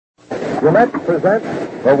Gillette presents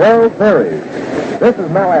the World Series. This is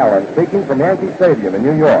Mel Allen speaking from Yankee Stadium in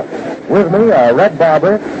New York. With me are Red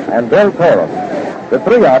Barber and Bill Corum. The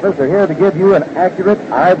three of us are here to give you an accurate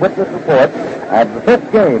eyewitness report of the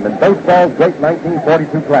fifth game in baseball's great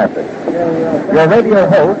 1942 classic. Your radio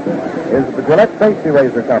host is the Gillette Safety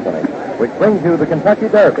Razor Company, which brings you the Kentucky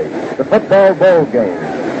Derby, the football bowl game,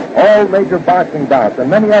 all major boxing bouts,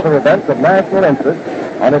 and many other events of national interest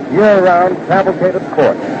on its year-round cavalcade of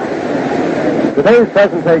sports. Today's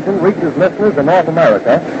presentation reaches listeners in North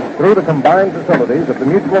America through the combined facilities of the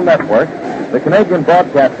Mutual Network, the Canadian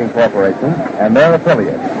Broadcasting Corporation, and their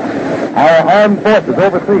affiliates. Our armed forces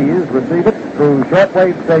overseas receive it through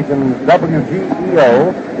shortwave stations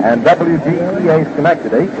WGEO and WGEA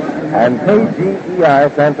Schenectady and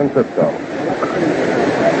KGEI San Francisco.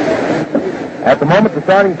 At the moment, the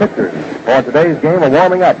starting pitchers for today's game are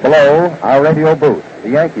warming up below our radio booth.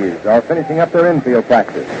 The Yankees are finishing up their infield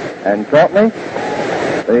practice. And shortly,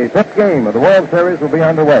 the fifth game of the World Series will be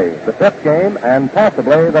underway. The fifth game and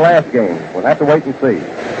possibly the last game. We'll have to wait and see.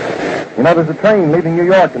 You know, there's a train leaving New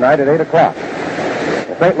York tonight at 8 o'clock.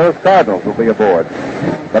 The St. Louis Cardinals will be aboard.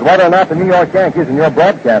 But whether or not the New York Yankees and your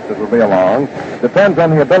broadcasters will be along depends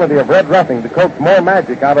on the ability of Red Ruffing to coax more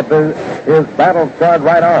magic out of his battle-scarred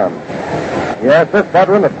right arm. Yes, this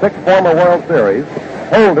veteran of 6 former World Series,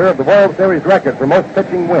 holder of the World Series record for most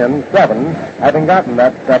pitching wins, 7, having gotten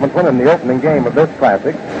that 7th one in the opening game of this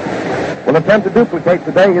classic, will attempt to duplicate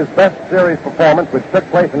today his best series performance, which took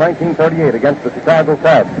place in 1938 against the Chicago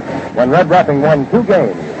Cubs, when Red Ruffing won 2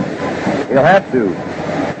 games. He'll have to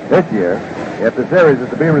this year if the series is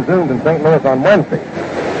to be resumed in St. Louis on Wednesday.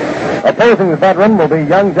 Opposing the veteran will be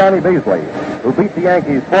young Johnny Beazley, who beat the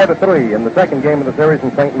Yankees 4-3 in the second game of the series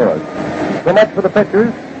in St. Louis. So much for the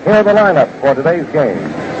pitchers. Here are the lineups for today's game.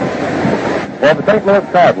 For the St.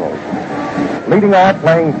 Louis Cardinals, leading off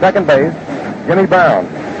playing second base, Jimmy Brown,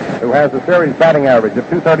 who has a series batting average of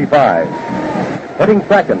 .235. Hitting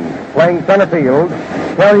second, playing center field,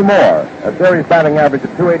 Terry Moore, a series batting average of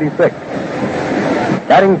 .286.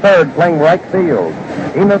 Batting third, playing right field,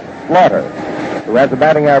 Enos Slaughter, who has a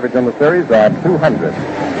batting average on the series of .200.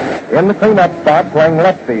 In the cleanup spot, playing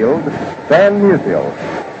left field, Stan Musial,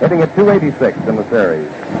 hitting at .286 in the series.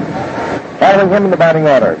 Following him in the batting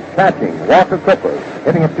order, catching, Walker Cooper,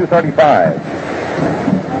 hitting at .235.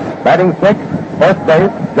 Batting sixth, first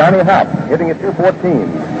base, Johnny Hopp, hitting at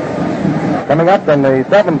 .214. Coming up in the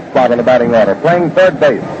 7th spot on the batting order, playing third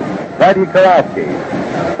base, Whitey Kurowski,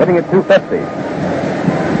 hitting at .250.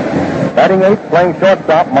 Batting eighth, playing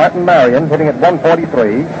shortstop, Martin Marion, hitting at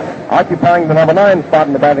 .143. Occupying the number 9 spot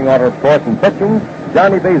in the batting order, of course, in pitching,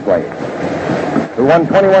 Johnny Beazley, who won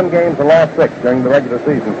 21 games and lost 6 during the regular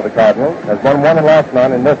season for the Cardinals, has won 1 and lost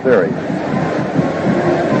none in this series.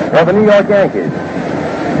 For the New York Yankees,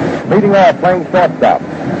 leading off playing shortstop,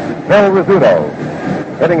 Phil Rizzuto,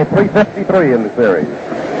 hitting at .353 in the series.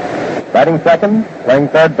 Batting second, playing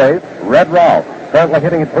third base, Red Rolfe, currently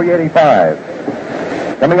hitting at .385.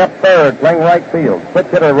 Coming up third, playing right field, switch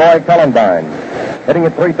hitter Roy Cullenbine, hitting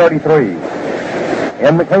at .333.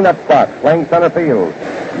 In the cleanup spot, playing center field,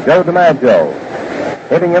 Joe DiMaggio,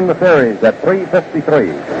 hitting in the series at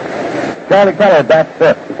 .353. Charlie Keller bats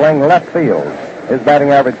fifth, playing left field. His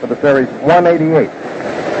batting average for the series, .188.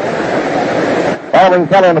 Following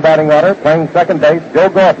Keller in the batting order, playing second base, Joe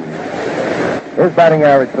Gordon. His batting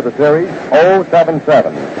average for the series,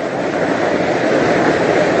 .077.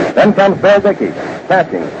 Then comes Bill Dickey,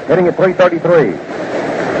 catching, hitting at .333.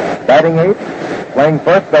 Batting eighth, playing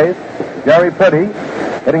first base, Jerry Priddy,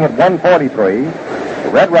 hitting at .143.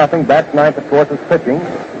 Red Ruffing bats ninth, of course, is pitching.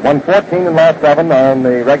 Won 14 and lost 7 on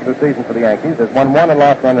the regular season for the Yankees. Has won 1 and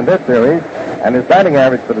lost 1 in this series. And his batting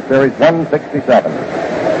average for the series, .167.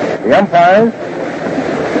 The umpires,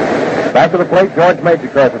 back to the plate, George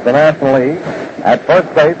Majorcourt of the National League. At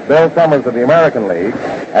first base, Bill Summers of the American League.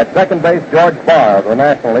 At second base, George Barr of the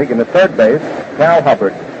National League. And at third base, Cal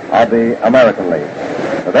Hubbard of the American League.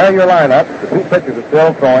 So there are your lineups. The 2 pitchers are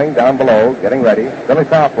still throwing down below, getting ready. Billy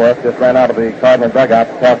Southworth just ran out of the Cardinal dugout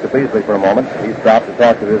to talk to Beazley for a moment. He's stopped to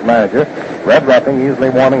talk to his manager. Red Ruffing easily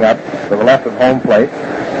warming up to the left of home plate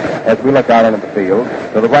as we look out into the field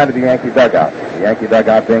to the right of the Yankee dugout. The Yankee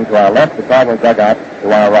dugout being to our left, the Cardinal dugout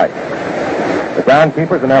to our right. The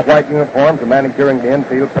groundkeepers in their white uniforms are manicuring the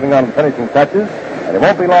infield, putting on the finishing touches, and it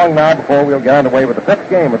won't be long now before we'll get underway with the 5th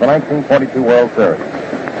game of the 1942 World Series.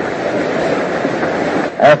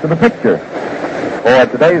 As to the picture for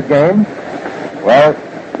today's game, well,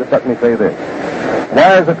 just let me say this.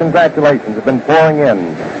 Wires of congratulations have been pouring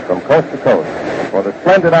in from coast to coast for the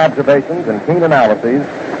splendid observations and keen analyses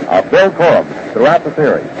of Bill Corum throughout the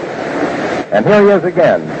series. And here he is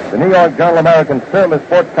again, the New York Journal-American's fearless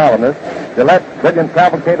sports columnist, Gillette's brilliant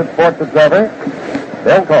cavalcade sports observer,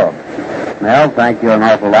 Bill Corum. Well, thank you an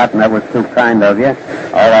awful lot, and that was too kind of you.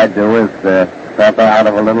 All I do is talk out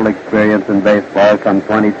of a little experience in baseball, some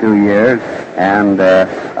 22 years, and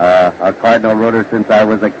a Cardinal rooter since I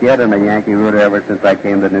was a kid, and a Yankee rooter ever since I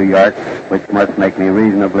came to New York, which must make me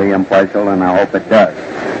reasonably impartial, and I hope it does.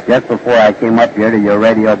 Just before I came up here to your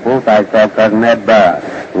radio booth, I saw Cousin Ed Barra,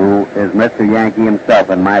 who is Mr. Yankee himself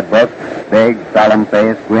in my book, big,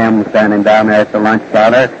 solemn-faced, grim, standing down there at the lunch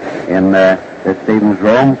counter in the Stevens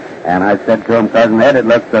room. And I said to him, Cousin Ed, it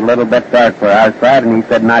looks a little bit dark for our side. And he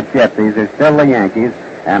said, not yet. These are still the Yankees,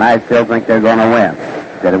 and I still think they're going to win.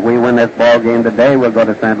 He said, if we win this ball game today, we'll go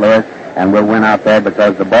to St. Louis, and we'll win out there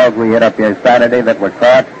because the balls we hit up here Saturday that were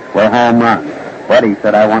caught were home runs. But he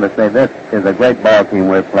said, I want to say this is a great ball team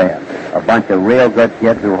we're playing. A bunch of real good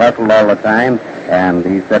kids who hustled all the time. And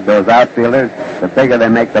he said those outfielders, the bigger they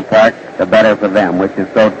make the park, the better for them, which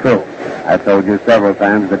is so true. I told you several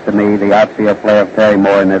times that to me, the outfield play of Terry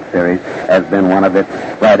Moore in this series has been one of its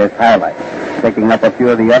brightest highlights. Picking up a few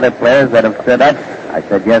of the other players that have stood up, I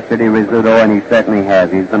said yesterday Rizzuto, and he certainly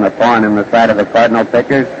has. He's been a thorn in the side of the Cardinal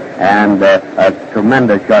pitchers and a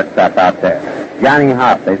tremendous shortstop out there. Johnny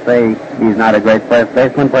Hopp, they say he's not a great first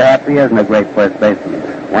baseman. Perhaps he isn't a great first baseman.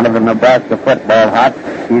 One of the Nebraska football Hops,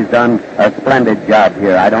 he's done a splendid job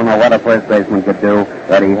here. I don't know what a first baseman could do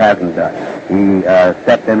that he hasn't done. He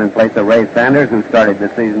stepped in place of Ray Sanders, who started the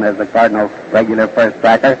season as the Cardinals' regular first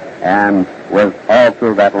backer, and was all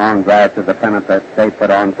through that long drive to the pennant that they put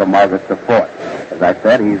on from August the 4th. As I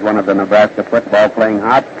said, he's one of the Nebraska football playing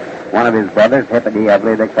Hops. One of his brothers, Hippity, I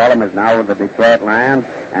believe they call him, is now with the Detroit Lions,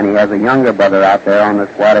 and he has a younger brother out there on the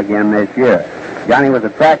squad again this year. Johnny was a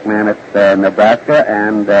track man at Nebraska,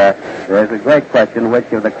 and there's a great question which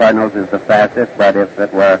of the Cardinals is the fastest, but if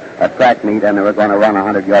it were a track meet and they were going to run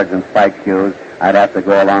 100 yards in spike shoes, I'd have to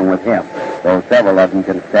go along with him. Though several of them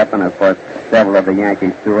can step, and of course several of the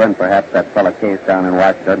Yankees too, and perhaps that fellow Case down in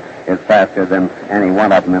Washington is faster than any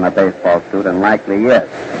one of them in a baseball suit, and likely is.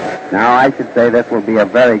 Now, I should say this will be a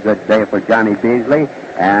very good day for Johnny Beazley,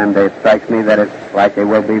 and it strikes me that it's like it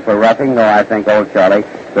will be for Ruffing, though I think old Charlie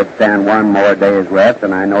could stand one more day's rest,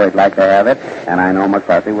 and I know he'd like to have it, and I know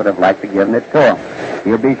McCarthy would have liked to give it to him.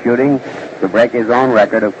 He'll be shooting to break his own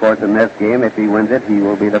record, of course, in this game. If he wins it, he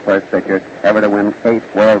will be the first pitcher ever to win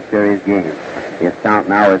 8 World Series games. His count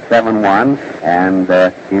now is 7-1,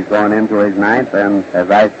 and he's going into his 9th, and as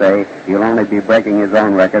I say, he'll only be breaking his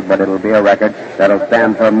own record, but it'll be a record that'll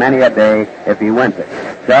stand for many a day if he wins it.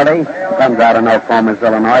 Charlie comes out of Nokomis,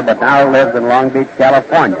 Illinois, but now lives in Long Beach,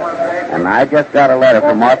 California. And I just got a letter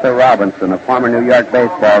from Arthur Robinson, a former New York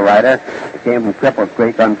baseball writer. It came from Cripple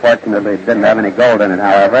Creek. Unfortunately, it didn't have any gold in it,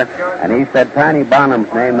 however. And he said Tiny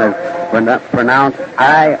Bonham's name is pronounced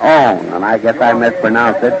I own, and I guess I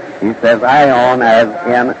mispronounced it. He says I own as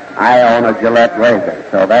in I own a Gillette razor.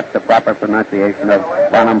 So that's the proper pronunciation of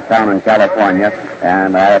Bonhamtown in California,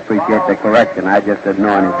 and I appreciate the correction. I just didn't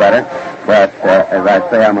know any better. But as I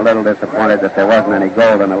say, I'm a little disappointed that there wasn't any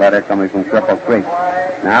gold in the letter coming from Cripple Creek.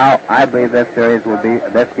 Now, I believe this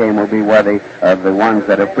game will be worthy of the ones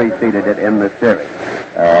that have preceded it in the series.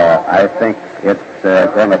 I think it's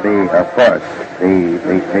going to be, of course,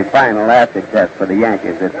 the final acid test for the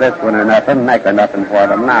Yankees. It's this one or nothing, neck or nothing for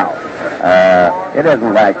them now. It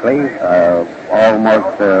isn't likely,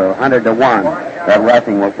 almost 100 to 1, that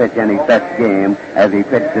Ruffing will pitch any such game as he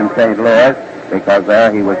pitched in St. Louis, because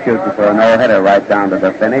there he was shooting for a no-hitter right down to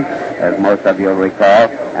the finish, as most of you will recall,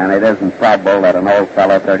 and it isn't probable that an old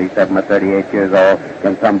fellow, 37 or 38 years old,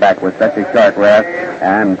 can come back with such a short rest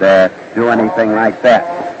and do anything like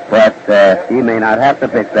that. But he may not have to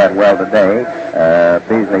pitch that well today.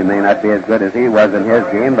 Beazley may not be as good as he was in his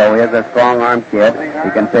game, though he is a strong-armed kid.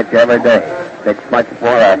 He can pitch every day. Pitch much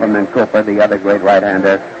more often than Cooper, the other great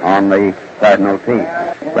right-hander on the Cardinal team.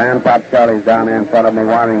 Grandpop Charlie's down there in front of me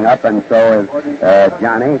warming up, and so is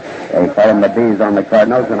Johnny. They call him the Bees on the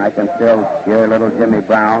Cardinals, and I can still hear little Jimmy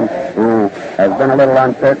Brown, who has been a little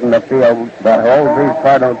uncertain in the field, but holds these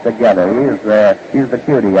Cardinals together. He's the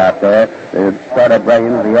cutie out there, the sort of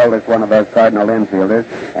brains, the oldest one of those Cardinal infielders,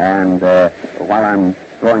 and while I'm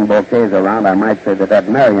throwing bouquets around, I might say that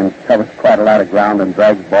Marion covers quite a lot of ground and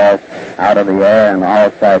drags balls out of the air on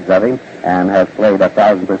all sides of him, and has played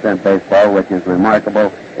 1,000% baseball, which is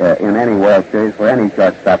remarkable in any World Series for any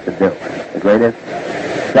shortstop to do. The greatest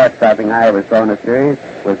shortstopping I ever saw in a series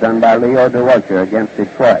was done by Leo DeRocher against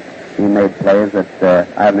Detroit. he made plays that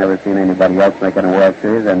I've never seen anybody else make in a World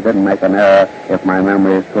Series, and didn't make an error, if my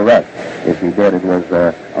memory is correct. If he did, it was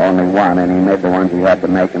only one, and he made the ones he had to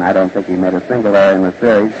make, and I don't think he made a single error in the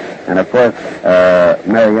series. And, of course,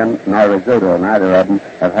 Marion nor Rizzuto, neither of them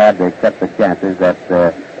have had to accept the chances that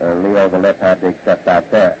Leo the Lip had to accept out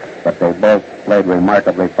there. But they both played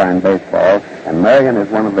remarkably fine baseball, and Marion is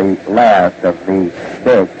one of the last of the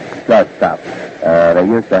big shortstops. They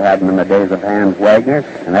used to have him in the days of Hans Wagner,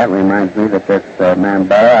 and that reminds me that this man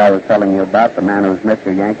Barra I was telling you about, the man who's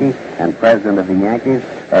Mr. Yankee and president of the Yankees,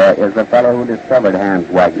 is the fellow who discovered Hans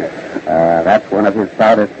Wagner. That's one of his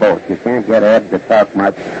proudest boasts. You can't get Ed to talk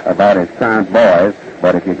much about his current boys,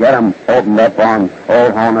 but if you get him opened up on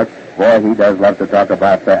old Hornets, boy, he does love to talk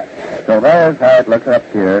about that. So there's how it looks up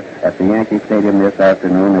here at the Yankee Stadium this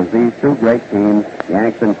afternoon as these two great teams,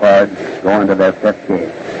 Yanks and Cards, go into their fifth game.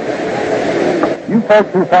 You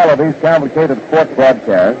folks who follow these complicated sports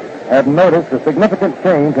broadcasts have noticed a significant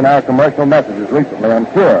change in our commercial messages recently, I'm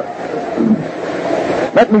sure.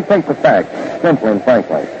 Let me state the facts, simply and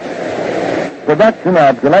frankly. Production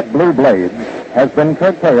of Gillette Blue Blades has been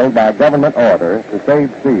curtailed by government order to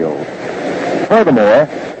save seals. Furthermore,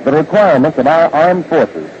 the requirements of our armed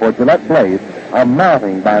forces for Gillette blades are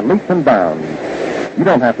mounting by leaps and bounds. You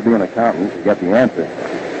don't have to be an accountant to get the answer.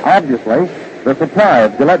 Obviously, the supply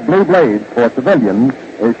of Gillette Blue blades for civilians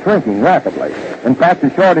is shrinking rapidly. In fact, a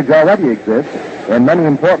shortage already exists in many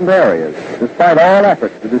important areas, despite all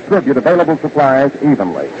efforts to distribute available supplies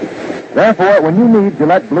evenly. Therefore, when you need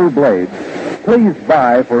Gillette Blue blades, please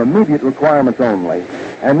buy for immediate requirements only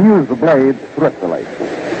and use the blades thriftily.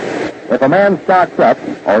 If a man stocks up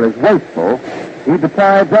or is wasteful, he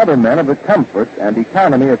deprives other men of the comfort and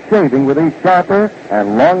economy of shaving with these sharper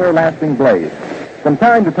and longer-lasting blades. From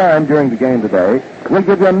time to time during the game today, we'll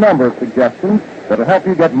give you a number of suggestions that will help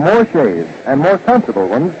you get more shaves and more comfortable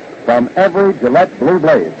ones from every Gillette Blue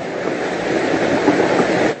blade.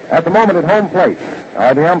 At the moment at home plate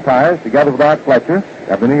are the umpires, together with Art Fletcher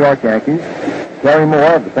of the New York Yankees, Terry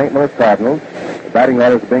Moore of the St. Louis Cardinals. The batting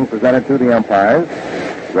orders are being presented to the umpires.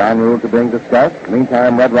 Ground rules are being discussed.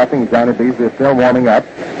 Meantime, Red Ruffing and Johnny Beazley are still warming up.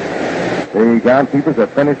 The groundkeepers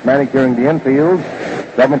have finished manicuring the infield.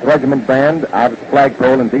 7th Regiment Band out at the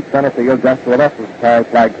flagpole in deep center field, just to the left of the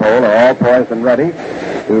flagpole, are all poised and ready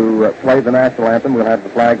to play the national anthem. We'll have the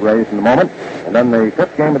flag raised in a moment, and then the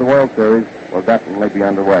 5th game of the World Series will definitely be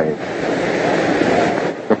underway.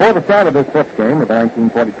 Before the start of this 5th game of the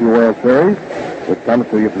 1942 World Series, which comes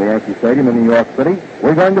to you from the Yankee Stadium in New York City,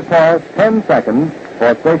 we're going to pause 10 seconds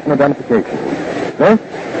for station identification. This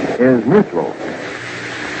is Mutual.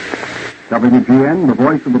 WGN, the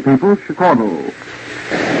voice of the people, Chicago.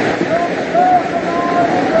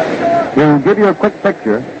 To give you a quick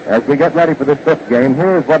picture, as we get ready for this 5th game,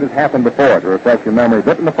 here's what has happened before, to refresh your memory.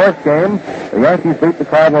 But in the first game, the Yankees beat the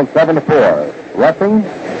Cardinals 7-4. Ruffing,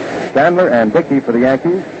 Chandler, and Dickey for the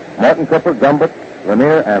Yankees. Morton Cooper, Gumbert,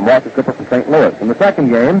 Lanier, and Walker Cooper for St. Louis. In the second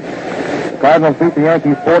game, the Cardinals beat the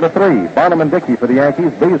Yankees 4-3. Bonham and Dickey for the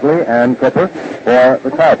Yankees, Beazley and Cooper for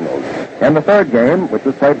the Cardinals. In the third game, which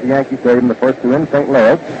was played at the Yankee Stadium, the first two in St.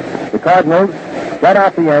 Louis, the Cardinals shut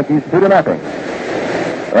out the Yankees 2-0.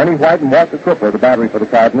 Ernie White and Walker Cooper, the battery for the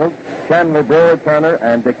Cardinals. Chandler, Brewer, Turner,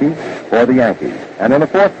 and Dickey for the Yankees. And in the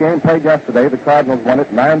fourth game played yesterday, the Cardinals won it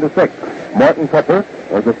 9-6. Morton Cooper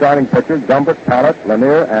was the starting pitcher. Gumbert, Pallet,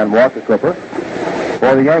 Lanier, and Walker Cooper.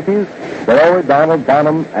 For the Yankees, Brewer, Donald,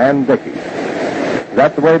 Bonham, and Dickey.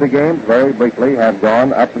 That's the way the games, very briefly, have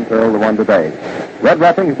gone up until the one today. Red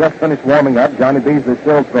Ruffing has just finished warming up. Johnny Beazley is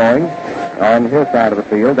still throwing on his side of the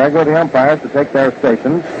field. There go the umpires to take their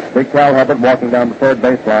stations. Big Cal Hubbard walking down the third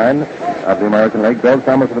baseline of the American League. Bill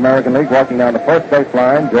Summers of the American League walking down the first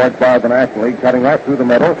baseline. George Barr of the National League cutting right through the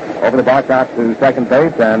middle, over the box out to second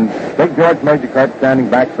base, and Big George Majorkart standing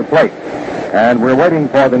back to the plate. And we're waiting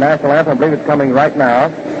for the national anthem. I believe it's coming right now.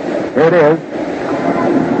 Here it is.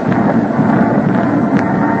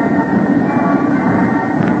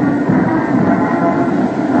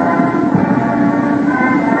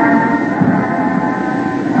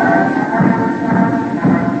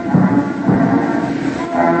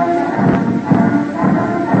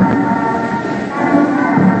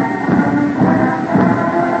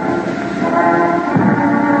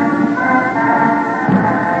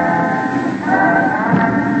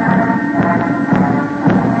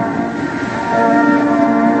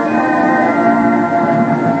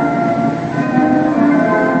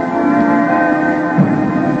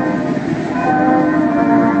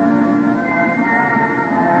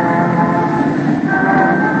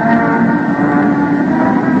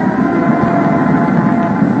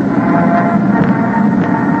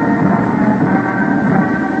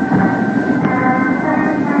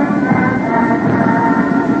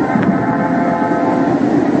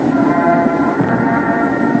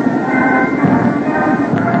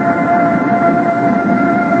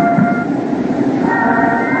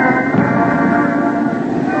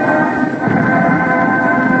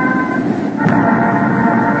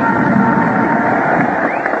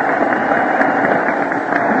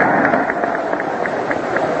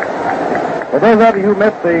 those of you who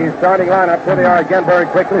missed the starting lineup, here they are again very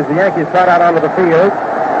quickly as the Yankees start out onto the field.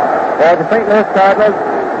 For the St. Louis Cardinals,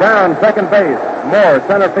 Brown, second base. Moore,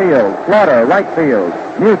 center field. Slaughter, right field.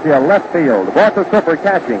 Musial, left field. Walter Cooper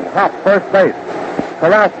catching. Hop, first base.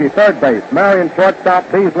 Kurowski, third base. Marion, shortstop.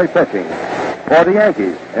 Beazley pitching. For the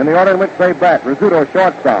Yankees, in the order in which they bat, Rizzuto,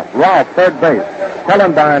 shortstop. Rolfe, third base.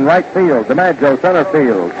 Kellendine, right field. DiMaggio, center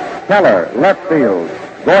field. Keller, left field.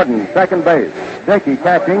 Gordon, second base. Dickey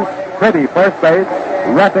catching. Pretty, first base.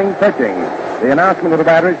 Ruffing pitching. The announcement of the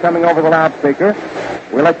batters coming over the loudspeaker.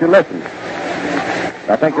 We'll let you listen.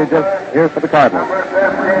 I think they're just here for the Cardinals.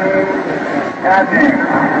 Catching.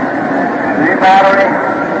 The battery.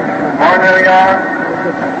 For New York.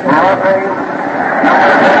 Ruffing.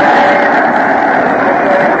 Number 15.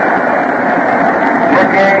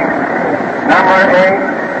 Dickey. Number 8.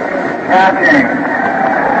 Catching.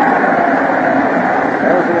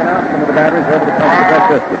 There's the announcement of the batters over the top of that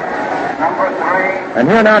distance. Number 3. And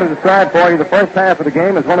here now to describe for you the first half of the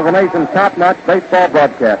game is one of the nation's top-notch baseball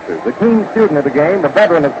broadcasters. The keen student of the game, the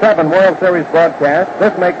veteran of 7 World Series broadcasts.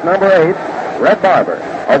 This makes number 8, Red Barber,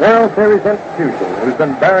 a World Series institution who's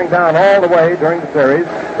been bearing down all the way during the series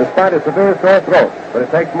despite a severe sore throat. But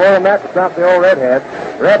it takes more than that to stop the old redhead.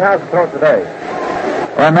 Red, how's the throat today?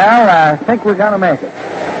 Well, Mel, I think we're going to make it.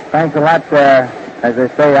 Thanks a lot, as they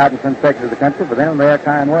say out in some sections of the country, for them, their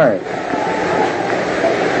kind words.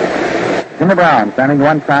 Jimmy Brown standing to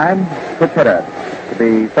one side, pitch hitter to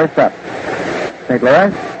be first up. St.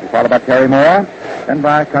 Louis, followed by Terry Moore, then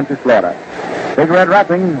by Country Slaughter. Big Red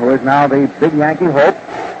Ruffing, who is now the big Yankee hope,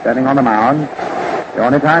 standing on the mound. The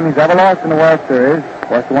only time he's ever lost in the World Series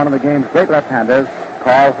was to one of the game's great left-handers,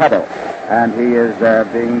 Carl Hubble. And he is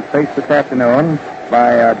being faced this afternoon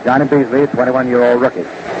by Johnny Beazley, a 21-year-old rookie.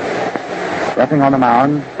 Ruffing on the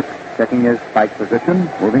mound, checking his spike position,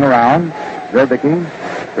 moving around. Joe Dickey,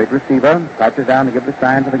 great receiver, crouches down to give the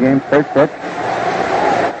sign for the game's first pitch.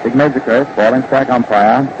 Big Major ball and strike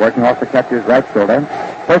umpire, working off the catcher's right shoulder.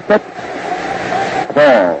 First pitch, a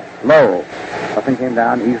ball, low. Ruffing came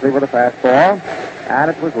down easily with a fastball,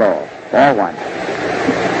 and it was low. Ball 1.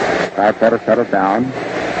 Crowd sort of settled down.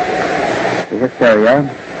 The hysteria,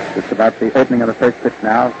 just about the opening of the first pitch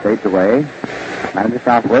now, fades away. Manager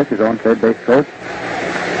Southworth, his own third base coach.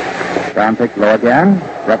 Brown takes low again.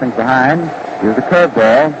 Ruffing's behind. Here's a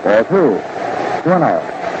curveball. Ball 2. 2-0.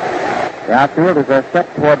 The outfield is a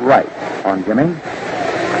step toward right on Jimmy.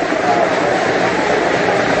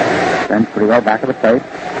 Then pretty well back of the plate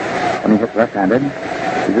when he hits left-handed.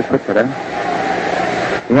 He's a switch hitter.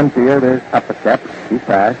 The infield is up a step. He's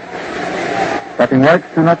fast. Ruffing works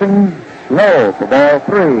 2-0. Low for ball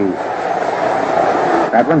 3.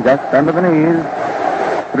 That one just under the knees.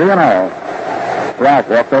 3-0. Ralph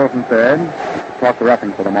walked over from third. Talked to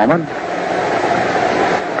Ruffing for the moment.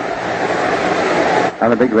 Now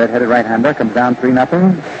the big red-headed right-hander comes down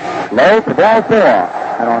 3-0. Low for ball 4.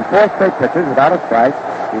 And on 4 straight pitches without a strike,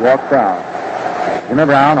 he walks Brown. Jimmy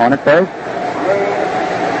Brown on at first.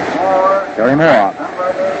 Terry Moore,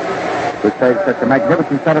 who plays such a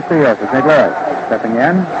magnificent center field for St. Louis. Stepping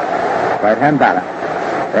in, right-hand batter.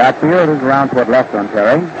 The outfield is around toward left on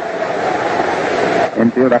Terry.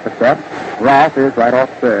 Infield up a step. Rolfe is right off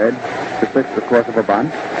third to switch the course of a bunt.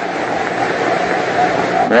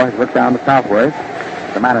 Moore has looked down to Southworth.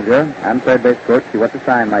 The manager and third base coach see what the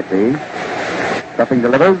sign might be. Ruffing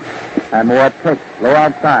delivers, and Moore takes low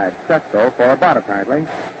outside. Sesto, for a bat apparently,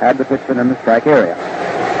 had the pitch been in the strike area.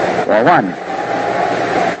 Ball 1.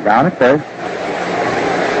 Down at first.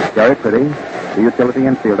 Very pretty. The utility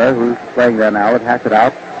infielder who's playing there now would hash it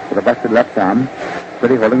out with a busted left thumb.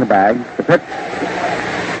 Pretty holding the bag. The pitch.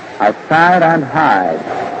 Outside and high.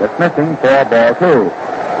 Dismissing for ball 2.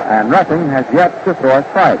 And Ruffing has yet to throw a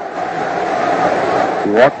strike. He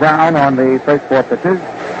walked Brown on the first 4 pitches.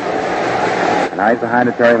 And eyes behind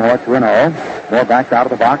at Terry Moore, 2-0. Moore backs out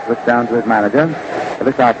of the box, looks down to his manager. For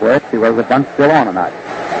the Southworth, see whether the bunt's still on or not.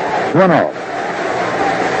 2-0.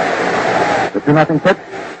 The 2-0 pitch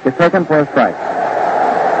is taken for a strike.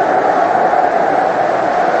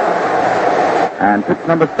 And pitch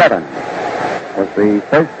number 7 was the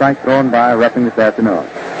first strike thrown by Ruffing this afternoon.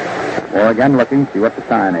 Moore again looking, see what the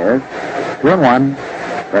sign is. 2-1.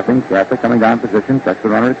 Ruffing carefully coming down position, checks the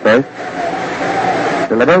runner at first.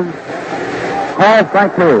 Delivers. Call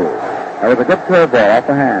strike 2. That was a good curveball off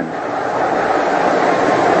the hand.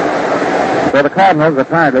 So the Cardinals,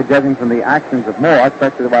 apparently, judging from the actions of Moore,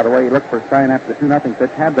 especially by the way he looked for a sign after the 2-0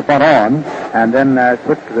 pitch, had the bunt on, and then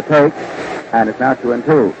switched to the take, and it's now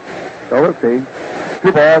 2-2. So we'll see.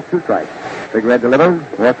 2 balls, 2 strikes. Big Red delivers.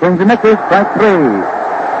 Moore swings and misses. Strike 3.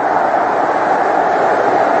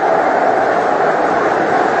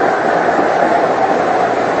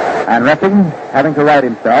 And Ruffing, having to right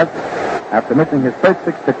himself, after missing his first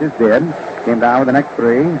 6 pitches, came down with the next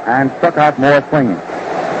 3 and struck out more swinging.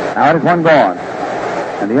 Now it is 1 gone.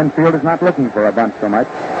 And the infield is not looking for a bunt so much.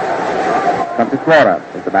 St Louis Slaughter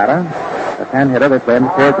is the batter. The 10 hitter, they play him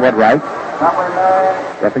towards toward right.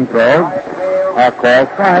 Ruffing throws. A call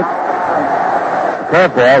strike. A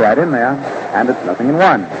curveball right in there. And it's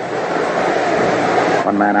 0-1.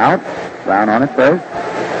 1 man out. Brown on at first.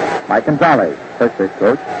 Mike Gonzalez, first base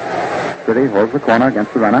coach. City holds the corner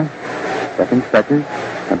against the runner. Ruffing stretches.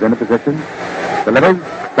 Comes into position. Delivers.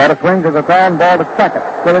 Slaughter swings as a ground ball to second.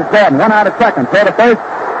 So there's Gordon. 1 out at second. Throw to first.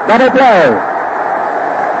 Double play.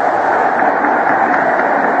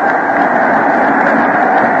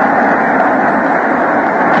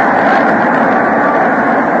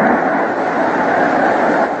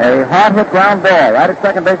 A hard-hit ground ball right at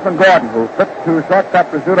second baseman Gordon, who flipped to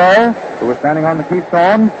shortstop Rizzuto, who was standing on the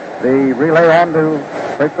keystone. The relay on to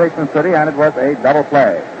first baseman City, and it was a double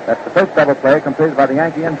play. That's the first double play completed by the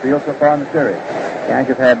Yankee infield so far in the series. The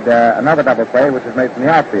Yankees had another double play, which was made from the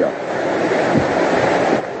outfield.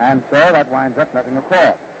 And so that winds up nothing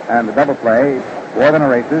across. And the double play more than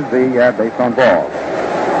erases the base on ball.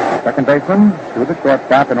 Second baseman to the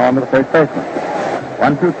shortstop and on to the first baseman.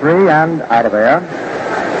 1, 2, 3, and out of there.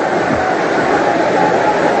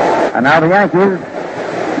 And now the Yankees,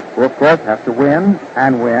 who of course have to win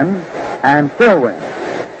and still win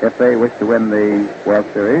if they wish to win the World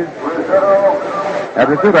Series. Red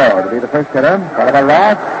Rizzuto to be the first hitter, followed by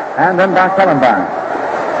Ross, and then by Sullenbine.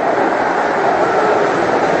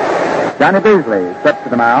 Johnny Beazley steps to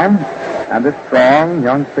the mound, and this strong,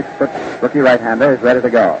 young 6-foot rookie right-hander is ready to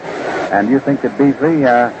go. And you think that Beazley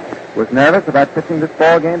was nervous about pitching this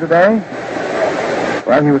ball game today?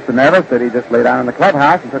 Well, he was so nervous that he just lay down in the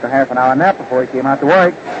clubhouse and took a half-an-hour nap before he came out to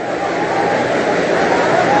work.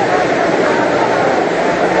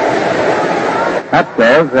 That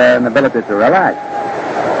shows an ability to relax.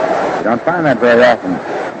 You don't find that very often.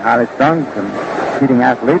 Highly strung, competing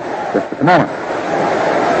athletes just at the moment.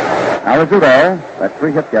 Now Rizzuto, that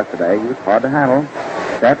 3 hits yesterday. He was hard to handle.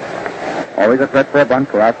 Steps, always a threat for a bunt.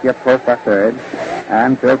 Kurowski up close by third.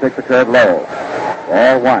 And Phil takes the curve low.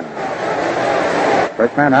 Ball 1.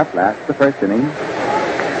 First man up, last the first inning.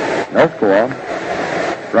 No score.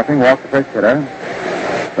 Ruffing walked the first hitter.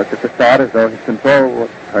 Looked at the start as though his control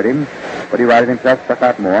hurt him, but he righted himself, struck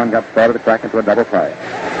out more, and got started to crack into a double play.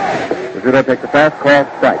 Rizzuto takes the fast call,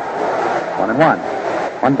 strike. 1-1.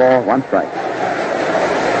 1 ball, 1 strike.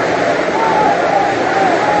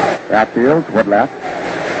 The outfield, Wood left.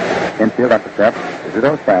 Infield up the step.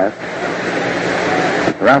 Rizzuto's fast.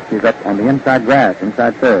 Kurowski's up on the inside grass,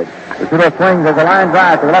 inside third. Rizzuto swings as a line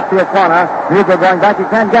drive to the left field corner. Beazley going back. He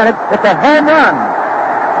can't get it. It's a home run.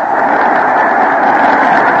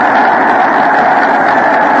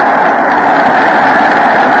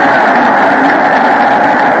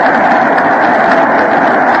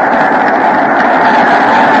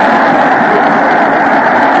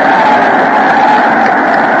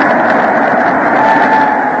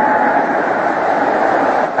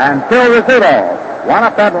 And Phil Rizzuto, one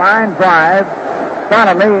up that line drive,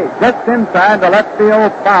 solidly just inside the left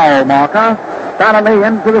field foul marker, solidly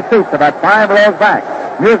into the seats about 5 rows back.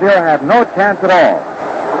 Musial had no chance at all.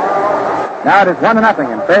 Now it is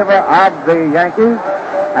 1-0 in favor of the Yankees,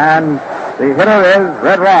 and the hitter is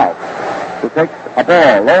Red Rolfe, who takes a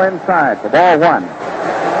ball low inside for ball 1.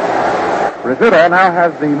 Rizzuto now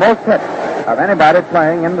has the most hits of anybody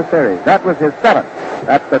playing in the series. That was his 7th.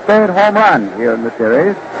 That's the 3rd home run here in the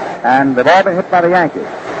series, and they've all been hit by the Yankees.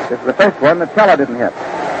 This is the first one that Teller didn't hit.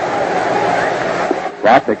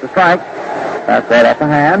 Ross takes a strike. Pass right off the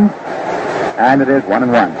hand, and it is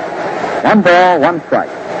 1-1. 1 ball, 1 strike.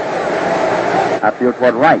 Outfield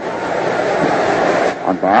toward right.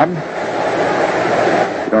 On Bob.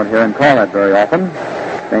 You don't hear him call that very often.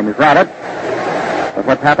 His name is Robert. But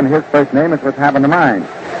what's happened to his first name is what's happened to mine.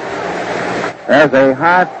 There's a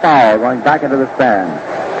high foul going back into the stand.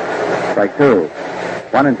 Strike 2.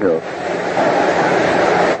 1-2.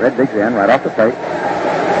 Red digs in right off the plate.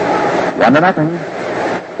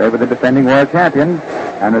 1-0. They were the defending world champions.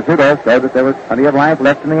 And Rizzuto showed that there was plenty of life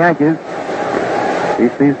left in the Yankees. He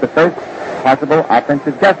sees the first possible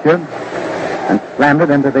offensive gesture and slammed it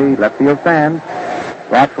into the left field stand.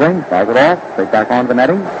 Rock swings, fouls it off, straight back onto the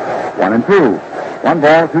netting. 1-2. 1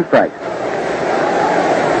 ball, 2 strikes.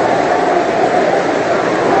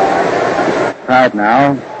 Crowd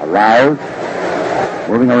now aroused,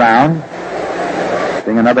 moving around,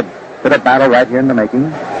 seeing another bit of battle right here in the making.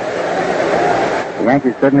 The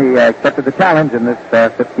Yankees certainly accepted the challenge in this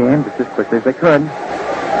 5th game just as quickly as they could.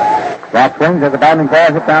 Rolfe swings as the bounding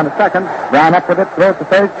ball hit down to second. Brown up with it, throws to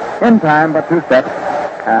first. In time, but 2 steps.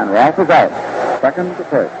 And Rolfe is out. Second to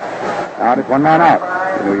first. Now it's 1 man out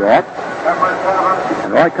to New York.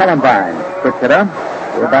 And Roy Cullenbine, switch hitter.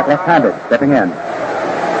 We're back left-handed, stepping in.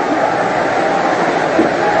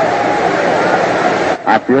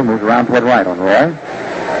 Outfield moves around toward right on Roy.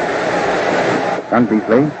 Young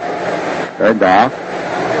Beazley. Third Dark.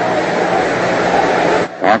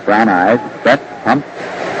 Dark brown eyes. Steps, pumps.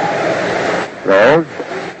 Throws.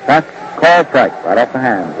 Pass, call strike. Right off the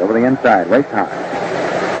hands. Over the inside. Waist high.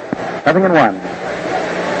 7-1.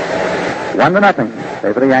 1-0.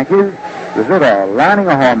 Save for the Yankees. Rizzuto lining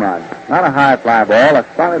a home run. Not a high fly ball, a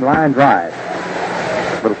solid line drive.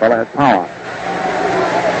 Little fella has power.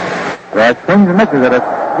 Roy swings and misses at a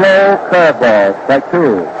slow curveball. Strike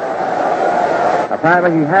 2.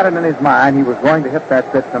 Apparently he had it in his mind he was going to hit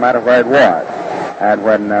that pitch no matter where it was. And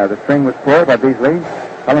when the string was pulled by Beazley,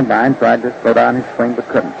 Cullenbine tried to slow down his swing but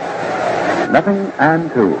couldn't.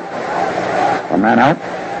 0-2. 1 man out,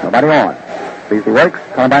 nobody on. Beazley works.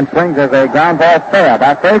 Cullenbine swings as a ground ball fair.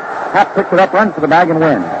 Back first. Hap picks it up, runs for the bag, and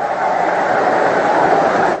wins.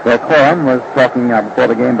 Bill Corum was talking before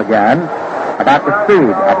the game began about the speed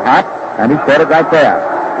of Hap, and he showed it right there.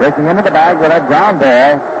 Racing into the bag with a ground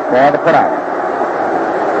ball for the putout.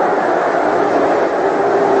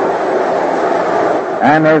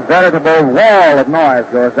 And a veritable wall of noise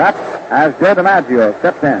goes up as Joe DiMaggio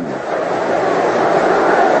steps in.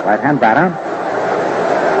 Right-hand batter.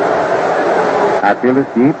 Outfield is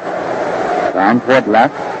deep. Down toward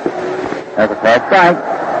left. There's a called strike.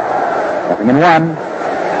 Stepping in 1.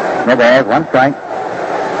 No balls, 1 strike.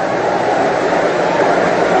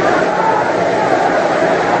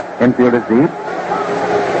 Infield is deep.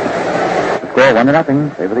 The score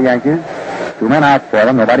 1-0. Favor the Yankees. 2 men out for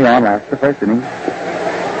them. Nobody on. Last the first inning.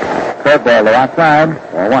 Third ball to outside.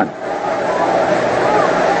 Ball 1.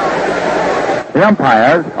 The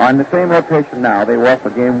umpires are in the same rotation now they were for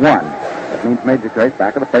game 1. That means Major Trace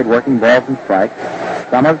back of the plate working balls and strikes.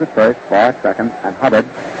 Summers at first, Barr at second, and Hubbard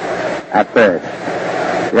at third.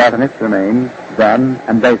 The alternates remain Dunn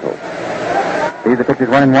and Basil. These are pitches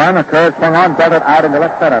 1-1. A curve swung on, belted out in the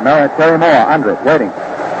left center. No, it's Terry Moore under it, waiting.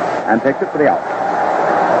 And takes it for the out.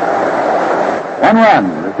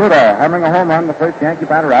 1-1. Rizzuto hammering a home run, the first Yankee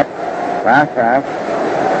batter up. Last half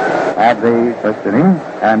of the first inning.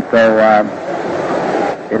 And so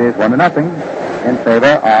it is 1-0 in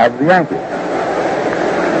favor of the Yankees.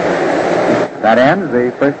 That ends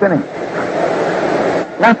the first inning.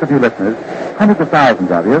 Lots of you listeners, hundreds of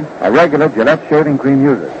thousands of you, are regular Gillette shaving cream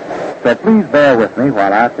users. So please bear with me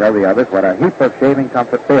while I tell the others what a heap of shaving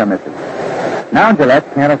comfort they are missing. Now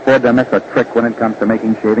Gillette can't afford to miss a trick when it comes to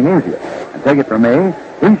making shaving easier. And take it from me,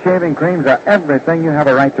 these shaving creams are everything you have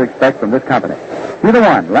a right to expect from this company. Either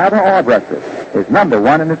one, lather or brushless, is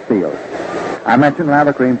 #1 in its field. I mentioned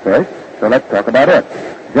lather cream first, so let's talk about it.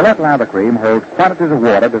 Gillette lather cream holds quantities of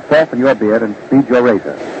water to soften your beard and speed your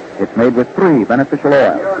razor. It's made with 3 beneficial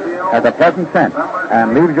oils, has a pleasant scent,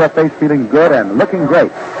 and leaves your face feeling good and looking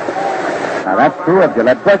great. Now that's true of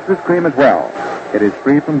Gillette brushless cream as well. It is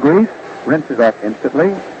free from grease, rinses off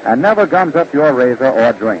instantly, and never gums up your razor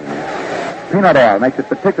or drains. Peanut oil makes it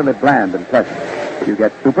particularly bland and pleasant. You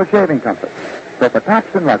get super shaving comfort. So for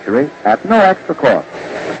tops in luxury, at no extra cost,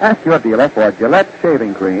 ask your dealer for Gillette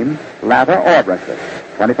shaving cream, lather or brushless.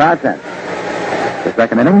 25 cents. The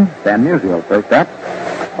second inning, Dan Musial first up,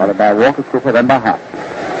 followed by Walker Cooper, then by Hop.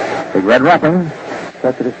 Big Red Ruffing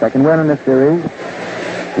sets his second win in this series.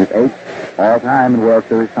 He's 8th all-time in World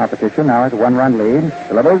Series competition. Now has a 1-run lead.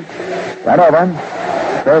 Delivers. Right over.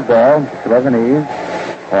 Third ball. Below the knees.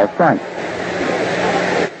 Called strike.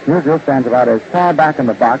 Musial stands about as far back in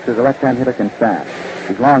the box as a left-hand hitter can stand.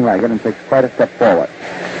 He's long-legged and takes quite a step forward.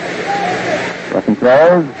 Ruffing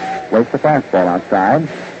throws. Wastes the fastball outside.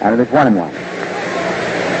 And it is 1-1.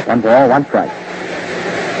 1 ball, 1 strike.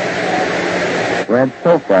 Red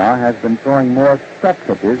so far has been throwing more step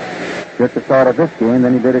pitches just the start of this game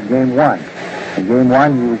than he did at game 1. In game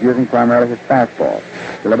 1, he was using primarily his fastball.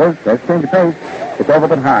 Delivers, does change the pace. It's over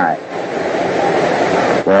but high.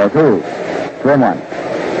 Ball 2. 2-1.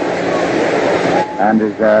 And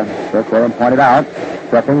as Bill Corum pointed out,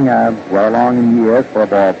 stepping well along in years for a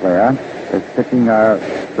ball player, is pitching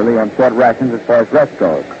really on short rations as far as rest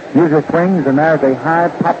goes. Uses swings, and there's a high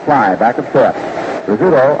pop fly back of short.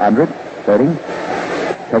 Rizzuto under it, waiting.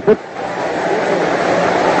 Takes it.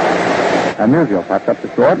 And Musial pops up to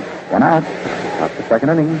short. 1 out. Up the second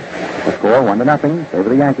inning. The score 1-0. Favor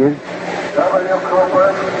the Yankees.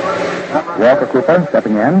 Walker Cooper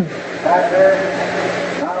stepping in.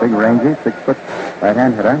 Big rangy, 6-foot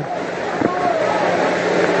right-hand hitter.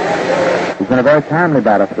 He's been a very timely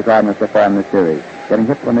batter for the Cardinals so far in this series, getting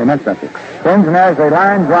hits from the immense benches. Swings and there's a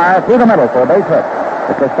line drive through the middle for a base hit.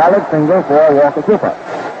 It's a solid single for Walker Cooper.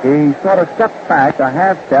 He sort of stepped back a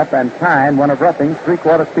half step and timed one of Ruffing's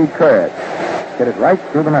three-quarter speed curves. Hit it right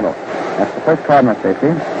through the middle. That's the first Cardinal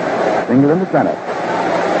safety. Single in the center.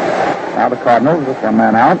 Now the Cardinals, with one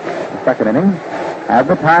man out, the second inning, have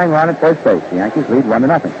the tying run at first base. The Yankees lead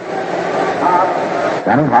 1-0.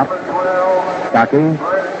 Standing Hop.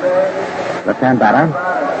 Stocky. Left-hand batter.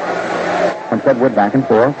 From Sedwood back and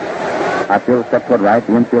forth. Outfield step toward right.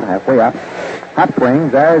 The infield halfway up. Hop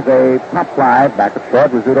swings. There's a pop fly back at short.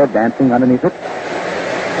 Rizzuto dancing underneath it.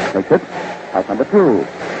 Takes it. Out number 2.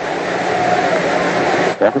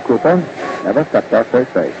 Walker Cooper never stepped off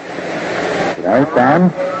first base. There he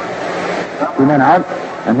stands. 2 men out.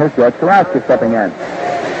 And here's Joe Kurowski stepping in.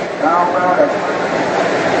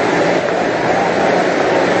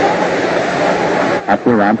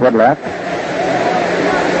 After around toward left.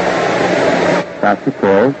 Kurowski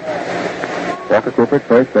pulls. Walker Cooper at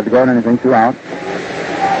first, good to go, and anything 2 out.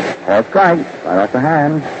 All strikes, right off the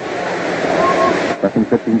hand. Ruffing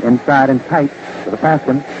pitching inside and tight for the fast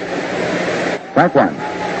one. Strike 1.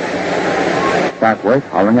 Southworth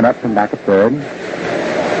hauling it up from back at third.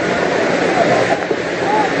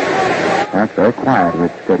 That's very quiet at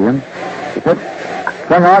the stadium. The pitch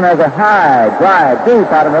swung on as a high drive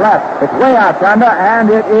deep out of the left. It's way out yonder, and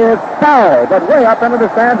it is foul, but way up into the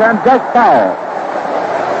stands and just foul.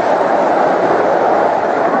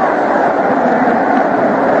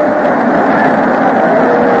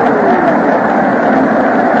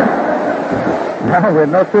 Well, we had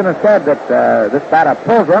no sooner said that this batter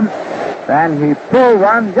pulled him than he pulled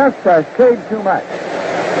one just a shade too much.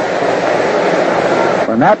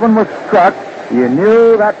 When that one was struck, you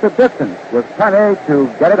knew that the distance was plenty to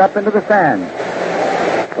get it up into the stands.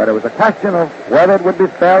 But it was a question of whether it would be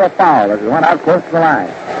fair or foul as it went out close to the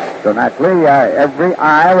line. So naturally, every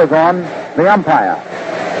eye was on the umpire.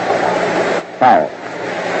 Foul.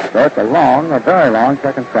 So it's a very long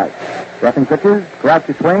second strike. Ruffing pitches,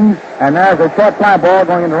 Kurowski swings, and there's a short fly ball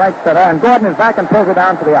going into right center, and Gordon is back and pulls it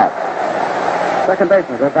down to the out. Second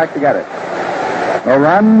baseman goes back to get it. No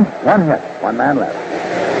runs, 1 hit, 1 man left.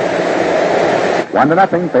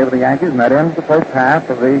 1-0 favor the Yankees, and that ends the first half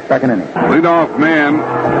of the second inning. Leadoff man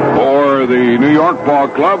for the New York Ball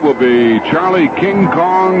Club will be Charlie King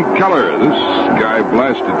Kong Keller. This guy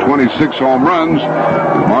blasted 26 home runs.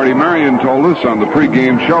 As Marty Marion told us on the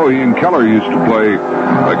pregame show, he and Keller used to play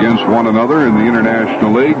against one another in the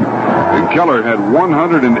International League. And Keller had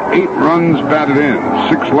 108 runs batted in,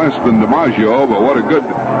 6 less than DiMaggio, but what a good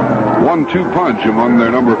 1-2 punch among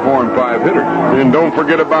their number 4 and 5 hitters. And don't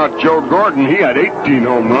forget about Joe Gordon. He had 18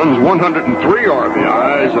 home runs, 103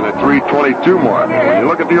 RBIs, and a 322 mark. When you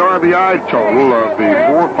look at the RBI total of the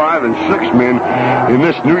 4, 5, and 6 men in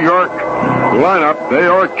this New York lineup, they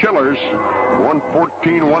are killers.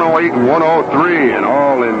 114, 108, and 103, and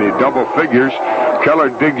all in the double figures. Keller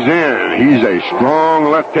digs in. He's a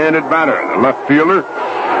strong left-handed batter. The left fielder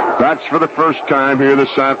bats for the first time here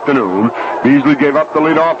this afternoon. Beazley gave up the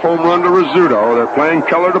leadoff home run to Rizzuto. They're playing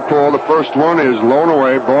Keller to pull. The first one is blown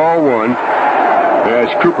away, ball 1,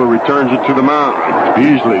 as Cooper returns it to the mound.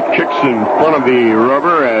 Beazley kicks in front of the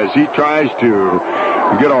rubber as he tries to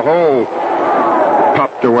get a hole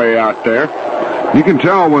popped away out there. You can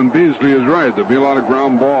tell when Beazley is right. There'll be a lot of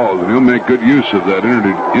ground balls, and he'll make good use of that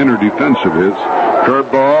inner defense of his.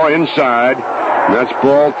 Curveball inside. That's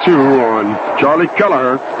ball 2 on Charlie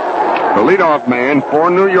Keller, the leadoff man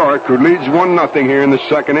for New York, who leads 1-0 here in the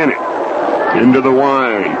second inning. Into the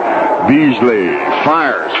wind. Beazley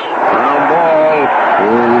fires. Ground ball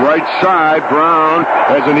right side. Brown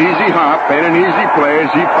has an easy hop and an easy play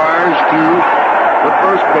as he fires to the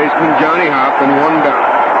first baseman, Johnny Hop, and 1 down.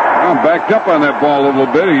 Well, backed up on that ball a little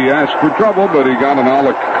bit. He asked for trouble, but he got an a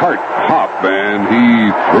la carte hop, and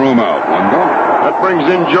he threw him out. 1 down. That brings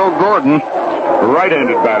in Joe Gordon, a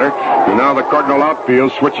right-handed batter. And now the Cardinal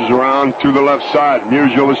outfield switches around to the left side.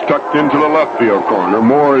 Musial is tucked into the left field corner.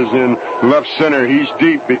 Moore is in left center. He's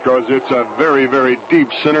deep because it's a very, very deep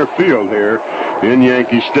center field here in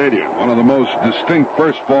Yankee Stadium. One of the most distinct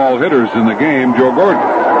first ball hitters in the game, Joe Gordon.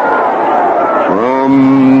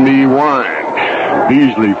 From the wind,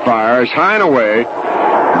 Beazley fires high and away.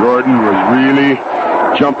 Gordon was really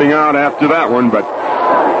jumping out after that one, but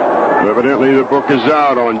evidently the book is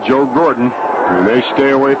out on Joe Gordon, and they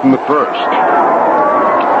stay away from the first.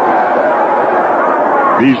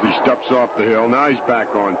 Beazley steps off the hill. Now he's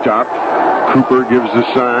back on top. Cooper gives the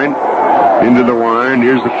sign. Into the wind.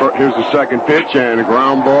 Here's the second pitch, and a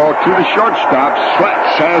ground ball to the shortstop.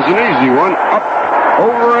 Slats has an easy one. Up,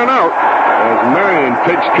 over, and out. as Marion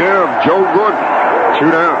takes care of Joe Gordon. 2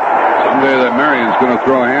 down. Someday that Marion's going to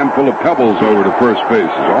throw a handful of pebbles over to first base.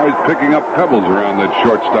 He's always picking up pebbles around that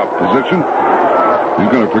shortstop position. He's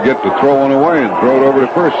going to forget to throw one away and throw it over to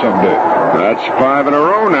first someday. That's 5 in a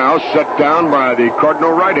row now, set down by the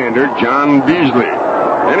Cardinal right-hander, John Beazley.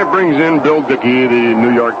 And it brings in Bill Dickey, the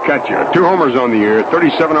New York catcher. 2 homers on the year,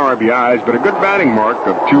 37 RBIs, but a good batting mark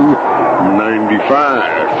of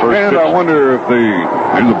 .295. And I wonder if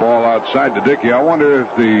here's the ball outside to Dickey. I wonder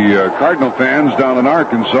if the Cardinal fans down in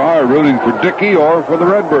Arkansas are rooting for Dickey or for the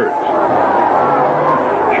Redbirds.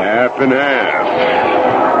 Half and half.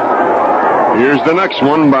 Here's the next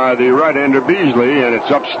one by the right-hander Beazley, and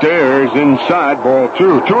it's upstairs inside, ball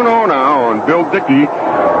 2. 2-0 now on Bill Dickey,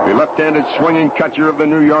 the left-handed swinging catcher of the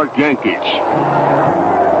New York Yankees.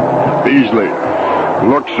 Beazley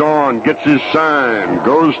looks on, gets his sign,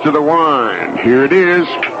 goes to the wind. Here it is.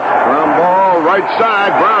 Ground ball, right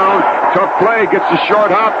side. Brown, tough play, gets the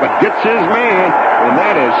short hop, but gets his man. And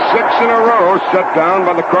that is 6 in a row set down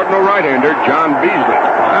by the Cardinal right-hander, John Beazley.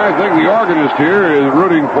 I think the organist here is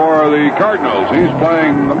rooting for the Cardinals. He's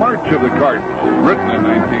playing the March of the Cardinals, written in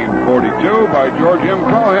 1942 by George M.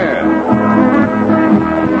 Cohan.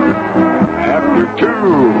 After 2,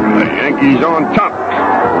 the Yankees on top,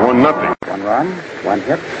 1-0. 1 run, 1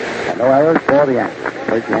 hit, and no errors for the Yankees.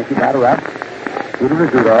 First Yankee batter up, Phil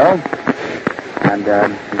Rizzuto, and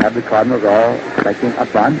you have the Cardinals all expecting a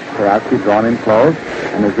bunt. Kurowski drawn in close,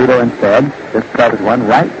 and Rizzuto instead just started one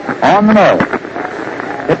right on the nose.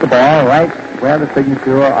 Hit the ball right where the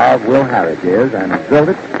signature of Will Harris is, and drilled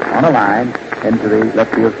it on a line into the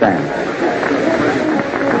left field stand.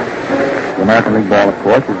 The American League ball, of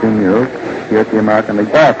course, is being used here at the American League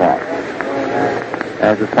ballpark.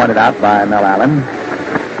 As was pointed out by Mel Allen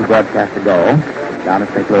 2 broadcasts ago, down in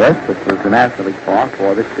St. Louis, which was the National League park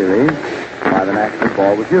for this series, why the National League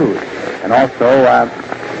ball was used. And also,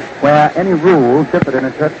 where any rules differed in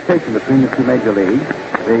interpretation between the 2 major leagues,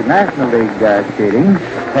 the National League skating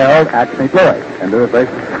held at St. Louis, and the reverse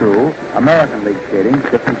is true. American League skating,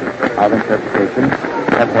 different of interpretation,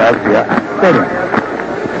 have held here at the stadium.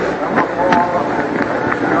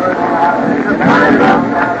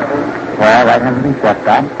 Ball right-handed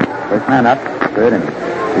shortstop, first man up, 3rd inning.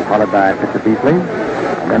 He's followed by Mr. Beazley,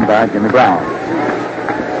 and then by Jimmy Brown.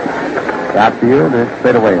 The outfield is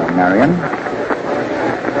straight away on Marion.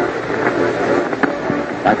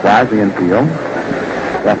 Likewise, the infield.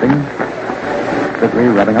 Ruffing, quickly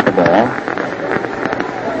rubbing up the ball.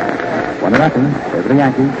 1-0, over the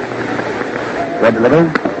Yankees. Red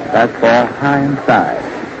delivers, fastball high inside.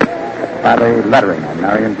 By the lettering on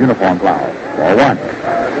Marion's uniform blouse. Ball 1.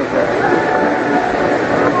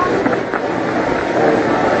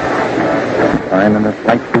 And the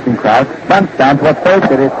slight swooping crowd bunts down to a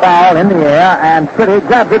first. It is foul in the air, and Pretty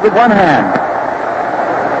grabs it with one hand.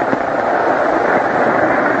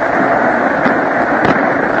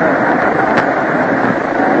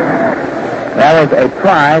 That was a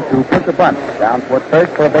try to push a bunt down toward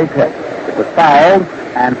first for a base hit. It was fouled,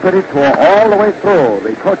 and Pretty tore all the way through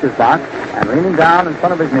the coach's box, and leaning down in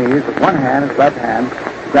front of his knees with one hand, his left hand,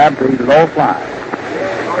 grabbed the low fly.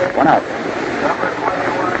 1 out.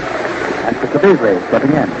 And Mr. Beazley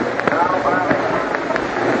stepping in.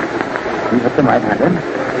 He hit them right-handed.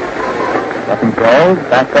 Ruffing throws,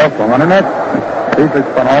 fastball swung on a miss. Beazley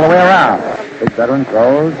spun all the way around. Big veteran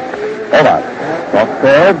throws over. Soft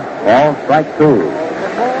serve, ball strike 2.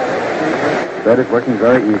 Bird is working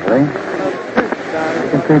very easily. You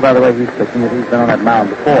can see by the way he's pitching that he's been on that mound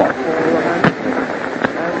before.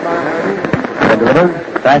 Bird delivers,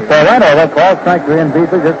 fastball right over, call strike 3, and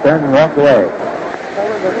Beazley just turns and walks away.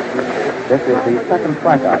 This is the second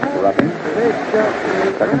strikeout for Ruffing.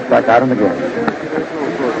 Second strikeout in the game.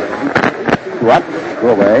 2 up, 2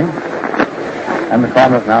 away. And the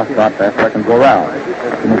Cardinals now start their second go-round.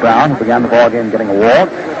 Jimmy Brown, who began the ball game getting a walk,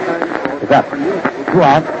 is up. 2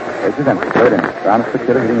 out. This is empty. 3rd inning. Brown is quick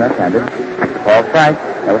hitter, hitting left-handed. Ball strike.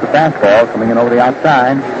 That was a fastball coming in over the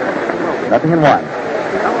outside. 0-1.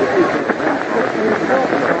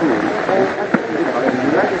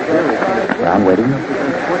 Brown waiting.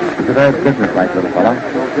 He's a very businesslike little fellow.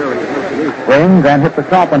 Swings and hits the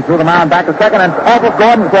sharp one through the mound, back to second, and off of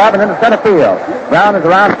Gordon's glove and into center field. Brown is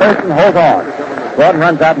around first and holds on. Gordon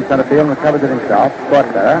runs out in center field and recovers it himself. Short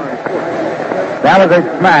better. That was a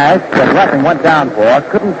smash that Ruffing went down for.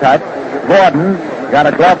 Couldn't touch. Gordon got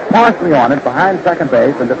a glove partially on it behind second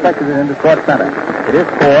base and deflected it into short center. It is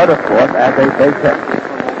scored, of course, as a base hit.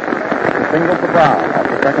 A single for Brown off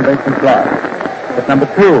the second baseman's glove. Hit number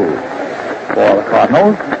 2 for the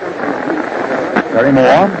Cardinals. Terry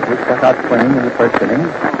Moore, who struck out swinging in the first inning,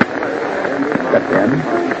 stepped in.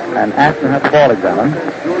 and asked to have the ball examined.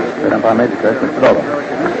 Third umpire Major Kirk looked it over.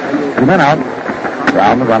 2 men out.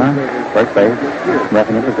 Brown the runner, first base,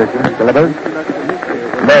 nothing in position, delivers.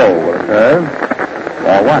 Low with a curve.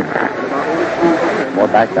 Ball 1. More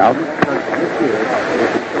backed out.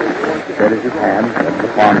 Straight his hand, gets the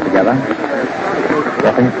palms together.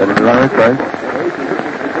 Ruffing steadies the runner at first.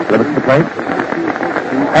 Delivers to the plate.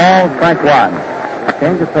 All strike 1.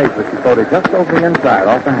 Change of pace with Dakota just over the inside,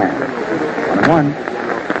 off the hand. 1-1.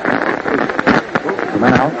 2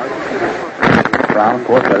 men out. Brown, of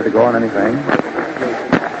course, ready to go on anything.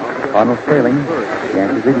 Cardinals trailing.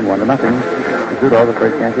 Yankees leading 1-0. Rizzuto, the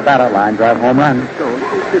first Yankee batter, line drive home run.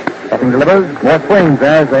 Ruffing delivers. More swings.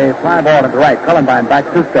 There's a fly ball to the right. Cullenbine back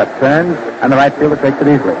 2 steps, turns, and the right fielder takes it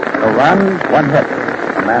easily. No run, 1 hit.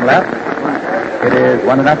 A man left. It is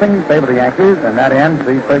 1-0, favor the Yankees, and that ends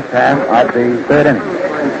the first half of the 3rd inning.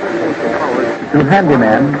 To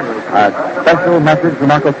handymen, a special message from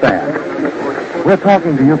Uncle Sam. We're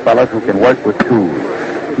talking to you fellows who can work with tools.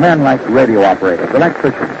 Men like radio operators,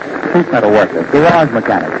 electricians, sheet metal workers, garage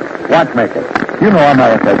mechanics, watchmakers. You know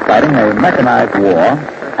America is fighting a mechanized war,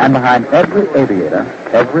 and behind every aviator,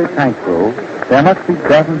 every tank crew, there must be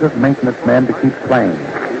dozens of maintenance men to keep planes,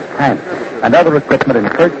 tanks, and other equipment in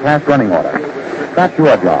first-class running order. That's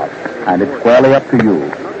your job, and it's squarely up to you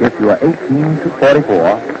if you are 18 to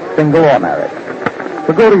 44, single or married.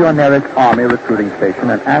 So go to your nearest Army recruiting station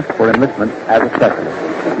and ask for enlistment as a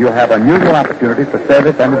specialist. You'll have unusual opportunities for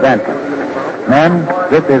service and advancement. Men,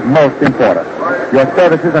 this is most important. Your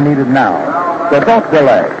services are needed now, so don't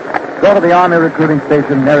delay. Go to the Army recruiting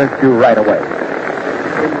station nearest you right away.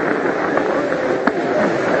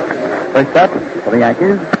 First up for the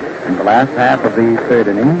Yankees, in the last half of the 3rd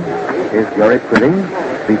inning, is York Yankees,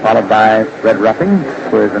 to be followed by Red Ruffing,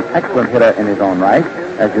 who is an excellent hitter in his own right.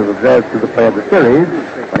 As you've observed through the play of the series,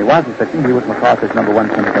 when he wasn't pitching, he was McCarthy's number 1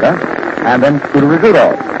 pinch hitter. And then Phil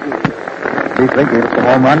Rizzuto. Beazley gave us the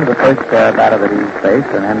home run to the first batter that he faced,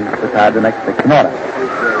 and then retired the next 6 in order.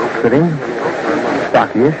 Sitting,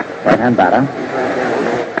 stocky-ish, right-hand batter.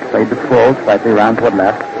 Played the full, slightly round toward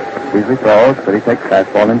left. Beazley throws, but he takes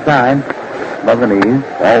fastball inside. Above the knees,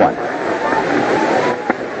 ball 1.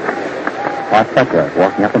 Hart Fletcher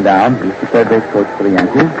walking up and down. He's the third base coach for the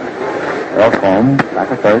Yankees. Earl Combs,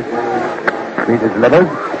 back at first. Beazley delivers.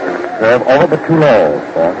 Serve over but too low.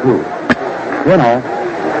 Ball 2. You know.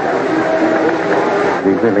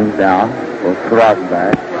 Beazley leans down. Goes to the rosin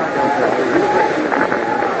bag.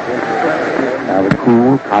 Now the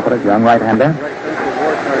cool, confident young right-hander.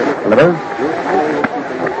 Delivers.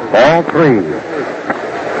 Ball 3.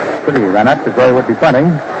 Pretty ran up as though he would be punting.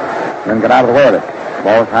 Then got out of the way of it.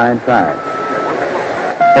 Ball is high inside.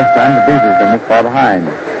 First time the Beazley's been this far behind.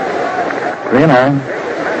 3-0.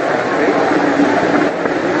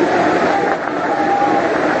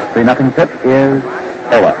 3-0 pitch is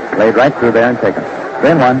over. Laid right through there and taken.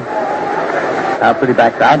 3-1. Now pretty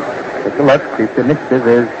backed out. Takes a look. Sees the initiative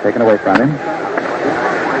is taken away from him.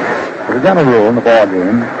 There's a general rule in the ball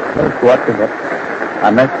game. Those go up to hit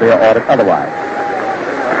unless they are ordered otherwise.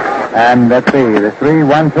 And let's see. The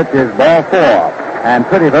 3-1 pitch is ball 4. And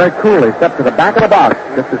Pretty very coolly stepped to the back of the box,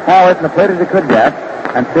 just as far away from the plate as he could get,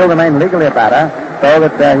 and still remain legally a batter, so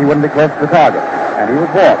that he wouldn't be close to the target. And he was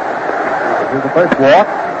walked. This is the first walk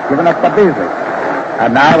given up by Beazley.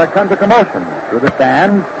 And now there comes a commotion through the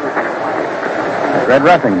stands. As Red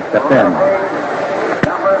Ruffing stepped in.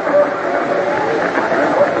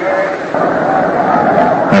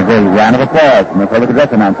 There's a round of applause from the public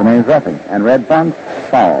address announcer named Ruffing, and Red bunts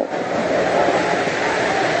foul.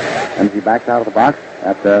 And he backs out of the box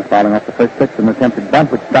after fouling off the first pitch of an attempted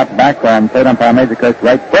bunt, which stopped back on third umpire Major Kirk's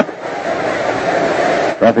right foot.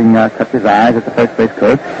 Ruffing cut his eyes at the first base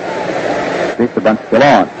coach. See if the bunt's still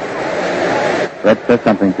on. Red says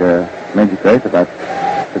something to Major Kirk about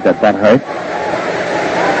that bunt hurt.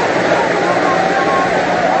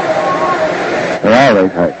 They're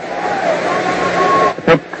always hurt. The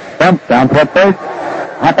pitch bumps down toward first.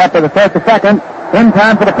 Hop up to the first to second. In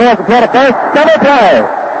time for the fourth to throw to first. Double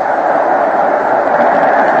play.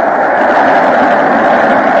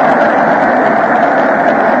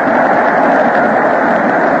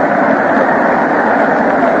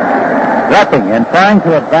 Ruffing, in trying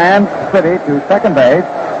to advance City to second base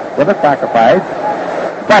with a sacrifice,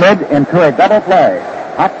 bunted into a double play.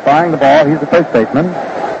 Hop firing the ball. He's the first baseman.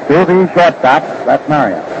 To the shortstop, that's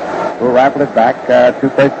Marion, who rifled it back to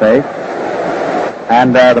first base.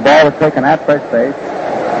 And the ball was taken at first base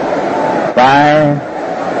by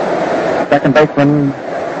second baseman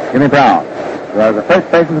Jimmy Brown. The first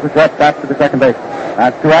baseman to the shortstop to the second baseman.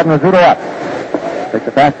 That's 2 out and Rizzuto up. Takes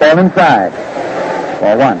the fastball inside.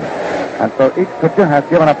 Ball 1. And so each pitcher has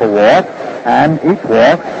given up a walk, and each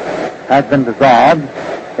walk has been dissolved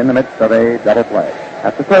in the midst of a double play.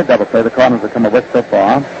 That's the third double play the Cardinals have come up with so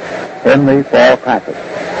far in the fall practice.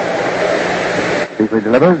 Beazley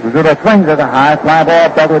delivers. Rizzuto swings at a high fly ball,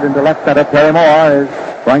 belted into left center. Terry Moore is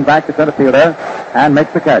going back to center fielder and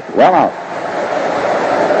makes the catch. Well out.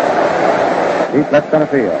 Deep left center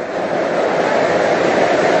field.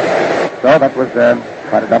 So that was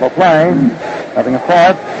quite a double play. Having a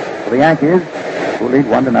fourth for the Yankees, who lead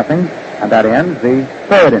 1-0, and that ends the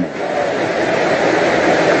third inning.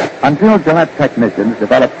 Until Gillette technicians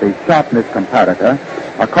developed the sharpness comparator,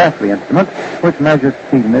 a costly instrument which measures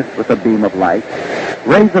keenness with a beam of light,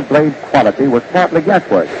 razor blade quality was partly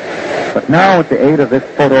guesswork. But now, with the aid of this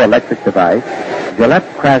photoelectric device, Gillette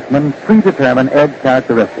craftsmen predetermine edge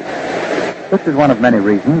characteristics. This is one of many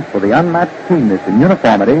reasons for the unmatched keenness and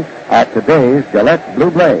uniformity of today's Gillette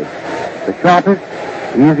Blue Blade, the sharpest,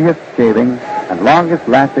 easiest shaving, and longest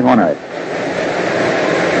lasting on earth.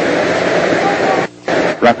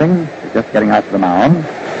 Ruffing is just getting out to the mound,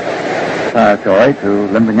 preparatory to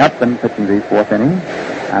limbering up and pitching the fourth inning.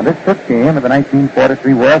 And this fifth game of the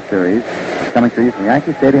 1943 World Series is coming to you from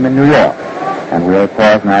Yankee Stadium in New York. And we'll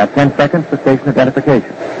pause now 10 seconds for station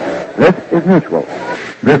identification. This is Mutual.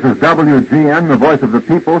 This is WGN, the voice of the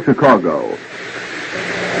people, Chicago.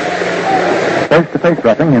 Face-to-face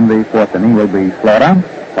roughing in the fourth inning will be Slaughter,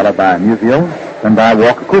 followed by Musial, then by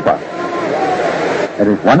Walker Cooper. It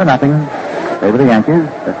is 1-0 over the Yankees.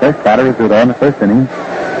 The first batter is Rizzuto in the first inning.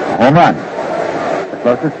 A home run. The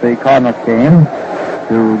closest the Cardinals came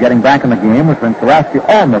to getting back in the game was when Kurowski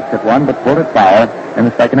almost hit one, but pulled it foul in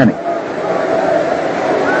the second inning.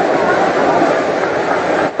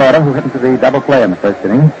 Slaughter, who hit into the double play in the first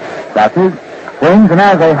inning, crouches, swings, and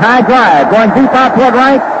has a high drive going deep out toward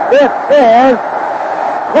right. It is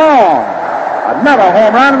gone. Another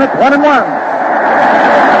home run, and it's 1-1.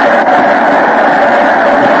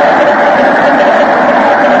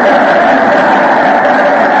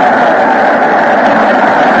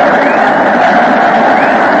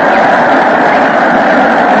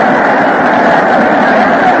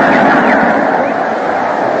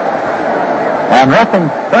 On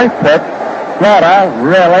Ruffing's first pitch, Slaughter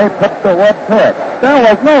really put the wood to it. There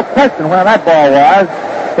was no question where that ball was.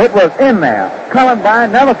 It was in there.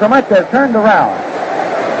 Cullenbine never so much as turned around.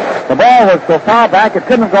 The ball was so far back it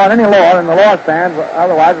couldn't have gone any lower in the lower stands,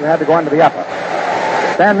 otherwise it had to go into the upper.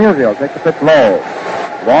 Stan Musial takes the pitch low.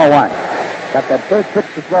 Ball one. Got that first pitch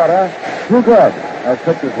to Slaughter. Too good, as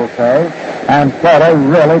pitchers will say. And Slaughter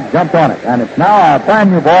really jumped on it. And it's now a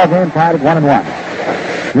brand new ball game tied at 1-1.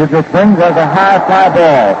 Musial swings as a high fly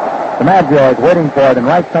ball. DiMaggio is waiting for it in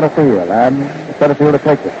right center field, and the center fielder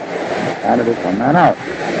takes it. And it is one man out.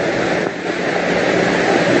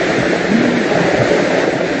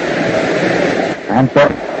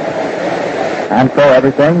 And so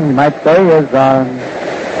everything, you might say, is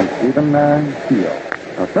even keel.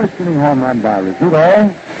 A first inning home run by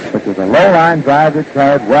Rizzuto, which is a low line drive that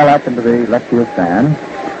carried well up into the left field stand,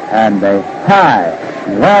 and a high,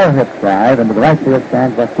 well-hit drive into the right field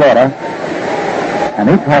stand by Slaughter, and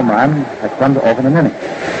each home run has come to open an inning.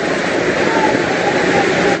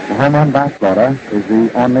 The home run by Slaughter is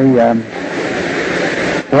the only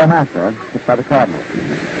four-masser hit by the Cardinals.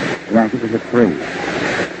 The Yankees have hit three.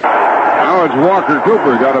 Now it's Walker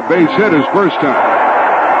Cooper, got a base hit his first time.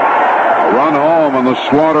 A run home on the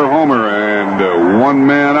Slaughter homer, and one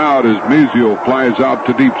man out as Musial flies out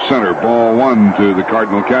to deep center. Ball one to the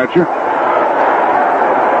Cardinal catcher.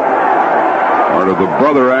 Part of the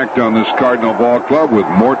brother act on this Cardinal ball club with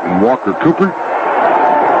Mort and Walker Cooper.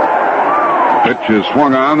 Pitch is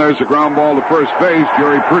swung on. There's a ground ball to first base.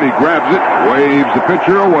 Jerry Purdy grabs it, waves the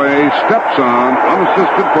pitcher away, steps on,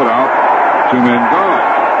 unassisted put out. Two men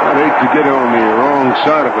gone. I'd hate to get on the wrong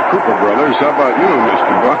side of the Cooper brothers. How about you,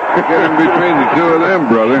 Mr. Buck? Get in between the two of them,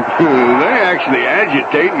 brother. They actually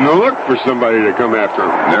agitate and look for somebody to come after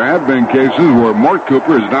them. There have been cases where Mort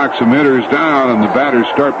Cooper has knocked some hitters down and the batters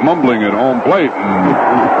start mumbling at home plate. And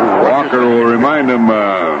Walker will remind them,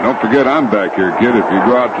 don't forget I'm back here, kid. If you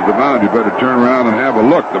go out to the mound, you better turn around and have a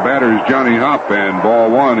look. The batter is Johnny Hop, and ball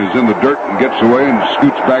one is in the dirt and gets away and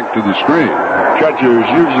scoots back to the screen. Catchers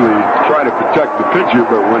usually try to protect the pitcher,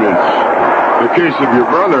 but when it's the case of your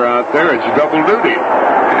brother out there, it's double duty.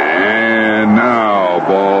 And now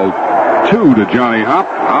ball two to Johnny Hop.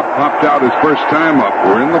 Hop popped out his first time up.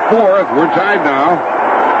 We're in the fourth. We're tied now.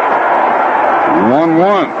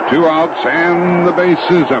 1-1. Two outs and the base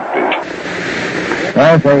is empty.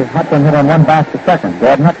 There's a Hopkins hit on one bounce to second.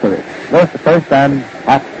 Gordon up to it. Goes to first, and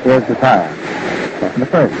Hop is retired. Second to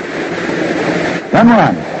first. 1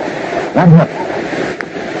 run. One hit.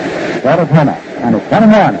 Slaughter's homer. And it's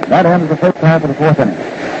 1-1. That ends the first half of the fourth inning.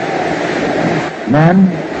 Men,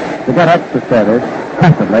 to get extra service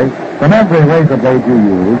comfortably from every razor blade you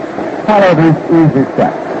use, follow these easy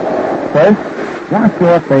steps. First, wash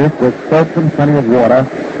your face with soap and plenty of water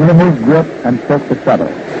to remove grit and soak the stubble.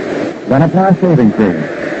 Then apply shaving cream.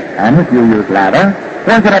 And if you use lather,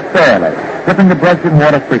 wash it up thoroughly, dipping the brush in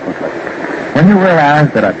water frequently. When you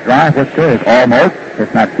realize that a dry whisker is almost,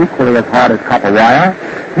 if not equally as hard as copper wire,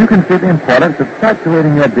 you can see the importance of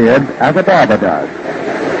saturating your beard as a barber does.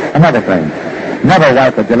 Another thing, never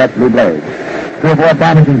wipe a Gillette blue blade. To avoid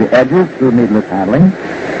damaging the edges through needless handling,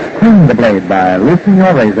 clean the blade by loosening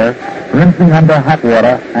your razor, rinsing under hot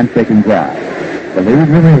water, and shaking dry. Believe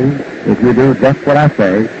you me, if you do just what I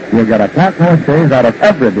say, you'll get a top more shave out of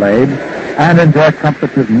every blade and enjoy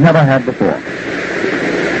comfort you've never had before.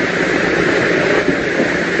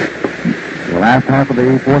 The last half of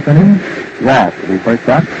the fourth inning, Rolfe to be first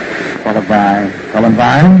up, followed by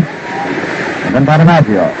Vine, and then by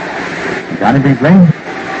DiMaggio. Johnny Beazley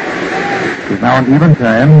is now an even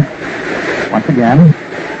turn once again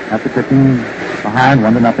after pitching behind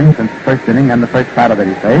 1-0 since the first inning and the first part of it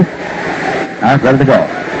he faced. Now it's ready to go.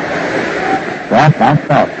 Rolfe bounced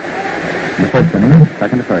out in the first inning,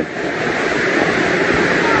 second to first.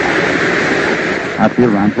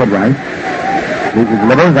 Outfield round toward right. Beazley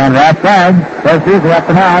delivers on right side. There's Beazley up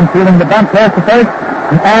the mound, feeling the bunt close to first,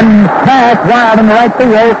 and pass wild in the right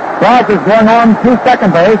field. Rolfe is going on to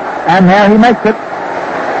second base, and there he makes it.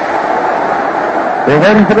 They're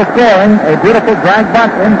waiting for the scoring. A beautiful drag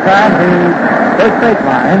bunt inside the first base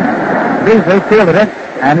line. Beazley fielded it,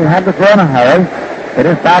 and he had to throw in a hurry. It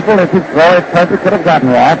is doubtful if his throw at first could have gotten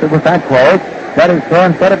Rolfe. It was that close. But his throw,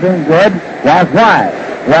 instead of being good, was wide.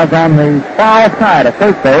 Was on the far side of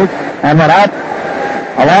first base and went out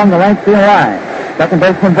along the right field line. Second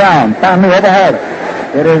baseman Brown finally overhauled it.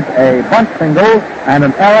 It is a bunt single and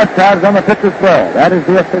an error charged on the pitcher's throw. That is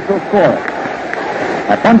the official score.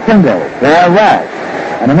 A bunt single for Rolfe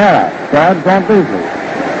and an error charged on Beazley.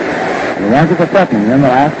 The Yankees are second in the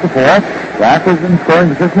last to fourth. Rolfe is in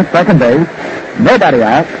scoring position at second base. Nobody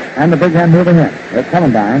out, and the big hand moving in. There's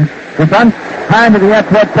Columbine. The bunt time to the air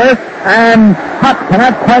toward first, and Huck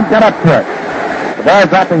cannot quite get up to it. The ball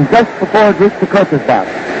dropping just before it reached the coach's box.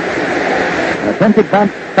 An attempted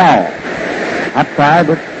bunt foul. Outside,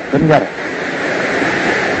 but couldn't get it.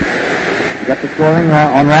 You got the scoring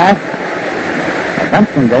on Rolfe. A bunt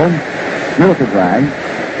single, beautiful drag,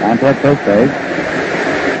 down toward first base,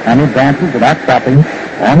 and he advances without stopping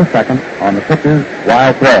on the second on the pitcher's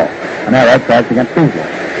wild throw. An error charged against Beazley.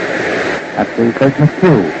 That's the first cue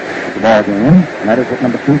of the ball game, and that is hit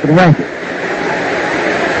number 2 for the Yankees.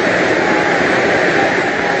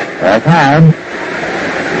 Ball time.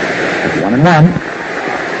 It's 1-1.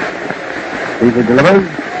 Beazley delivers.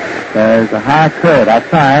 There's a high curve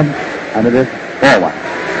outside, and it is ball 1.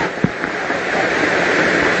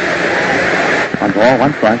 1 ball,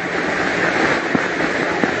 1 strike.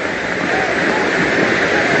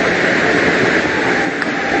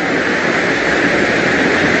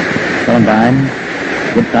 Columbine,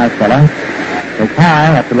 good-sized fella, takes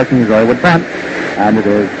high after looking his way with bunt, and it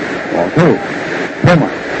is ball 2. 2-1.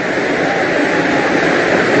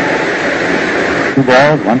 2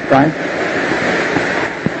 balls, 1 strike.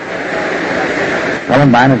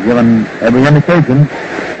 Columbine has given every indication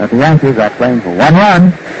that the Yankees are playing for 1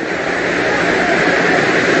 run.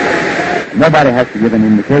 Nobody has to give an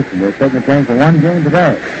indication. They're taking playing for 1 game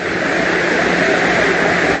today.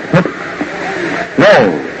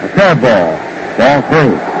 Low. A third ball. Ball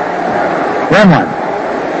 3. 1-1.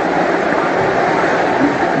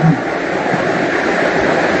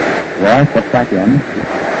 Roy steps back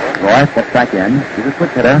in. He's a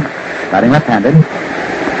quick hitter. Batting left-handed.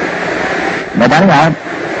 Nobody out.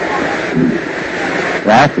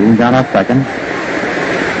 Rolfe being down off second.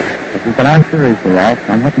 This is the last series for Rolfe.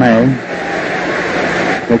 Come what may.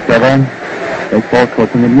 Takes over baseball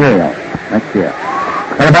coaching at Yale next year.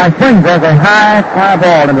 Columbine swings. There's a high fly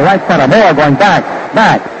ball into right center. Moore going back,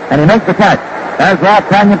 and he makes the catch. There's Rolfe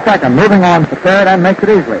trying at second, moving on to third, and makes it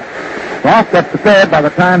easily. Rolfe gets to third by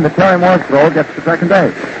the time the Terry Moore's throw gets to second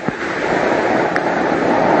base.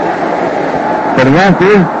 So the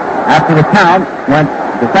Yankees, after the count, went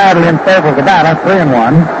decidedly in favor of the batter,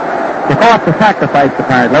 3-1. Took off the sacrifice,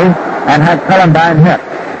 apparently, and had Columbine hit.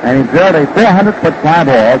 And he drilled a 400-foot fly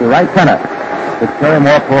ball to right center, which Terry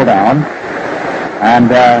Moore pulled down. And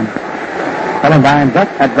Columbine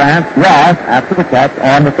just advanced Ross after the catch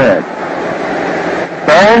on the third.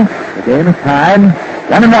 So, the game is tied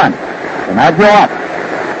 1-1. DiMaggio up.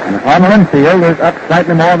 And the Cardinal infield is up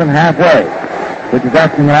slightly more than halfway. which is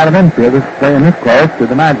asking a lot of infield to stay in this close to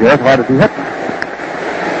DiMaggio as hard as he hits.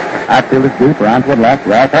 Outfield is deep, around toward left,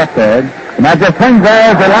 Ralph off third. DiMaggio swings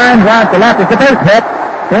as the line drive to left. It's a base hit.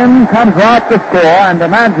 In comes Ralph to score, and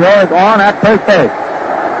DiMaggio is on at first base.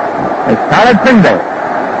 A solid single.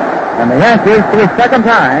 And the Yankees, for the second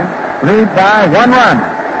time, lead by 1 run.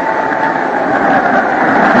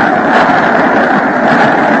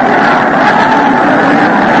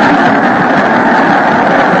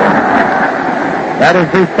 That is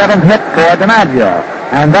the 7th hit for DiMaggio.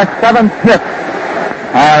 And that 7th hit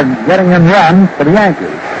are getting him runs for the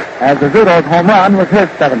Yankees, as Rizzuto's home run was his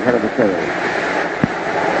 7th hit of the series.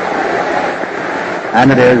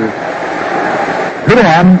 And it is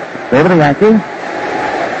 2-1 over the Yankees.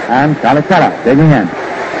 And Charlie Keller digging in.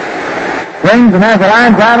 Swings and has a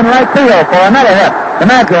line drive in right field for another hit.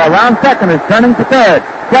 DiMaggio around second is turning to third.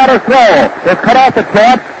 Slaughter slow. Is cut off at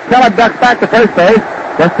short. Keller ducks back to first base.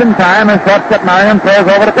 Just in time as shortstop Marion throws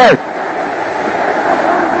over to first.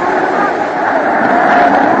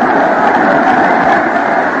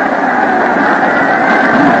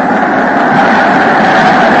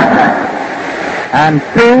 And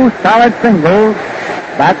 2 solid singles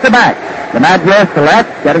back to back. DiMaggio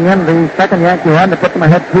selects, getting in the second Yankee run to put them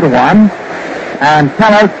ahead 2-1. And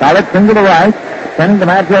Keller, solid single to right, sending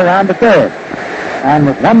DiMaggio around to third. And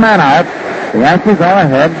with 1 man out, the Yankees are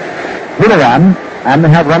ahead 2-1, and they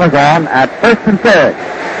have runners on at first and third.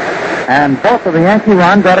 And both of the Yankee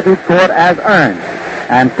runs ought to be scored as earned.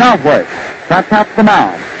 And Southworth trots out the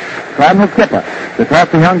mound. Cardinal skipper to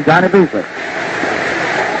talk to young Johnny Beazley.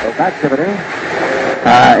 So activity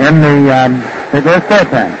in the St. Louis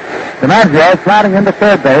Cardinals. DiMaggio sliding into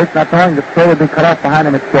third base, not knowing that Phil would be cut off behind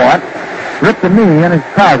him at short. Ripped a knee in his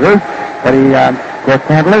trousers, but he, of course,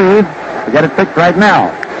 can't leave to get it fixed right now.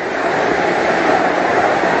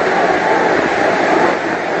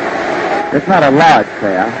 It's not a large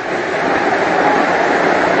tear.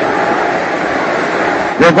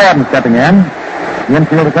 Joe Gordon stepping in. The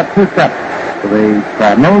infield is up 2 steps to the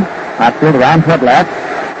Cardinals. Outfield around toward left.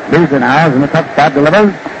 Beazley now is in the tough spot,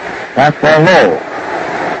 delivers. Fastball low.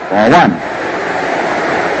 Ball 1.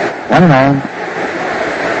 1-0.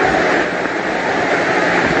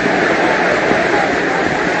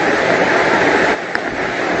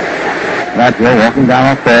 DiMaggio walking down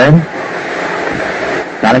off third.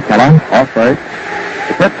 Charlie Keller off first.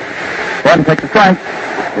 The pitch. Gordon takes a strike.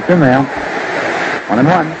 It's in there.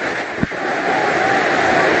 1-1.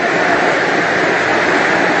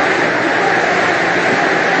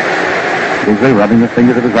 Beazley rubbing the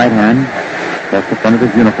fingers of his right hand across the front of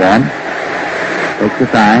his uniform. Takes the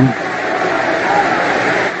sign.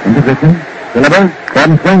 In position. Delivers.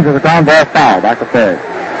 Gordon swings as a ground ball foul. Back to third.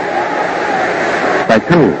 By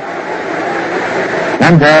 2.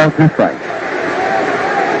 1 ball, 2 strikes.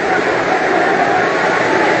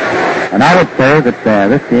 And I would say that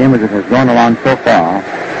this game, as it has gone along so far,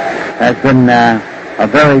 has been a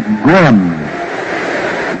very grim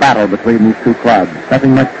battle between these two clubs.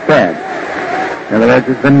 Nothing much said. In other words,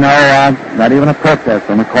 there's been not even a protest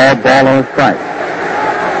on the called ball or a strike.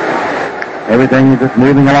 Everything is just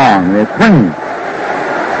moving along. They're swinging.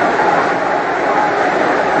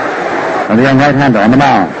 And the young right-hander on the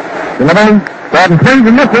mound. Delivering. Gordon swings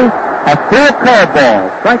and misses. A full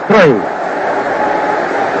curveball. Strike 3.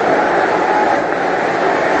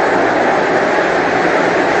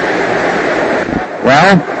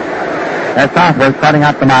 Well, that's Southworth starting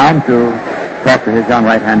out the mound to talk to his young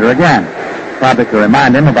right-hander again. Probably to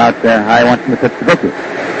remind him about how he wants him to pitch to Vicky.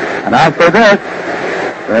 And I'll say this,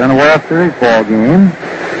 right in a World Series ball game,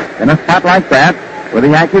 in a spot like that, where the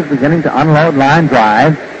Yankees beginning to unload line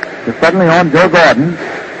drives, to suddenly on Joe Gordon,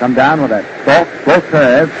 come down with that soft, slow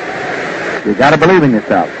curve, you got to believe in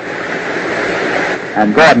yourself.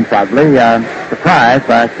 And Gordon probably surprised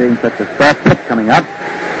by seeing such a soft pitch coming up,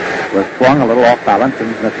 was swung a little off balance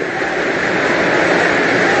and missed it.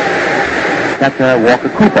 Catcher Walker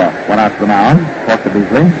Cooper went out to the mound, talked to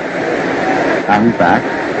Beazley. Now he's back.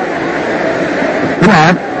 2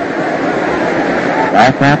 out.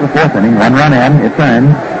 Last half of the 4th inning, 1 run in, it's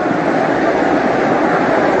earned.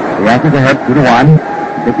 The Yankees ahead 2-1.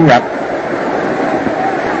 Dickey up.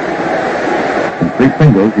 And 3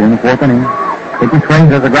 singles here in the 4th inning. Dickey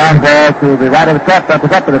swings as a ground ball to the right of the shortstop.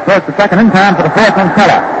 Is up to the first, the second, in time for the 4th on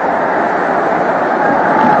Keller.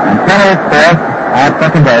 And Keller is 4th. At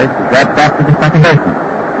second base, is dropped back to the second baseman.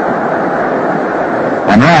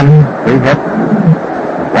 1 run, 3 hits,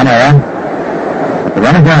 1 error. But the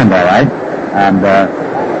run is earned, all right. And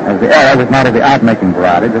as the error was not of the out-making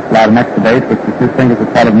variety, just allowed an extra base, which the 2 singles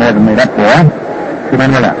had followed more than made up for. 2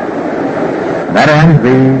 men were left. And that ends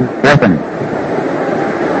the 4th inning.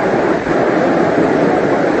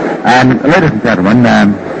 And, ladies and gentlemen,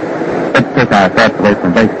 let's take our thoughts away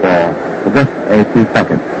from baseball for just a few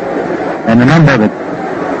seconds. And remember that,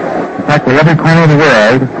 in practically every corner of the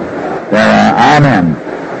world, there are our men,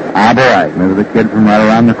 our boys, maybe the kid from right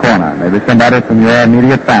around the corner, maybe somebody from your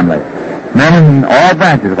immediate family. Men in all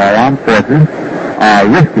branches of our armed forces are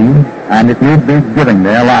risking, and if need be, giving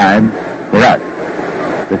their lives for us.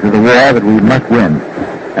 This is a war that we must win,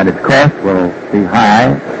 and its cost will be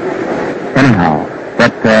high anyhow.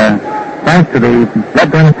 But thanks to the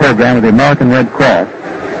blood donor program of the American Red Cross,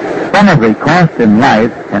 some of the cost in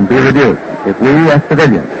life can be reduced if we, as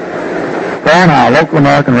civilians, phone our local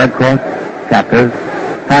American Red Cross chapters,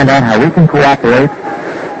 find out how we can cooperate,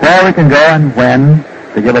 where we can go and when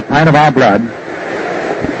to give a pint of our blood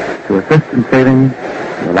to assist in saving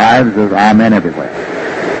the lives of our men everywhere.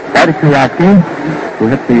 Whitey Kurowski, who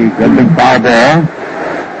hit the great big foul ball,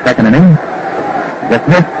 second inning, just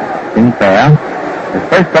missed, being fair, is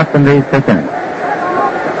first up in the fifth inning.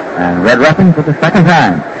 And Red Ruffing for the second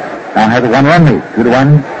time now has a one-run lead,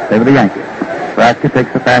 2-1 favor the Yankees. Kurowski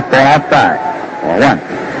takes the fastball outside, 4-1.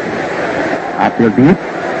 Outfield deep,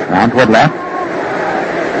 round toward left.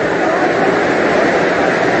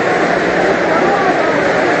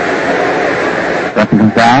 Ruffing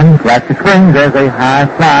comes down, Kurowski swings, there's a high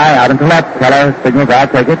fly out into left. Keller signals, I'll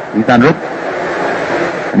take it, he's under it.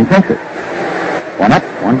 And he takes it. One up,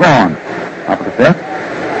 one gone. Up at the fifth.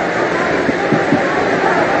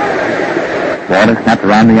 Ball is snapped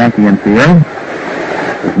around the Yankee infield.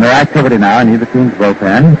 There's no activity now in either team's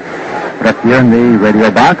bullpen. But up here in the radio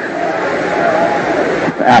box,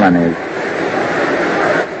 Allen is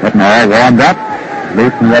getting all warmed up,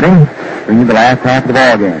 loose and ready, bringing the last half of the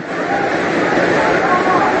ball game.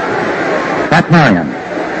 That's Marion.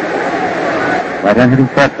 Right hand hitting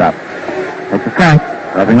shortstop. Takes a strike,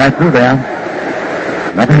 rubbing right through there.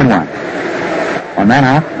 Nothing in one. One man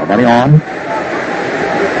out, nobody on.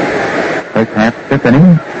 First half, fifth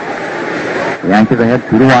inning. The Yankees ahead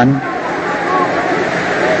 2-1.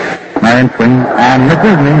 Marion swings and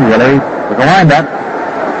misses me, really, with a windup.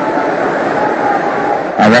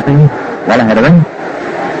 Ruffing well ahead of him.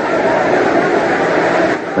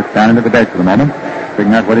 Looks down into the bench for the moment,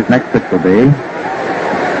 figuring out what his next pitch will be.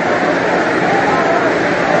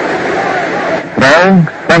 Throw,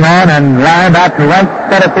 swing on, and lined out to right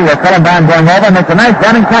center field. Cullenbaum going over, makes a nice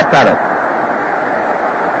running catch at it.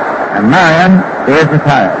 And Marion is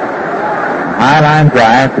retired. High line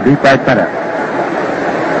drive to deep right center.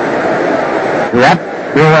 2 up,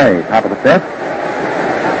 2 away, top of the fifth.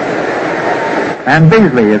 And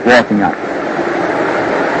Beazley is walking up.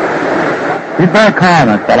 He's very calm,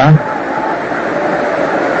 that fella.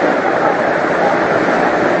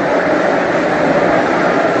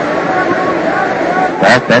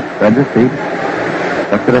 Ball set, spreads his feet.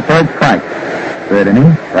 Looks at a third strike. Third inning,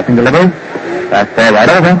 Ruffing delivers. Fastball right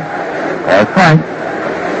over. Ball strike.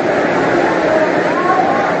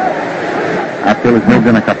 Outfield has moved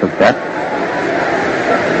in a couple of steps.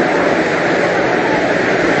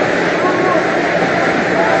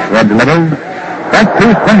 Red delivers. Strike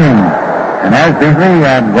 2 swinging. And there's Beazley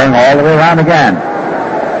going all the way around again.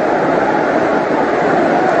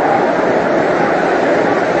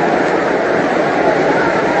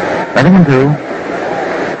 Second and 2.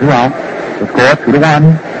 2 out. The score 2-1.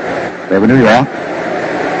 Favor New York.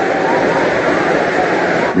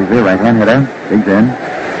 Beazley, right-hand hitter. Digs in.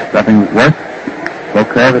 Ruffing works. Slow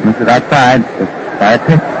curve. It misses outside. It's by a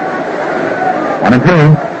pitch. 1 and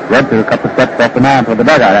 2. Red took a couple of steps off the mound toward the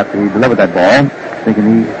dugout after he delivered that ball, thinking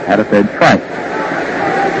he had a third strike.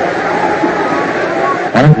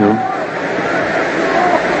 1 and 2.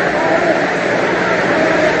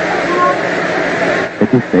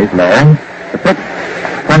 Pitch stays low. The pitch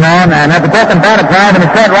swung on and has a broken bat drive in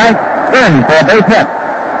the short right, in for a base hit.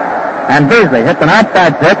 And Beazley hits an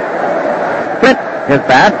outside pitch, flips his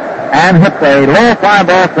bat, and hits a low fly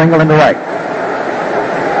ball single into right.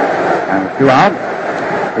 And 2 out.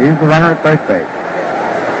 He's the runner at first base.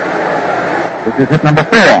 This is hit number 4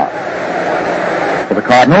 for the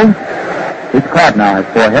Cardinals. Each Card now has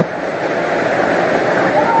 4 hits.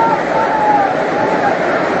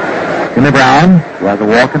 Jimmy Brown, who has a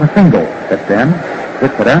walk and a single, steps in.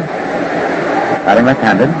 Good hitter. Batting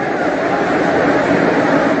left-handed.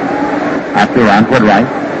 After round toward right.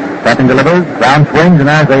 Ruffing delivers. Brown swings and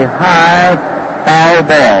has a high foul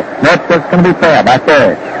ball. Nope, that's going to be fair by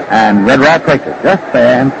third. And Red Rolfe takes it just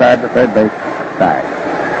there inside the third base side.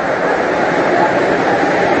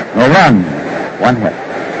 No run. 1 hit.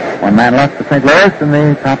 1 man left for St. Louis in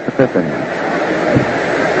the top of the 5th inning.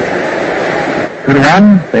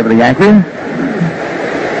 2-1, favor the Yankees.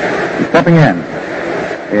 Stepping in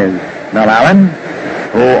is Mel Allen.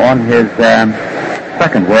 who on his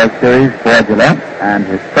second World Series for Gillette and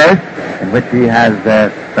his first, in which he has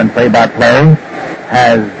done play-by-play,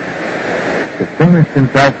 has distinguished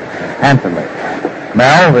himself handsomely.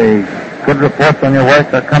 Mel, the good reports on your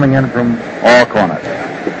work are coming in from all corners.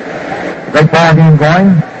 Great ball game going,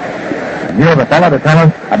 and you're the fellow to tell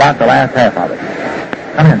us about the last half of it.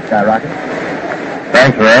 Come in, Skyrocket.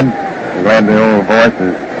 Thanks, Red. I'm glad the old voice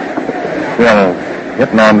is still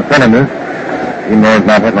hitting on the cylinders, even though he's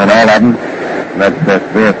not hitting on all of them. That's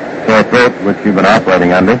severe sore throat, which you've been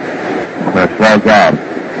operating under. A slow job.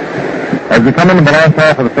 As we come into the last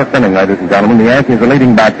half of the fifth inning, ladies and gentlemen, the Yankees are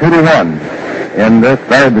leading by 2-1 in this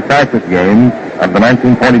very decisive game of the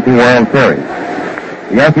 1942 World Series.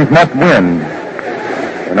 The Yankees must win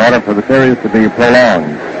in order for the series to be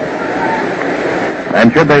prolonged.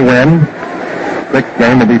 And should they win, the sixth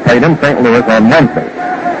game will be played in St. Louis on Wednesday.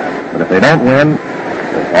 But if they don't win,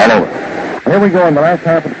 it's all over. Here we go in the last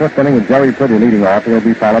half of the fifth inning with Jerry Pretty leading off. He'll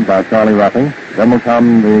be followed by Charlie Ruffing. Then will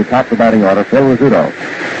come the top of the batting order, Phil Rizzuto.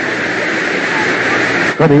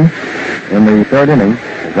 Pretty, in the third inning,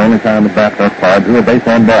 his only time at bat thus far, drew a base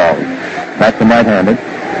on balls. Back to right-handed.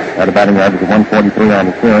 Had a batting average of 143 on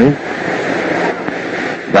the series.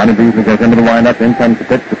 Johnny Beazley goes into the windup. In comes the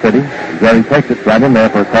pitch to Pretty. Jerry takes it right in there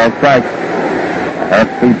for a called strike.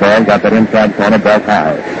 Half-speed ball, got that inside corner, belt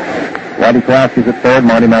high. Whitey Kurowski's at third,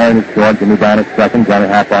 Marty Marion at short, Jimmy Brown at second, Johnny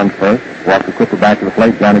Hop on first. Walker quicker back to the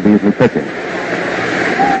plate, Johnny Beazley pitching.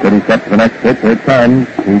 Pretty set for the next pitch, here it comes.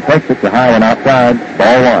 He takes it to high one outside,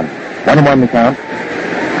 ball one. 1-1 the count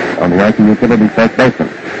on the Yankee utility first baseman.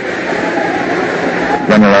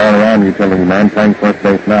 General all-around utility man playing first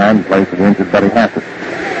base now in place of the injured Buddy Hassett.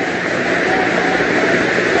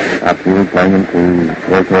 Outfield playing him to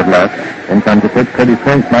go toward left. In comes the pitch. Pretty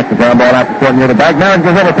swing, smacks the ground ball out to short near the bag. Marion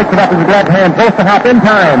goes over, picks it up in his glove hand, goes to Hop in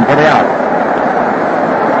time for the out.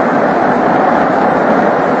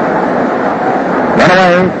 Run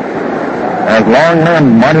away as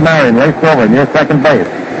long-limbed Marty Marion raced over near second base.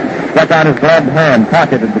 Stuck out his gloved hand,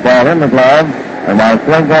 pocketed the ball in the glove, and while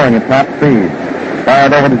still going at top speed,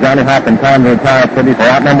 fired over to Johnny Hop in time to retire Pretty for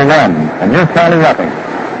out number one. And here's Charlie Ruffing.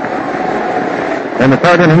 In the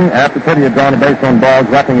third inning, after Pretty had drawn a base on balls,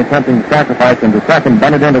 Ruffing attempting to sacrifice him to second,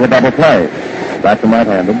 bunted into a double play. Back to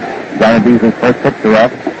right-handed. Johnny Beazley's first pitch to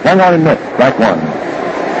Ruff. Swung on and missed. Strike one.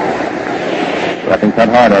 Ruffing cut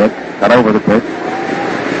hard at it. Cut over the pitch.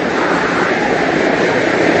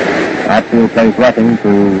 Outfield plays Ruffing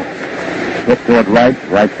to hit toward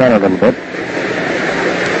right center a little bit.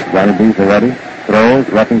 Johnny Beazley ready. Throws.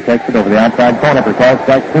 Ruffing takes it over the outside corner for called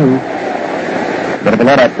strike two. Bit of a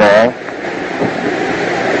let-up ball.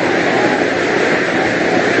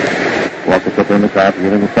 Walker put in the crowd to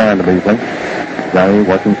get in the stand to Beazley. Johnny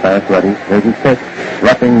working fast, ready. Here's his pitch.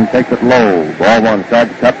 Ruffing takes it low. Ball one. Tried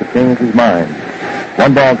to cut, but changed his mind.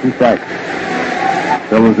 1 ball, 2 strikes.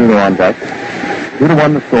 Phil Rizzuto on deck.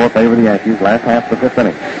 2-1 the score, favor the Yankees. Last half of the fifth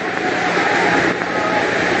inning.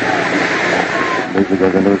 Beazley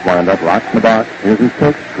goes into his windup, rocks in the box. Here's his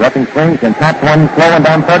pitch. Ruffing swings and taps one slow and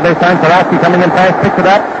down third base line. Kurowski coming in fast, picks it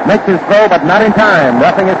up, makes his throw, but not in time.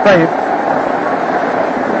 Ruffing is safe.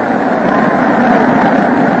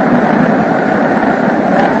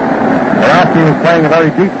 Kurowski was playing a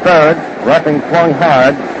very deep third. Ruffing swung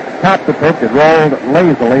hard, topped the pitch. It rolled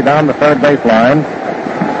lazily down the third base line.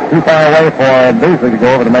 Too far away for Beazley to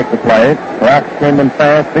go over to make the play. Kurowski came in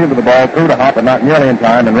fast, fielded the ball through to Hop, but not nearly in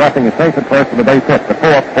time, and Ruffing is safe at first for the base hit. The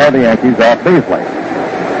fourth for the Yankees off Beazley.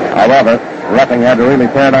 However, Ruffing had to really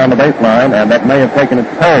tear down the baseline, and that may have taken its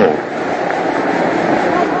toll.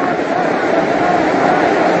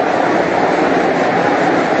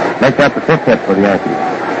 Make that the fifth hit for the Yankees.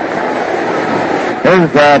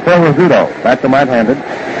 Here's Phil Rizzuto, back to right-handed.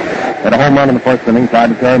 Had a home run in the first inning, tried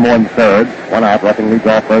to carry more in the third. 1 out, Ruffing leads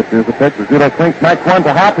off first. Here's the pitch. Rizzuto swings, smacks one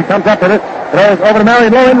to Hop. He comes up with it, throws over to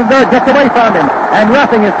Marion, low into the third, gets away from him. And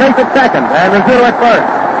Ruffing is safe at second, and Rizzuto at first.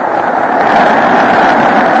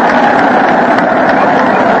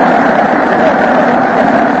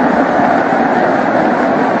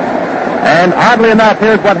 And oddly enough,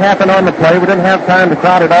 here's what happened on the play. We didn't have time to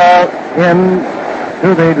crowd it all in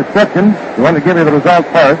to the description. We wanted to give you the result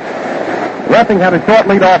first. Ruffing had a short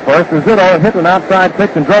lead off first. Rizzuto hit an outside pitch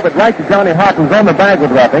and drove it right to Johnny Hop, who's on the bag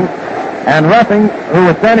with Ruffing. And Ruffing, who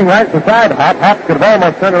was standing right beside Hop, Hop could have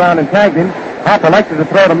almost turned around and tagged him. Hop elected to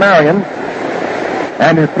throw to Marion.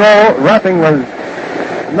 And his throw, Ruffing was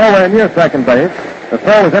nowhere near second base. The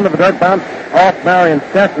throw was into the dirt, bounced off Marion's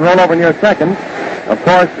chest and rolled over near second. Of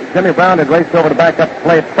course, Jimmy Brown had raced over to back up the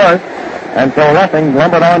play at first. And so Ruffing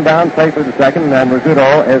lumbered on down safely to second, and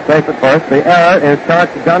Rizzuto is safe at first. The error is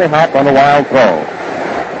charged to Johnny Hop on the wild throw.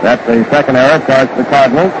 That's the second error charged to the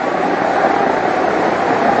Cardinals.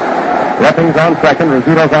 Ruffing's on second.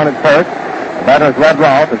 Rizzuto's on at first. The batter's Red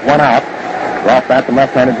Rolfe. It's one out. Rolfe bats him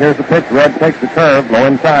left-handed. Here's the pitch. Red takes the curve. Low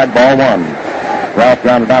inside. Ball one. Rolfe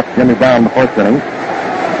grounded out to Jimmy Brown in the first inning.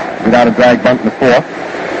 Beat out a drag bunt in the fourth.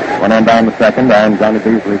 Went on down the second, and Johnny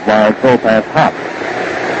Beazley's wild throw pass hot.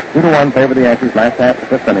 2-1 favor the Yankees last half of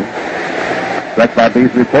the fifth inning. Stretched by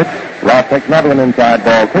Beazley pitch. Rolfe takes another one inside,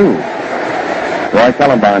 ball two. Roy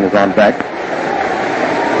Kellenbine is on deck.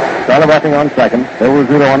 Charlie Ruffing on second. Phil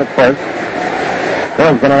Rizzuto on at first.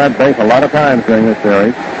 Phil's been on that base a lot of times during this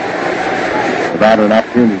series. Without an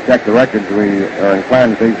opportunity to check the records, we are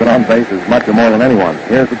inclined to say he's been on base as much or more than anyone.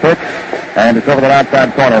 Here's the pitch, and it's over the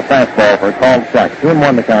outside corner, a fastball for a called strike.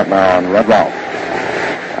 2-1 to count now on Red Rolfe.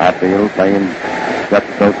 Outfield playing stretch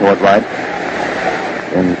to go toward right.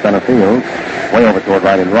 In center field, way over toward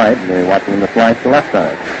right and right, and they're watching the slice to left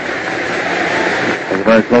side. It's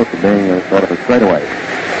very close to being sort of a straightaway.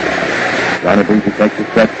 Johnny Beazley takes his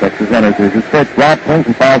stretch, takes his runners. Here's his pitch. Rolfe swings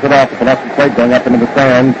and fouls it off the left plate, going up into the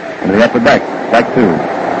stands, into the upper deck. Strike two.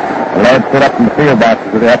 The Lord stood up in the field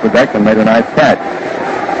boxes of the upper deck and made a nice catch.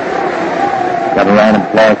 Got a round of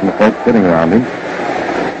applause from the folks sitting around him.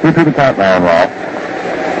 2-2 to count now on Rolfe.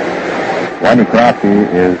 Whitey Kurowski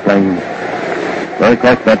is playing very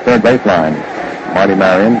close to that third baseline. Marty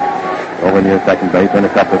Marion over near second base in a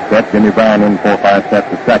couple of steps. Jimmy Brown in 4-5 steps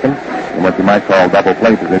to second. In what you might call double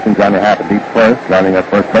play position. Johnny Happ at deep first, rounding at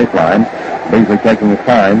first baseline. Beazley taking his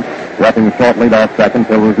time. Ruffing a short lead off second.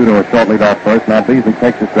 Phil Rizzuto a short lead off first. Now Beazley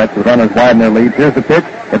takes the stretch. The runners widen their lead. Here's the pitch.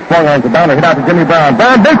 It's swung on the boundary. Hit out to Jimmy Brown.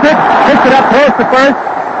 Brown beats it. Hits it up close to first.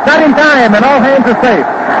 Not in time, and all hands are safe.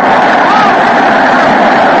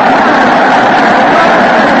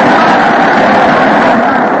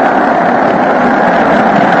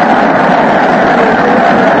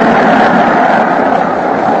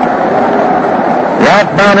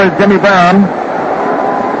 Bounders Jimmy Brown.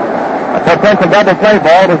 A potential double play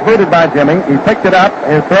ball was booted by Jimmy. He picked it up.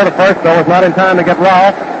 His throw to first, though, was not in time to get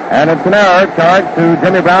Rolfe. And it's an error charged to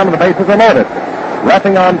Jimmy Brown, and the bases are loaded.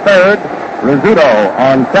 Ruffing on third, Rizzuto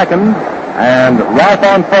on second, and Rolfe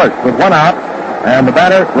on first with one out. And the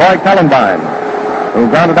batter, Roy Kellenbine, who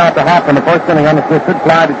grounded out to Hop in the first inning unassisted,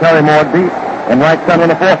 fly to Terry Moore deep in right center in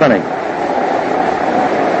the fourth inning.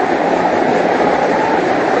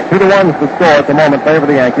 2-1's the score at the moment favor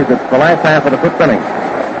the Yankees. It's the last half of the fifth inning.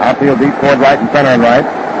 Outfield deep toward right and center and right.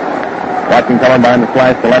 Watching Kellenbine to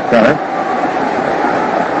slice to left center.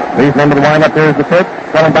 Beazley into the windup. Here's the pitch.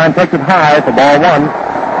 Kellenbine takes it high for ball one.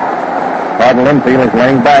 Cardinal infield is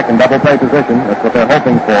laying back in double play position. That's what they're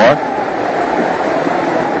hoping for.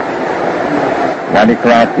 Whitey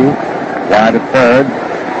Kurowski wide at third.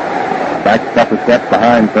 Back a couple of steps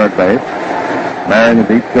behind third base. Marion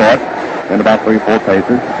the deep short. In about 3-4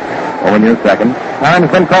 paces. Over near second. Time has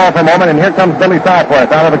been called for a moment, and here comes Billy Southworth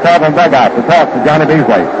out of the Cardinal dugout to talk to Johnny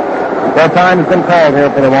Beazley. So time has been called here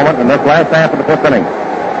for the moment in this last half of the fifth inning.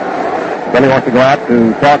 Billy wants to go out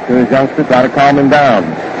to talk to his youngster, try to calm him down.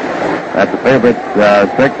 That's a favorite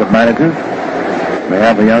trick of managers. They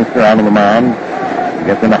have the youngster out on the mound. He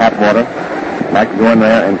gets into hot water. Like to go in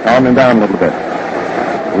there and calm him down a little bit.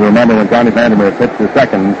 You remember when Johnny Vandermeer pitched his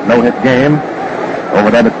second no-hit game over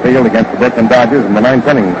at Ebbets Field against the Brooklyn Dodgers in the ninth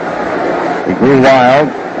inning. He grew wild,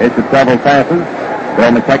 issued several passes.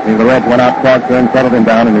 Bill McKechnie, the Reds, went out, talked to him, settled him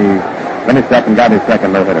down, and he finished up and got his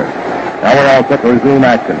second no-hitter. Now we're all set to resume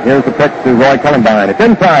action. Here's the pitch to Roy Kellenbine. It's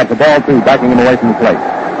inside for ball two, backing him away from the plate.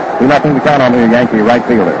 2-0 to count on the Yankee right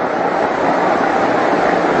fielder.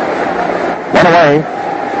 One away.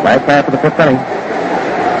 Last half of the fifth inning.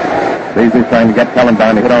 Beazley's trying to get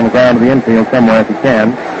Kellenbine to hit on the ground to the infield somewhere if he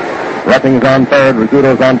can. Ruffing is on third.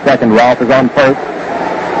 Rizzuto's on second. Rolfe is on first.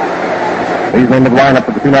 Beazley into the lineup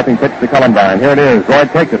for the 2-0 pitch to Kellenbine. Here it is. Roy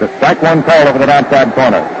takes it. A strike one call over that outside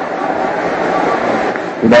corner.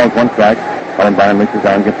 2 balls, 1 strike. Kellenbine reaches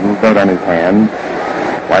down, gets a little dirt on his hand.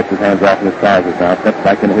 Wipes his hands off in his trousers now. Steps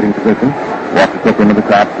back in the hitting position. Walks quick into the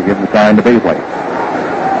crop to give the sign to Beazley.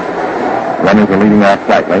 Runners are leading off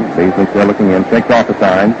slightly. Beazley still looking in. Shakes off the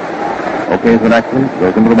sign. Okay, is the next one.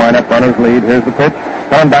 Goes into the windup. Runners lead. Here's the pitch.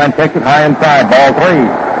 Kellenbine takes it high inside. Ball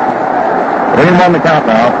 3. 3-1 to count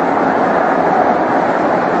now.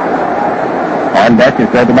 On deck is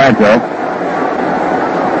Joe DiMaggio.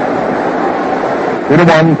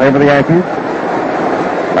 2-1 favor the Yankees.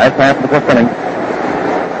 Last half of the fifth inning.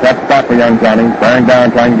 Tough spot for young Johnny. Bearing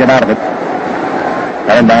down, trying to get out of it.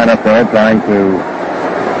 Kellenbine up there trying to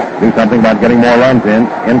do something about getting more runs in.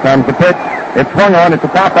 In comes the pitch. It's swung on. It's a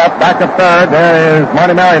pop-up. Back up third. There is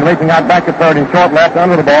Marty Marion reaching out back at third in short left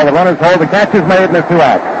under the ball. The runners hold. The catch is made and there's 2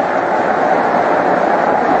 outs.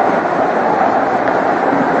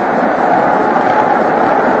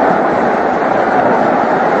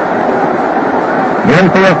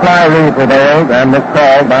 Infield fly rule prevailed and was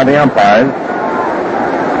called by the umpires.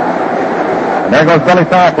 And there goes Billy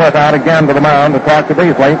Southworth out again to the mound to talk to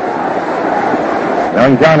Beazley.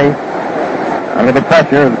 Young Johnny, under the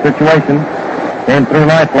pressure of the situation, came through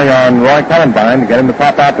nicely on Roy Cullenbine to get him to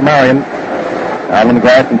pop out to Marion. Out on the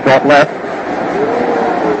grass in short left.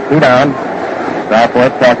 2 down.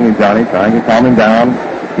 Southworth talking to Johnny, trying to calm him down,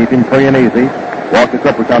 keep him free and easy. Walker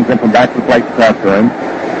Cooper comes in from back to the plate to talk to him.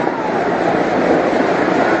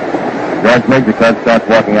 George Major starts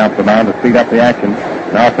walking out to the mound to speed up the action.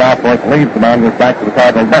 Now Southworth leaves the mound and goes back to the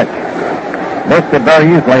Cardinal bench. This could very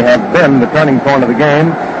easily have been the turning point of the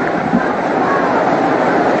game.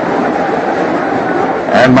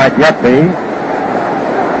 And might yet be.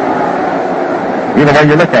 Either way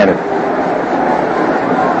you look at it.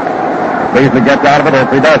 Beazley gets out of it, or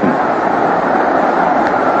if he doesn't.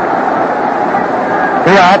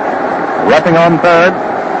 2 outs. Ruffing on third.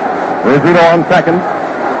 Rizzuto on second.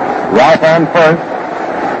 Rolfe on first.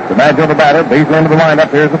 DiMaggio the batter. Beazley into the windup.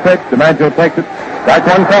 Here's the pitch. DiMaggio takes it. Strike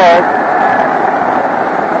one called.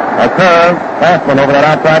 A curve. Fast one over that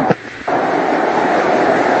outside.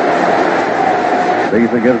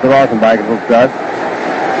 Beazley gives the Rosenbach a little stud.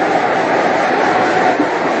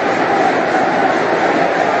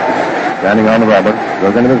 Standing on the rubber.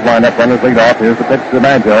 Goes into his windup. Runners lead off. Here's the pitch to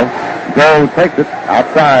DiMaggio. Joe takes it.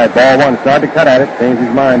 Outside. Ball one. Started to cut at it. Changed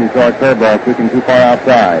his mind. He saw a curveball shooting too far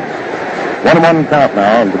outside. 1-1 count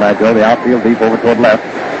now. And DiMaggio, the outfield deep over toward left.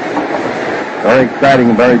 Very exciting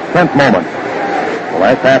and very tense moment. The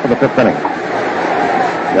last half of the 5th inning.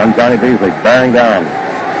 Young Johnny Beazley bearing down.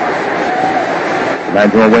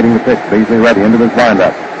 DiMaggio awaiting the pitch. Beazley ready into his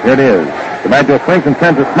windup. Here it is. DiMaggio swings and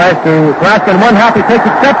sends a smash to Kurowski, and one hop. He takes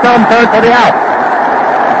it, steps on third for the out.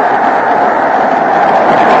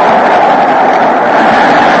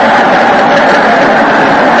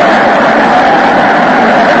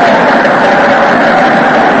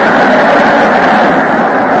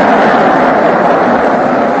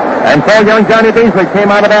 And so young Johnny Beazley came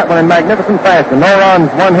out of that one in magnificent fashion. No runs,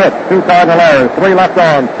 1 hit, 2 Cardinal errors, 3 left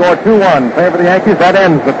on. Score 2-1. Favor the Yankees. That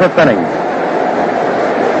ends the 5th inning.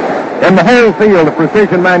 In the whole field of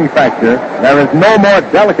precision manufacture, there is no more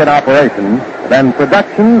delicate operation than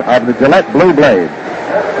production of the Gillette Blue Blade.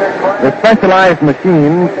 The specialized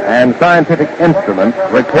machines and scientific instruments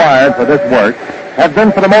required for this work have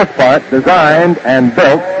been, for the most part, designed and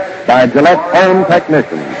built by Gillette's own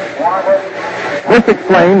technicians. This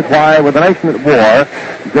explains why, with the nation at war,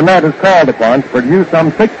 Gillette is called upon to produce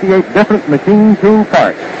some 68 different machine tool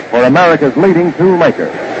parts for America's leading tool maker.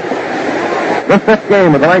 This 5th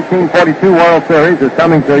game of the 1942 World Series is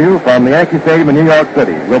coming to you from the Yankee Stadium in New York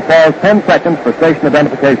City. We'll pause 10 seconds for station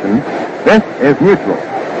identification. This is Mutual.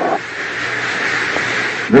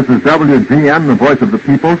 This is WGN, the voice of the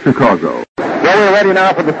people, Chicago. So we're ready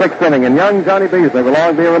now for the 6th inning, and young Johnny Beazley will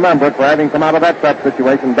long be remembered for having come out of that tough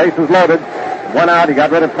situation. Bases loaded. 1 out. He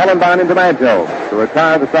got rid of Cullenbine and DiMaggio to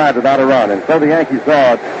retire the side without a run, and so the Yankees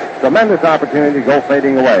saw a tremendous opportunity to go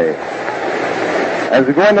fading away. As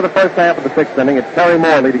we go into the first half of the 6th inning, it's Terry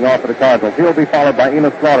Moore leading off for the Cardinals. He'll be followed by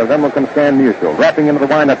Enos Slaughter. Then will come Stan Musial. Ruffing into the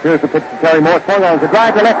windup. Here's the pitch to Terry Moore. Swung on. It's a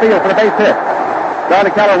drive to left field for the base hit.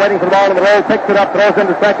 Johnny Keller waiting for the ball in the roll. Picks it up, throws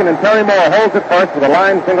into second, and Terry Moore holds it first with a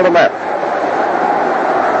line single to left.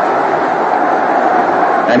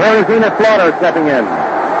 And here is Enos Slaughter stepping in.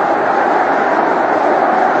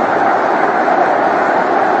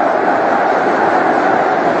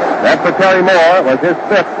 That for Terry Moore was his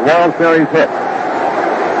 5th World Series hit.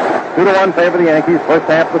 2-1 favor the Yankees, first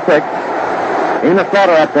half of the 6th. Enos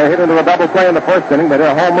Slaughter up there hit into a double play in the 1st inning, but hit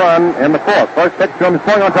a home run in the 4th. First pitch to him is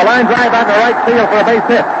swung on to a line drive out to right field for a base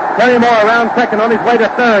hit. Terry Moore around second on his way to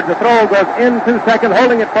third. The throw goes into second,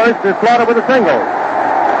 holding it first is Slaughter with a single.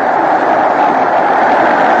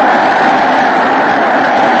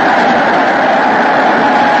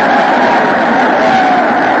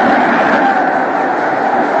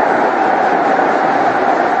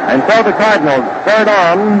 And so the Cardinals, spurred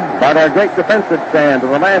on by their great defensive stand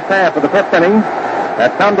in the last half of the 5th inning,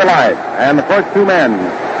 have come to life. And the first 2 men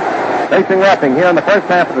facing Ruffing here in the first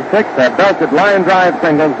half of the 6th have belted line drive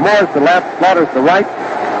singles. Moore's to left, Slaughter's to right.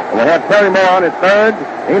 And we have Terry Moore on at third,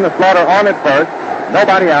 Enos Slaughter on at first,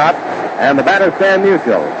 nobody out, and the batter Stan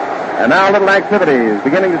Musial. And now a little activity is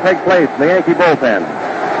beginning to take place in the Yankee bullpen.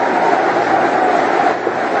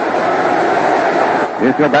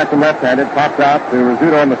 Musial back from left-handed, pops out to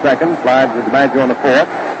Rizzuto in the 2nd, slides to DiMaggio in the 4th,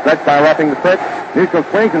 stretched by Ruffing the 6th. Musial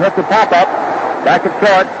swings and hits a pop-up. Back at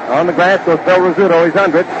short, on the grass goes Phil Rizzuto, he's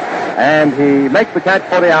under it, and he makes the catch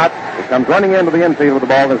for the out. He comes running into the infield with the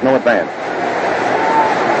ball, there's no advance.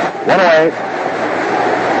 1 away,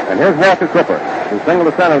 and here's Walker Cooper. who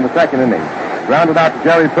singled to center in the second inning. Grounded out to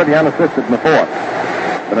Jerry Pretty unassisted in the fourth.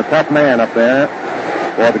 Been a tough man up there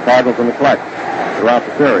for the Cardinals in the clutch throughout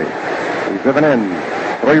the series. He's driven in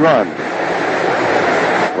 3 runs.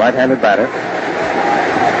 Right-handed batter.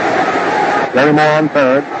 Jerry Moore on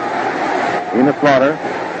third. Enos Slaughter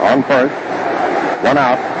on first. 1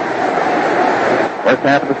 out. First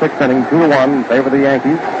half of the 6th inning, 2-1 in favor of the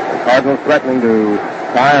Yankees. The Cardinals threatening to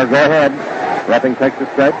tie or go ahead. Ruffing takes the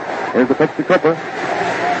stretch. Here's the pitch to Cooper.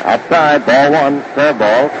 Outside, ball 1,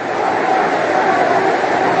 curveball.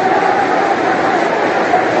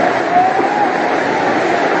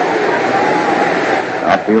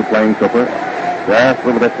 Outfield playing Cooper. Just a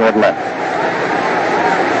little bit toward left.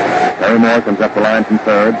 Jerry Moore comes up the line from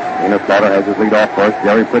third. Enos Slaughter has his lead off first.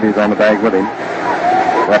 Jerry Pretty's on the bag with him.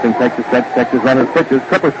 Ruffing takes the stretch, takes his runner's pitches.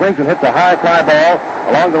 Cooper swings and hits a high fly ball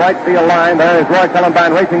along the right field line. There is Roy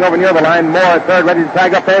Cullenbine racing over near the line. Moore at third, ready to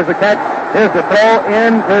tag up. There's the catch. Here's the throw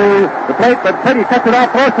into the plate, but Pretty cuts it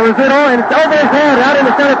off close to Rizzuto, and it's over his head out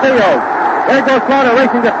into center field. There goes Slaughter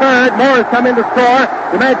racing to third. Moore has come in to score.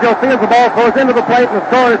 DiMaggio fields the ball, throws into the plate, and the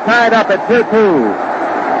score is tied up at 2-2.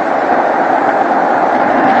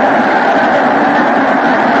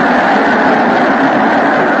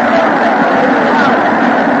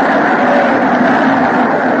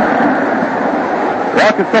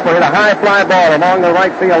 Cooper hit a high fly ball along the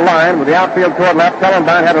right field line with the outfield toward left.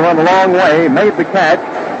 Cullenbine had to run a long way, made the catch.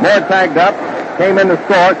 Moore tagged up, came in to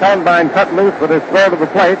score. Cullenbine cut loose with his throw to the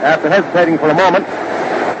plate after hesitating for a moment.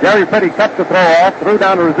 Jerry Pretty cut the throw off, threw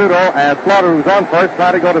down to Rizzuto as Slaughter, who was on first,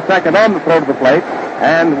 tried to go to second on the throw to the plate.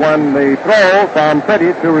 And when the throw from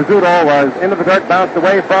Pretty to Rizzuto was into the dirt, bounced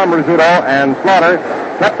away from Rizzuto, and Slaughter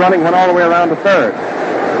kept running, went all the way around to third.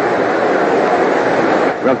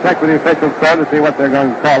 We'll check with the official score to see what they're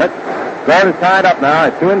going to call it. Score is tied up now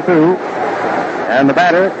at 2-2. And the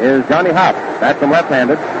batter is Johnny Hop. That's him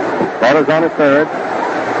left-handed. Slaughter's on his third.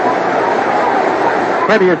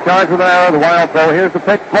 Pretty is charged with an error. The wild throw. Here's the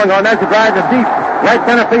pitch. Swung on. There's the drive to deep. Right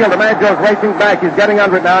center field. DiMaggio's racing back. He's getting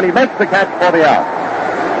under it now, and he makes the catch for the out.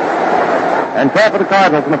 And so for the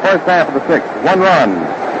Cardinals in the first half of the 6th. 1 run,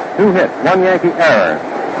 2 hits, 1 Yankee error.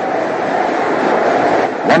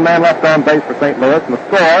 1 man left on base for St. Louis, and the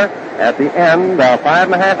score at the end of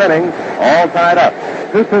 5.5 innings, all tied up,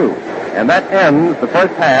 2-2. And that ends the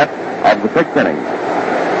first half of the 6th inning.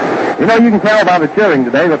 You know, you can tell by the cheering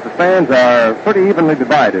today that the fans are pretty evenly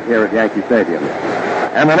divided here at Yankee Stadium.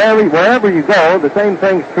 And wherever you go, the same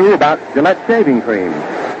thing's true about Gillette shaving cream.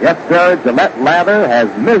 Yes, sir, Gillette Lather has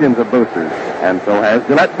millions of boosters, and so has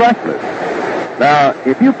Gillette Brushless. Now,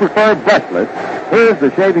 if you prefer brushless, here's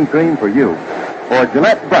the shaving cream for you. For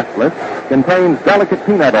Gillette Brushless contains delicate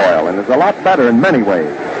peanut oil and is a lot better in many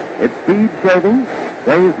ways. It speeds shaving,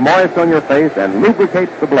 stays moist on your face, and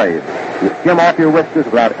lubricates the blade. You skim off your whiskers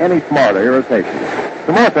without any smart or irritation.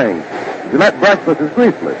 Some more things. Gillette Brushless is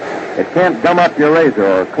greaseless. It can't gum up your razor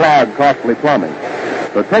or clog costly plumbing.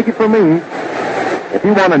 So take it from me. If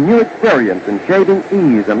you want a new experience in shaving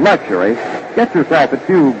ease and luxury, get yourself a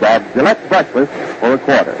tube of Gillette Brushless for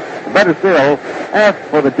 $0.25. Better still, ask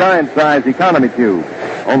for the giant-size economy tube,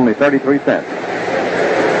 only 33 cents.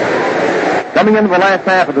 Coming into the last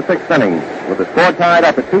half of the 6th inning, with the score tied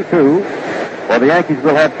up at 2-2, for the Yankees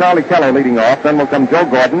will have Charlie Keller leading off, then will come Joe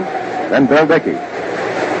Gordon, then Bill Dickey.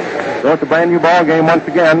 So it's a brand new ball game once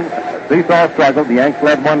again. Seesaw struggled. The Yanks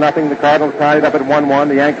led 1-0. The Cardinals tied it up at 1-1.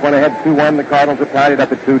 The Yanks went ahead 2-1. The Cardinals have tied it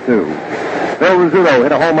up at 2-2. Phil Rizzuto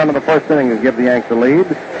hit a home run in the first inning to give the Yanks the lead.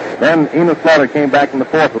 Then Enos Slaughter came back in the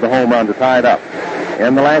fourth with a home run to tie it up.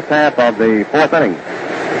 In the last half of the 4th inning,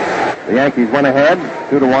 the Yankees went ahead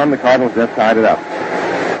 2-1. The Cardinals just tied it up.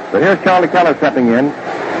 So here's Charlie Keller stepping in.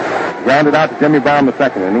 Grounded out to Jimmy Brown in the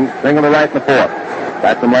 2nd inning. Single to right in the 4th.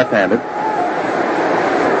 That's him left-handed.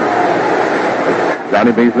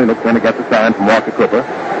 Johnny Beazley looks in to get the sign from Walker Cooper.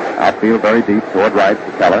 Outfield very deep toward right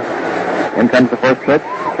to Keller. In comes the first pitch.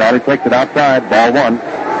 Charlie takes it outside. Ball 1.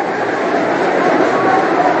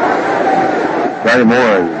 Jerry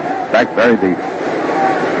Moore is back very deep. A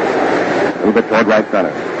little bit toward right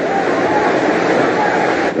center.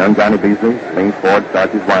 Young Johnny Beazley leans forward,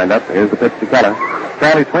 starts his windup. Here's the pitch to Keller.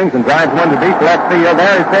 Charlie swings and drives one to deep left field.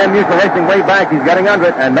 There is Sam Musial racing way back. He's getting under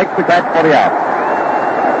it and makes the catch for the out.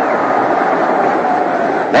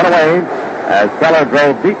 One away as Keller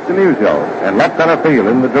drove deep to Musial and left center field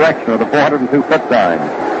in the direction of the 402-foot sign.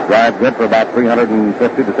 Drive good for about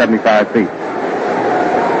 350 to 75 feet.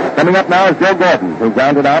 Coming up now is Joe Gordon, who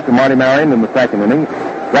grounded out to Marty Marion in the 2nd inning,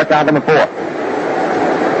 struck out in the 4th.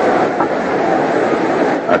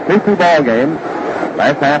 A 2-2 ball game,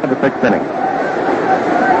 last half of the 6th inning.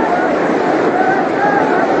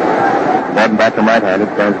 Gordon back from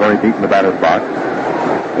right-handed, stands very deep in the batter's box.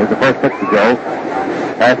 Here's the first pitch to Joe.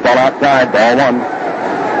 Fastball outside, ball one.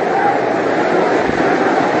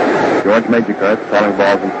 George Majorkirk calling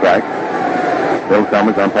balls and strikes. Bill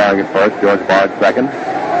Summers umpiring at first, George Bard second.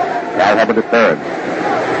 Al Hubbard at third.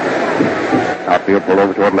 Outfield pulled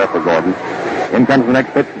over toward left for Gordon. In comes the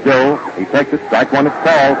next pitch to Joe. He takes it, strike one, it's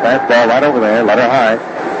called. Fastball right over there, let her high.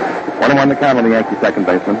 1-1 the count on the Yankee second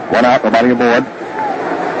baseman. One out, nobody aboard.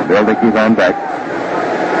 Bill Dickey's on deck.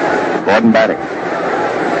 Gordon batting.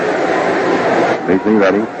 Beazley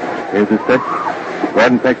ready. Here's his pitch.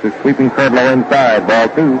 Gordon takes a sweeping curve low inside. Ball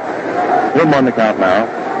two. 2-1 the count now.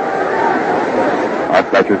 Art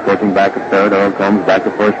Fletcher's coaching back at third. Earl Combs back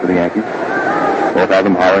at first for the Yankees. Both have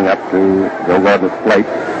them hollering up to Joe Gordon's plate.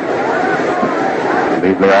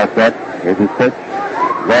 Beazley all set. Here's his pitch.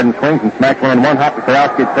 Gordon swings and smacks one hop to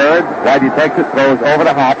Kurowski at third. Whitey takes it, throws over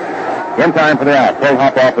the hop. In time for the out. Full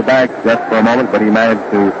hop off the bag just for a moment, but he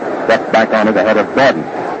managed to step back on it ahead of Gordon.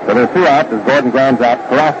 So there's two outs as Gordon grounds out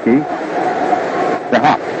Kurowski to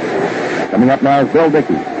hop. Coming up now is Bill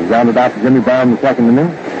Dickey. He's rounded out to Jimmy Brown in the second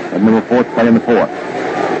inning, and number four play in the fourth.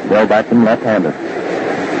 Bill bats him left-handed.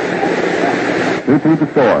 2-2 to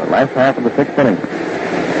score. Last half of the sixth inning.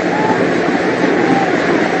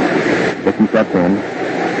 Dickey steps in.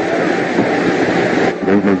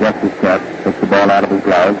 Beazley adjusts his step, takes the ball out of his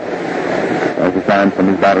gloves. There's a sign from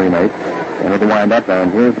his battery mate. Into the windup,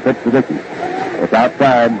 and here's the pitch to Dickey. It's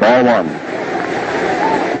outside, ball one.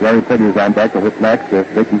 Jerry Pitty's on deck to hit next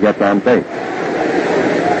if Dickey gets on base.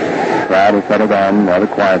 Crowd has settled down, rather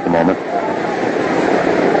quiet at the moment.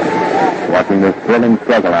 Watching this thrilling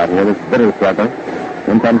struggle out here, this bitter struggle.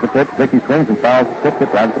 In comes the pitch. Dickey swings and fouls the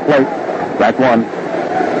stick right at the plate. Strike one.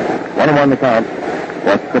 1-1 the count.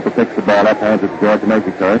 Watch Cripple takes the ball up, hands it to George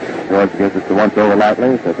Majorkirk. George gives it to once over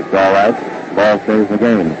lightly, says it's all right. Ball stays in the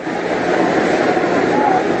game.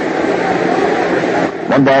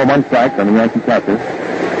 1 ball, 1 strike on the Yankee catcher.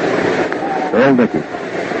 Bill Dickey.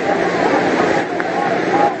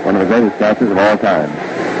 One of the greatest catchers of all time.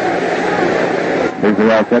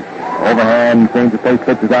 Beazley all set. Overhand, change of pace,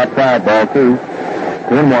 pitches outside. Ball two.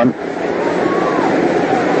 2-1.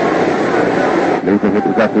 Beazley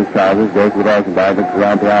hitches up his trousers, goes to the Rosenberg, gets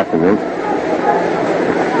around to afterwards.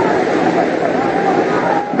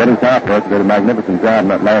 Dennis Hopper did a magnificent job in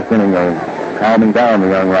that last inning of calming down the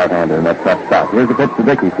young right-hander in that tough spot. Here's the pitch to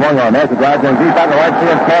Dickey. Swung on. There's the drive going deep out the right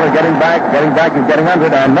field corner. Getting back, he's getting under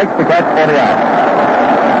it, and makes the catch for the out.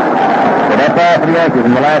 So that's all for the Yankees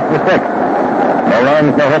in the last of the sixth. No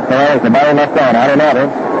runs, no hits, no errors, nobody left on out in order.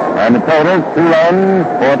 And the total, 2 runs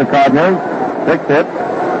for the Cardinals, 6 hits,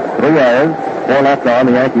 3 errors, 4 left on.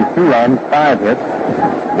 The Yankees 2 runs, 5 hits,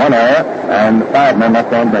 1 error, and 5 men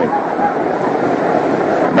left on base.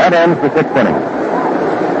 That ends the sixth inning.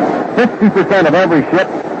 50% of every ship,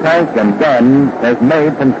 tank, and gun is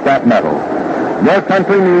made from scrap metal. Your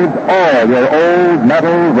country needs all your old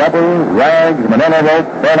metal, rubber, rags, manila rope,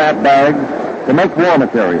 burlap bags to make war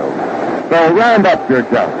materials. So round up your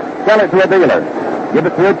junk, sell it to a dealer, give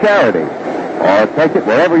it to a charity, or take it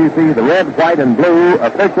wherever you see the red, white, and blue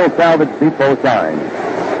official Salvage Depot sign.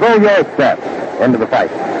 Throw your set into the fight.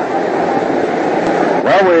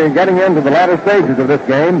 Well, we're getting into the latter stages of this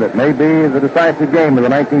game that may be the decisive game of the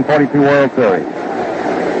 1942 World Series.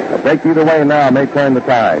 A break either way now may turn the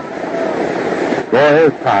tide. Score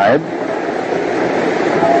is tied.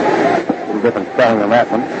 A little different spelling on that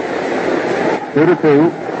one.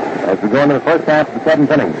 2-2 as we go into the first half of the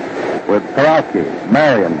seventh inning with Kurowski,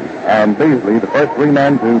 Marion, and Beazley, the first 3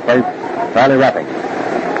 men to face Riley Ruffing.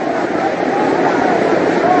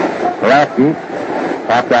 Kurowski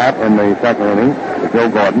popped out in the second inning to Joe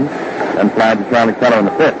Gordon and flied to Charlie Keller in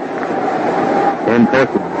the fifth. In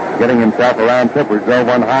first, getting himself around Tippers, drove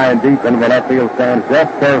one high and deep into the left field stand,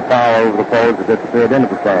 just curved foul over the poles that disappeared into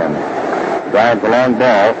the stand. Drives a long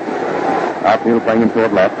ball. Outfield playing him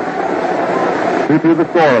toward left. 2-2 the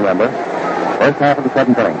score, remember. First half of the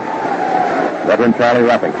seventh inning. Veteran Charlie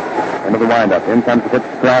Ruffing into the windup. In comes the pitch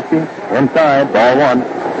to Kurowski. Inside, ball one.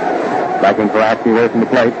 Backing Kurowski away from the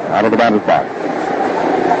plate, out of the batter's box.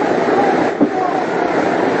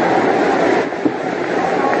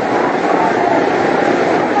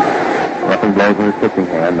 Ruffing blows in his pitching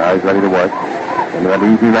hand. Now he's ready to work. Into that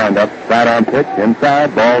easy windup. Side on pitch.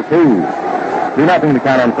 Inside, ball two. 2-0 to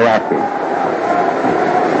count on Kurowski.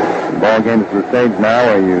 The ball game is to the stage now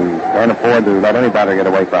where you can't afford to let anybody get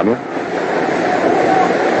away from you.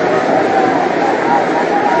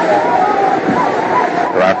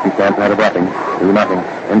 Kurowski stands ahead of Ruffing.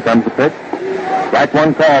 2-0. In comes the pitch. Strike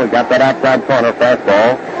one call. He got that outside corner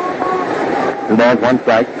fastball. 2 balls, 1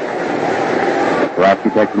 strike.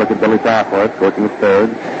 Kurowski takes a look at Billy Southworth, working at third.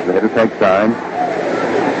 The hitter takes sign.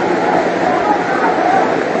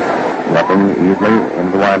 Ruffing easily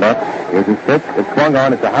into the windup. Here's his pitch. It's swung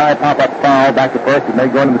on. It's a high pop-up foul. Back to first. It may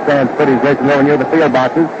go into the stands. He's racing over near the field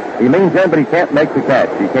boxes. He leans in, but he can't make the catch.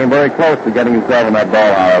 He came very close to getting himself on that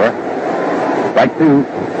ball, however. Strike two.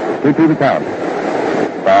 2-2 the count.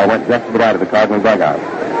 Foul went just to the right of the Cardinal dugout.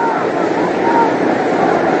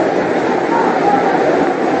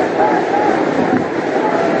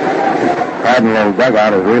 Cardinal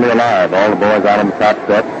dugout is really alive. All the boys out on the top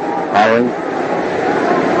step, hollering.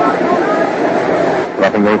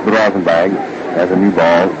 Ruffing goes to the rosin bag. Has a new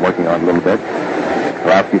ball, working on it a little bit.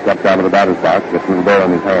 Kurowski steps out of the batter's box, gets a little ball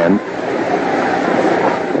in his hand.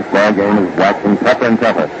 This ball game is waxing tougher and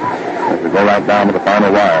tougher as we go right down to the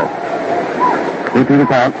final wire. 2-2 the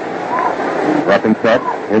count. Ruffing set.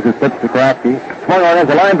 Here's his pitch to Kurowski. Swung on as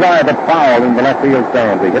a line drive, but foul in the left field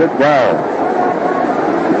stands. He hit it well.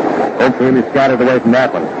 Folks really scattered away from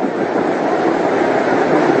that one.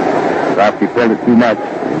 Kurowski pulled it too much.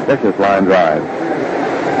 Vicious line drive.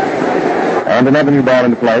 And another new ball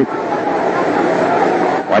into play.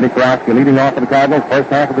 Whitey Kurowski leading off for the Cardinals, first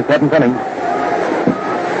half of the seventh inning.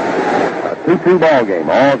 A 2-2 ball game,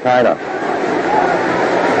 all tied up.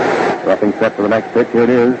 Ruffing set for the next pitch. Here it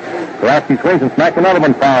is. Kurowski swings and smacks another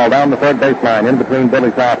one foul down the third baseline, in between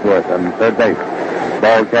Billy Southworth and third base.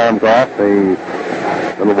 Ball comes off the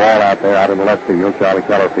little wall out there out in the left field. Charlie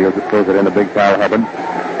Keller fields it, throws it in a big Kyle Hubbard.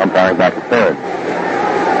 Umpiring back to third.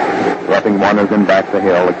 Ruffing wanders in back the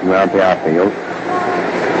hill, looking around the outfield.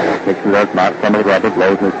 Kicks it out, knocks some of the rubber,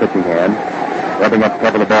 blows in his pitching hand. Rubbing up to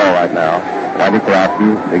cover the ball right now. Whitey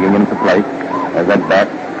Kurowski digging into plate. As that bat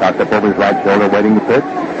cocked up over his right shoulder, waiting to pitch.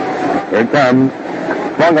 Here it comes.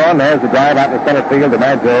 Swung on, there's the drive out in the center field.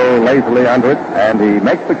 DiMaggio lazily under it, and he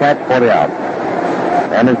makes the catch for the out.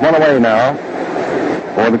 And there's one away now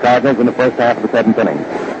for the Cardinals in the first half of the seventh inning.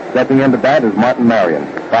 Stepping into bat is Martin Marion.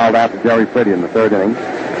 Fouled out to Jerry Friddy in the third inning.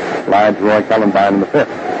 Slides Roy Cullenbine in the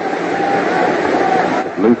fifth.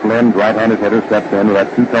 Loose-limbed right-handed hitter steps in with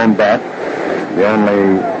that two-tone bat. The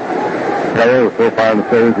only player who so far in the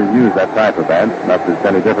series has used that type of bat. Not that it's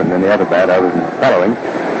any different than any other bat other than coloring.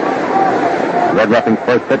 Red Ruffing's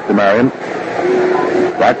first pitch to Marion.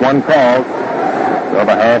 Strike one called.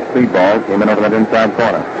 Over half speed ball came in over that inside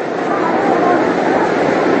corner.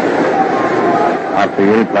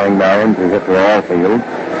 Outfield playing Marion to hit for all fields.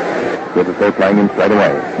 Good that they're playing him straight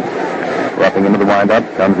away. Ruffing into the windup,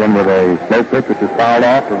 comes in with a slow pitch which is fouled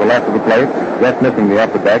off to the left of the plate, just missing the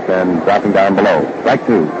upper deck and dropping down below. Strike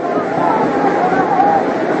two.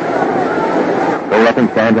 Phil Ruffing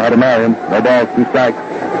stands ahead of Marion. No balls, two strikes.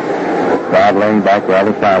 Crowd laying back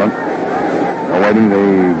rather silent, awaiting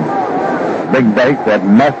the big break that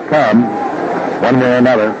must come one way or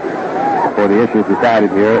another before the issue is decided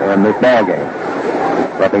here in this ball game.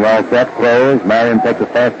 Ruffing all set, throws. Marion takes a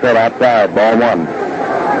fast throw outside. Ball one.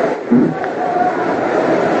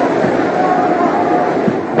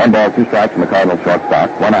 1 ball, 2 strikes from the Cardinals shortstop.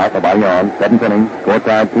 1 out, nobody on. Seventh inning, score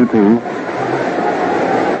tied 2-2.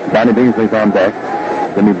 Johnny Beazley's on deck.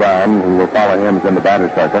 Jimmy Brown, who will follow him, is in the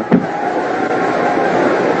batter's circle.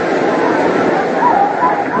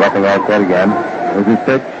 Ruffing all set again. There's his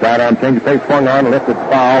pitch. Shot on, change of pace, swung on, lifted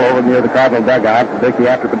foul over near the Cardinal dugout. Dickey,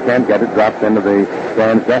 after but can't get it, drops into the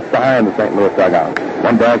stands just behind the St. Louis dugout.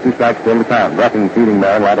 1 ball, 2 strikes, still to count. Ruffing feeding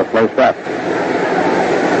Marion right a slow step.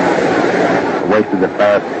 Wasted the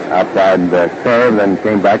fast outside curve, then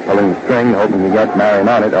came back pulling the string, hoping to get Marion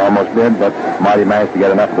on it. Almost did, but Marty managed to get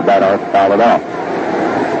enough of the bat on it to foul it off.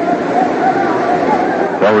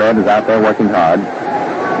 Joe Red is out there working hard,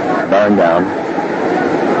 bearing down.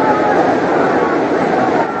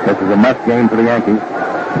 This is a must game for the Yankees.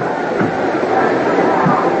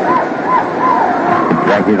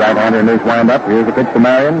 Yankees right-hander in his wind-up. Here's a pitch to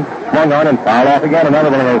Marion. Swung on and fouled off again. Another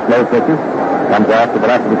one of those slow pitches. Comes off to the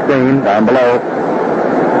left of the screen, down below.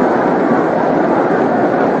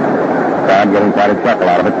 Crowd getting quite a chuckle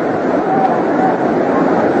out of it.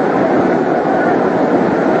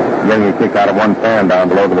 Getting a kick out of one fan down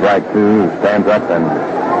below to the right, too. He stands up and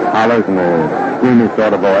hollers in a screamy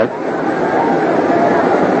sort of voice.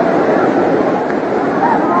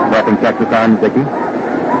 Ruffing checks the time, Dickey.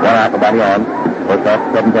 1 out, nobody on. First off,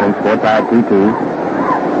 7th inning, score tied 2-2.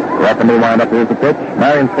 Ruffing may wind up. Here's the pitch.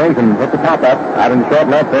 Marion swings and hits the top up. Out in the short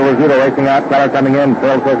left, Phil Rizzuto racing out. Keller coming in.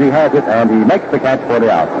 Phil says he has it, and he makes the catch for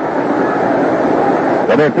the out.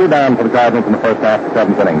 So they're 2 down for the Cardinals in the first half of the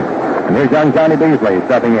 7th inning. And here's young Johnny Beazley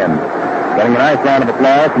stepping in. Getting a nice round of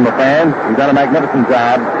applause from the fans. He's done a magnificent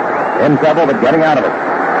job. In trouble, but getting out of it.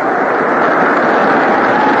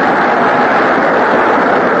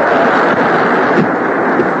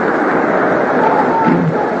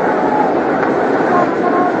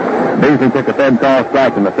 Beazley took a third call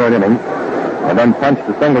strike in the third inning and then punched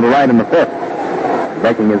a single to right in the fifth,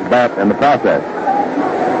 breaking his bat in the process.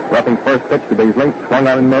 Ruffing's first pitch to Beazley, swung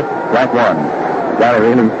on and missed, strike one. Got a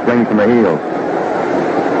really swing from the heels.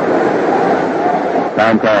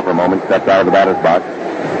 Time call for a moment, steps out of the batter's box,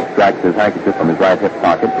 strikes his handkerchief from his right hip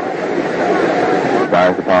pocket,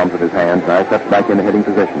 dries the palms of his hands, now steps back into hitting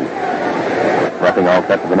position. Ruffing all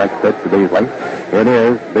set for the next pitch to Beazley. It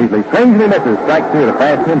is. Beazley swings and he misses. Strike two, the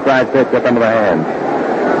fast inside pitch up under the hands.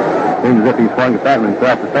 Seems as if he swung at that in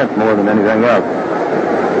self-defense more than anything else.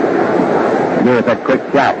 He knew it that quick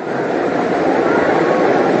shot.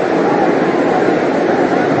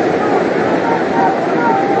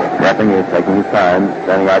 Ruffing is taking his time,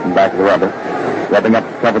 standing out in back of the rubber. Rubbing up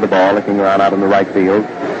to cover the ball, looking around out in the right field.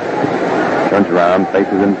 Turns around,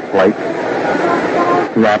 faces into plate.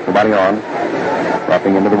 2 out, nobody on.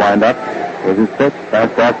 Ruffing into the windup. Here's his pitch.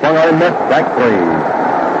 Fastball swung on and missed. Strike three.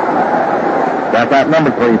 That's out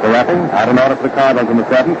number 3 for Ruffing. Out in order for the Cardinals in the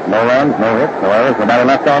 7th. No runs, no hits, no errors, nobody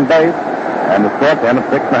left on base. And the score at the end of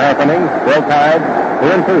 6.5 innings, still tied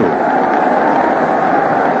 2-2.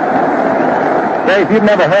 Say, if you've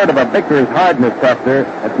never heard of a Victor's hardness tester,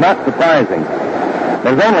 it's not surprising.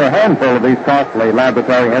 There's only a handful of these costly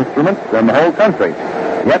laboratory instruments in the whole country.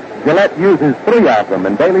 Yet Gillette uses 3 of them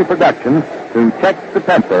in daily production to check the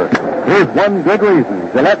temper. Here's one good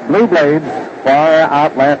reason. Gillette Blue Blades far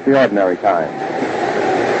outlast the ordinary kind.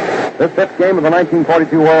 This 5th game of the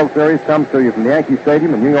 1942 World Series comes to you from the Yankee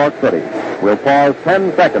Stadium in New York City. We'll pause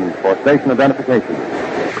 10 seconds for station identification.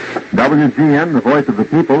 WGN, the voice of the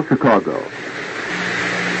people, Chicago.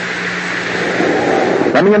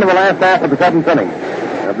 Coming into the last half of the 7th inning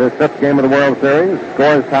of this 5th game of the World Series,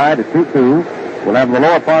 score is tied at 2-2. We'll have the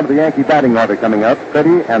lower part of the Yankee batting order coming up,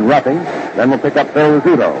 Fitty and Ruffing. Then we'll pick up Phil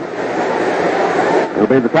Rizzuto. It'll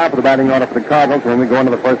be the top of the batting order for the Cardinals when we go into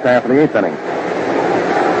the first half of the 8th inning.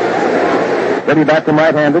 Fitty bats him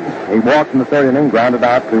right-handed. He walks in the 3rd inning, grounded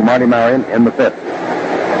out to Marty Marion in the 5th.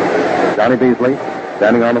 Johnny Beazley,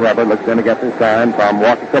 standing on the rubber, looks in to get his sign from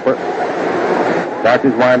Walker Cooper. Starts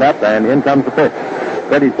his wind-up, and in comes the pitch.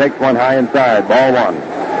 Fitty takes one high inside, ball 1.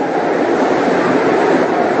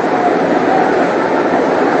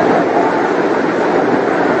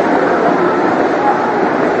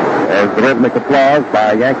 There's the rhythmic applause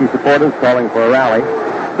by Yankee supporters calling for a rally.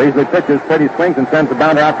 Beazley pitches, Fitty swings and sends the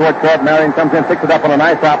bounder out toward short. Marion comes in, picks it up on a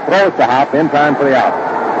nice hop, throws the hop in time for the out.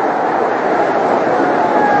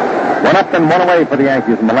 1 up and 1 away for the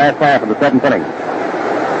Yankees in the last half of the 7th inning.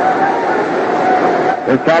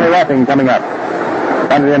 Here's Charlie Ruffing coming up.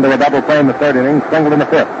 Bunted into a double play in the 3rd inning, singled in the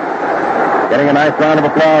 5th. Getting a nice round of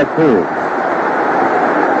applause, too.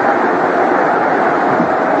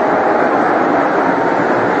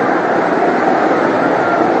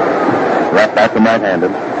 Ruff back him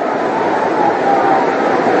right-handed.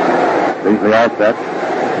 Beazley all set.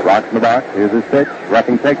 Rocks in the box. Here's his pitch.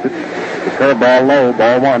 Ruffing takes it. The curveball low,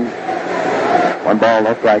 ball 1. 1 ball,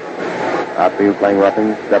 no strike. Outfield playing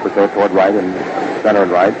Ruffing, step or so toward right and center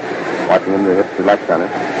and right. Watching him to hit to left center.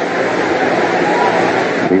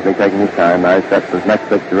 Beazley taking his time. Now he sets his next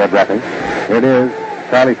pitch to Red Ruffing. Here it is.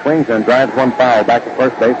 Charlie swings and drives one foul back to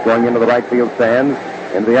first base, going into the right field stands.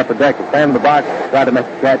 Into the upper deck. The stand in the box tried to make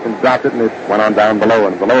the catch and dropped it, and it went on down below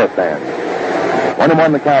into the lower stand.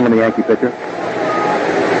 1-1 the count on the Yankee pitcher.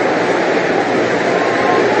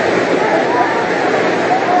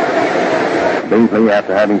 Beazley,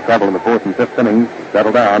 after having trouble in the 4th and 5th innings,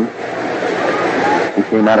 settled down. He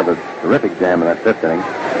came out of a terrific jam in that 5th inning.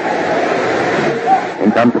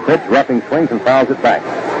 In comes the pitch. Ruffing swings and fouls it back.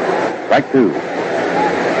 Strike 2.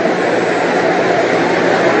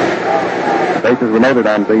 Bases were loaded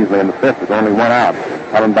on Beazley in the 5th with only 1 out.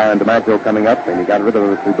 Hollenby and DiMaggio coming up, and he got rid of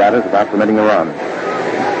those 2 batters without permitting a run.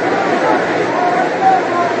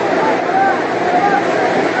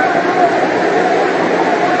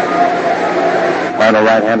 Final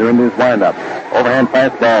right-hander into his windup. Overhand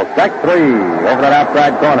fastball. Strike 3 over that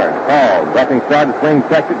outside corner. Called. Ruffing started to swing,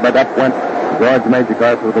 checked it, but up went George Major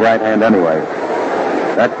with the right hand anyway.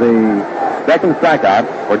 That's the 2nd strikeout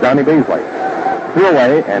for Johnny Beazley. 2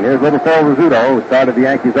 away, and here's little Phil Rizzuto, who started the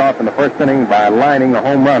Yankees off in the 1st inning by lining a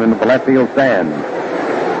home run into the left field stand.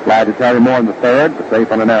 Slide to Terry Moore in the 3rd, but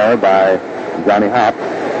safe on an error by Johnny Hop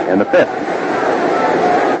in the 5th.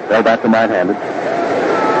 Phil bats him right-handed.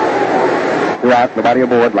 2 out, nobody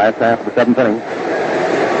aboard, last half of the 7th inning.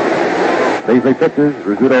 Beazley pitches,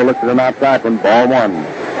 Rizzuto looks at an outside one, ball 1.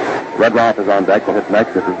 Red Rolfe is on deck, will hit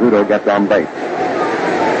next if Rizzuto gets on base.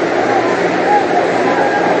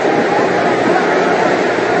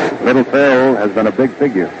 Little Phil has been a big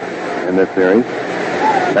figure in this series.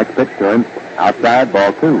 Next pitch to him, outside,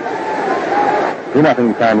 ball 2.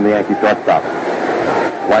 2-0 time in the Yankee shortstop.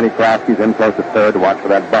 Whitey Kurowski's in close at third to watch for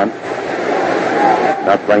that bunt.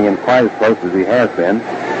 Not playing in quite as close as he has been,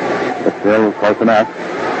 but still close enough.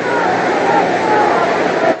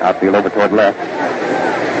 Outfield over toward left.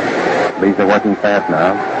 Beazley working fast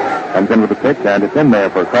now. Comes in with the pitch, and it's in there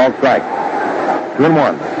for a called strike.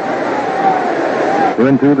 2-1.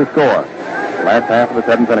 2-2 the score. Last half of the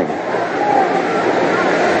 7th inning.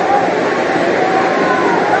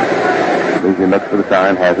 Beazley looks for the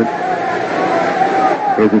sign, has it.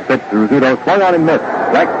 Here's his pitch to Rizzuto. Swung on and missed.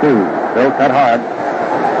 Strike 2. Still cut hard.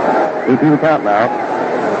 2-2 the count now.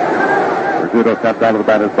 Rizzuto steps out of the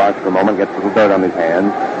batter's box for a moment, gets a little dirt on his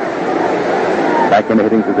hands. Back in the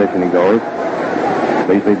hitting position he goes.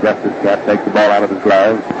 Beazley adjusts his cap, takes the ball out of his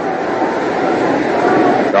glove.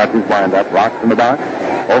 Starts his windup, rocks in the box.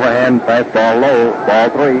 Overhand fastball low, ball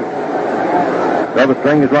 3. So the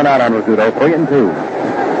string is run out on Rizzuto, 3-2.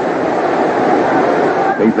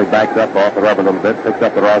 Beazley backs up off the rubber a little bit, picks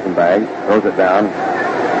up the rosin bag, throws it down,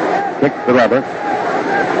 kicks the rubber.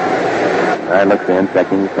 And looks in,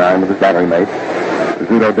 checking the sign with his battery mate.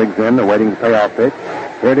 Rizzuto digs in, awaiting the payoff pitch.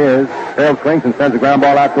 Here it is. Phil swings and sends a ground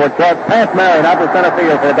ball out toward short. Past Marion out to center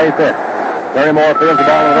field for a base hit. Terry Moore fields the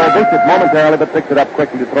ball in the row, boosts it momentarily, but picks it up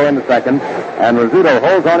quickly to throw into second. And Rizzuto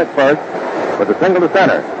holds on at first with a single to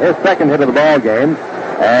center. His second hit of the ball game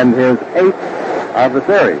and his 8th of the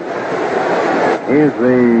series. He's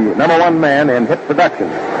the number 1 man in hit production.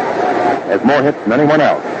 Has more hits than anyone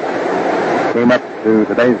else. Came up to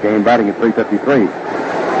today's game batting at .353.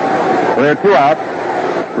 So there are 2 outs.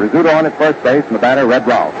 Rizzuto on at first base and the batter, Red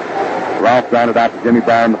Rolfe. Rolfe grounded out to Jimmy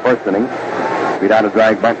Brown in the 1st inning. Beat out a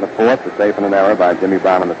drag bunt in the 4th, a safe and an error by Jimmy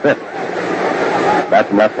Brown in the 5th.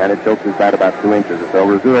 Batsman left-handed, chokes his bat about 2 inches or so.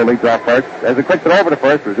 Rizzuto leads off first. There's a quick throw over to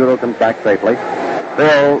first. Rizzuto comes back safely.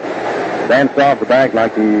 Phil danced off the bag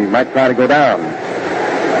like he might try to go down.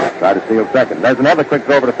 Try to steal second. There's another quick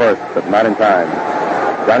throw over to first, but not in time.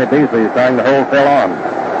 Johnny Beazley is trying to hold Phil on.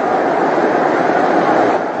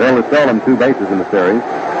 Phil has stolen 2 bases in the series.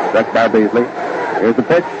 Struck by Beazley. Here's the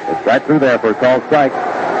pitch. It's right through there for a called strike.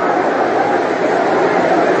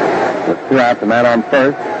 With 2 outs, a man on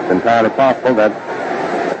first. It's entirely possible that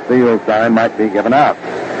a steal sign might be given out.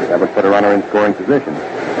 That would put a runner in scoring position.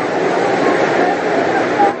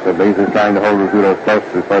 So Beazley's trying to hold Rizzuto as close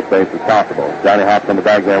to first base as possible. Johnny hops on the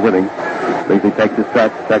bag there with him. Beazley takes his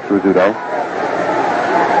stretch, checks Rizzuto.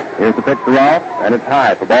 Here's the pitch to Rolfe, and it's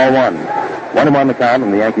high for ball 1. 1-1 the count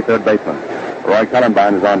from the Yankee third baseman. Roy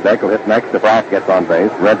Cullenbine is on deck. He'll hit next if Rolfe gets on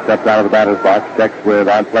base. Red steps out of the batter's box, checks with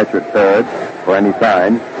Art Fletcher at third for any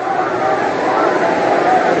sign.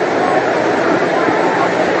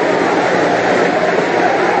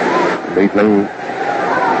 Beazley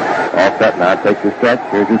all set now, takes his stretch.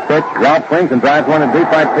 Here's his pitch. Rolfe swings and drives one in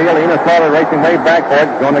deep right field. Enos Slaughter racing way back for it.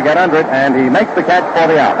 He's going to get under it, and he makes the catch for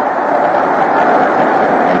the out.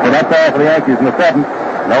 And so that's all for the Yankees in the 7th.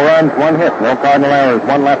 No runs, 1 hit, no Cardinal errors,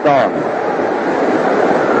 1 left on.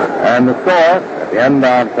 And the score at the end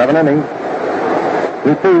of 7 innings,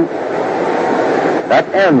 2-2. That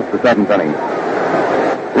ends the 7th inning.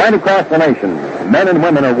 Right across the nation, men and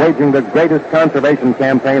women are waging the greatest conservation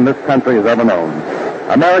campaign this country has ever known.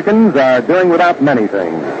 Americans are doing without many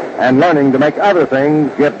things and learning to make other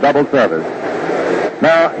things give double service.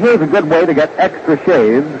 Now, here's a good way to get extra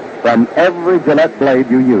shaves from every Gillette blade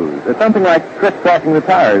you use. It's something like crisscrossing the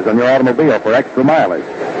tires on your automobile for extra mileage.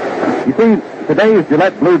 You see, today's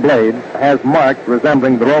Gillette Blue blade has marks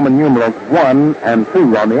resembling the Roman numerals 1 and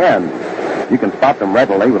 2 on the end. You can spot them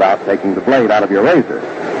readily without taking the blade out of your razor.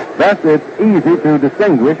 Thus, it's easy to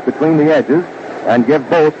distinguish between the edges and give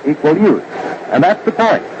both equal use. And that's the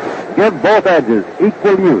point. Give both edges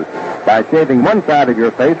equal use by shaving one side of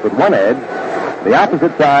your face with one edge, the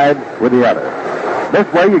opposite side with the other. This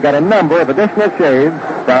way, you get a number of additional shaves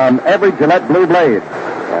from every Gillette Blue blade.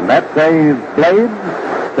 And that saves blades,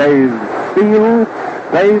 saves steel,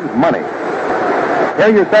 saves money. Here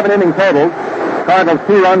are your 7-inning totals. Cardinals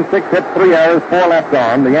 2 runs, 6 hits, 3 errors, 4 left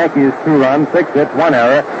on. The Yankees 2 runs, 6 hits, 1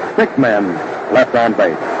 error, 6 men left on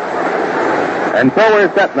base. And so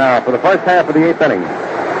we're set now for the first half of the 8th inning.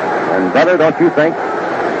 And brother, don't you think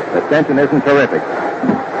the tension isn't terrific?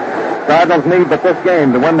 Cardinals need but this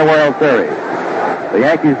game to win the World Series. The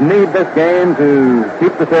Yankees need this game to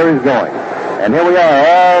keep the series going. And here we are,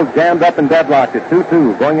 all jammed up and deadlocked at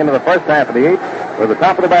 2-2, going into the first half of the 8th. For the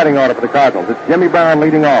top of the batting order for the Cardinals, it's Jimmy Brown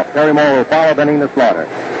leading off. Terry Moore will follow, then Enos Slaughter.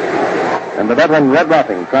 And the veteran Red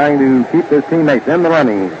Ruffing, trying to keep his teammates in the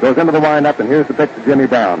running, goes into the windup, and here's the pitch to Jimmy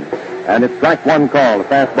Brown. And it's strike 1 call, a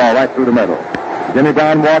fastball right through the middle. Jimmy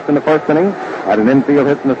Brown walked in the 1st inning, had an infield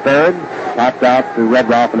hit in the 3rd, popped out to Red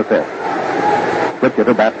Rolfe in the 5th. switch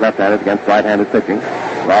hitter, bats left-handed against right-handed pitching.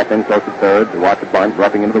 Rolfe in close to third to watch the bunt,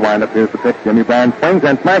 Ruffing into the windup. Here's the pitch. Jimmy Brown swings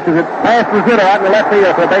and smashes it past Rizzuto out in the left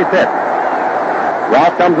field for a base hit.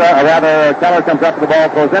 Keller comes up to the ball,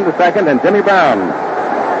 throws into second, and Jimmy Brown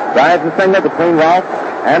drives the single between Rolfe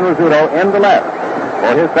and Rizzuto into left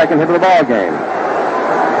for his second hit of the ball game.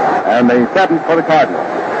 And the seventh for the Cardinals.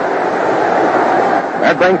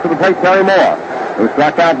 That brings to the plate Terry Moore, who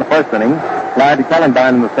struck out in the first inning, flied to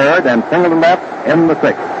Kellenbein in the third, and singled to left in the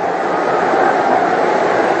sixth.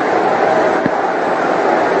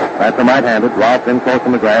 That's the right-handed. Rolfe in close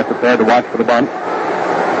on the grass, prepared to watch for the bunt.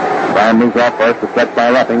 Brown moves off first, to stretch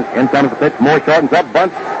by Ruffing. In comes the pitch. Moore shortens up,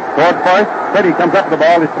 bunts toward first. Pretty comes up to the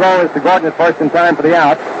ball. His throw is to Gordon at first in time for the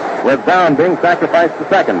out, with Brown being sacrificed to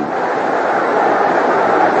second.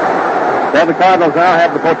 So the Cardinals now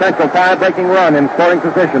have the potential tie-breaking run in scoring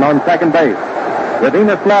position on second base, with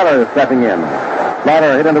Enos Slaughter stepping in.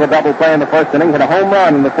 Slaughter hit into a double play in the first inning, hit a home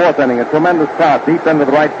run in the fourth inning, a tremendous toss deep into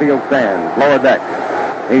the right field stands, lower deck.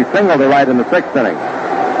 He singled to right in the sixth inning.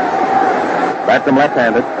 Bats him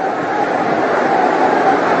left-handed.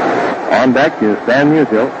 On deck is Stan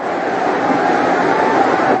Musial.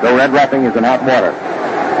 So Red Ruffing is in hot water.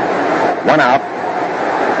 One out.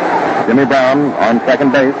 Jimmy Brown on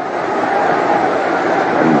second base.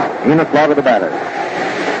 And Enos Slaughter the batter.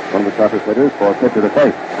 One of the toughest hitters for a pitcher to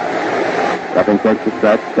face. Ruffing takes the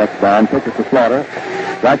stretch, checks Brown, pitches to Slaughter.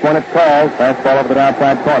 Strike one, it's called. Fastball over the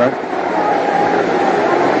outside corner.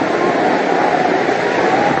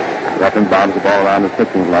 Ruffing bombs the ball around his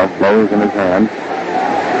pitching glove, blows in his hand.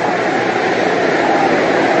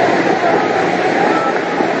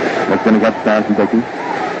 Looks in against Stanton Dickey.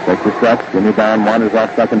 Takes the stretch. Jimmy Brown wanders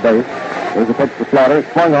off second base. Here's a pitch to Slaughter.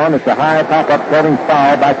 It's swung on. It's a high pop-up floating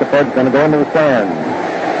foul back to third. It's going to go into the stands.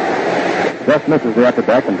 Just misses the upper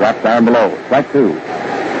deck and drops down below. Strike two.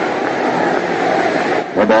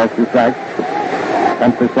 No balls, two strikes.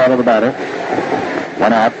 Comes to Slaughter the batter.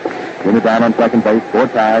 One out. Jimmy Brown on second base. Four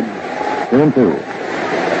tied. 2-2.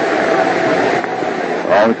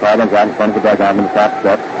 All the Cardinals out in front of the dugout in the top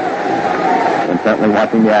step. Intently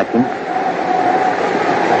watching the action.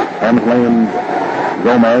 Hemsley and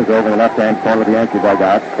Gomez over in the left-hand corner of the Yankee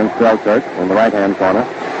dugout. Prince Selkirk in the right-hand corner.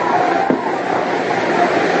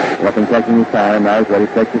 Ruffing taking his time. Now he's ready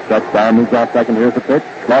to take the stretch. Brown moves off second. Here's the pitch.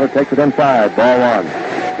 Slaughter takes it inside. Ball one.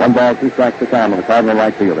 One ball, two strikes to count on the Cardinal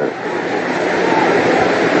right fielder.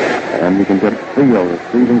 And you can get feel the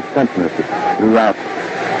seething tenseness throughout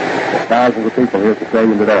the thousands of people here at the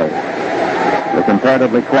stadium today. They're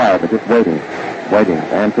comparatively quiet. They're just waiting,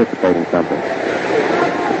 anticipating something.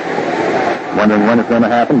 Wondering when it's going to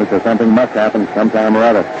happen, because something must happen sometime or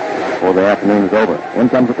other before the afternoon is over. In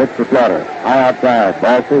comes the pitch for Slaughter. High outside.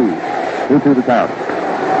 Ball two. 2-2 to count.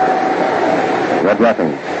 Red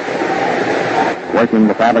Ruffing working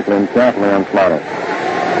methodically and carefully on Slaughter.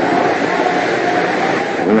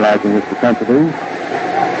 Realizing his propensity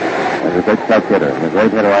as a big strike hitter, and a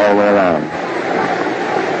great hitter all the way around.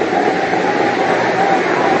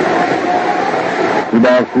 Two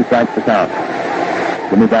balls, two strikes to count.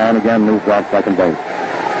 Jimmy Brown again moves off second base.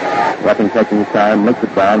 Ruffing taking his time, looks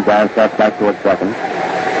at Brown. Brown steps back towards second.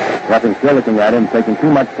 Ruffing still looking at him, taking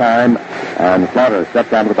too much time, and Slaughter steps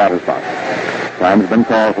down to the batter's box. Time has been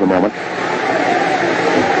called for the moment.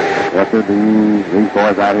 After these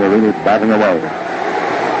boys out here really batting away.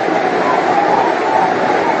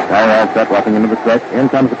 Now all set, Ruffing into the stretch. In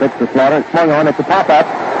comes the pitch to Slaughter. It's swung on. It's a pop-up.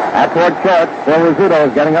 Out toward short. Phil Rizzuto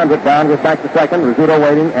is getting under it. Brown goes back to second. Rizzuto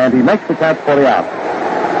waiting, and he makes the catch for the out.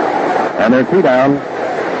 And they're two down.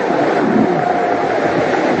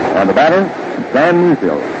 And the batter, Stan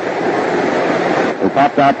Musial, who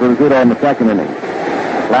popped out for Rizzuto in the second inning.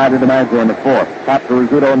 Fly to DiMaggio in the fourth. Popped for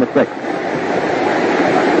Rizzuto in the sixth.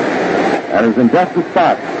 And is in just the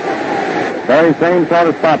spot. Very same sort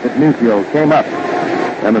of spot that Musial came up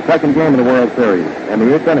in the second game of the World Series, in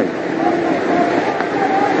the eighth inning.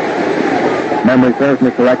 Memory serves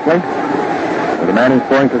me correctly. With a man in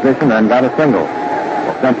scoring position and got a single.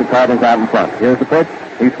 Sent the Cardinals out in front. Here's the pitch.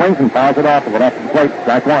 He swings and fouls it off of it off the plate.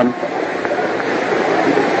 Strike one.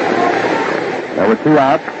 There were two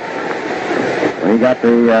outs. When he got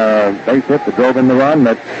the base hit that drove in the run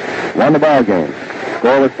that won the ball game.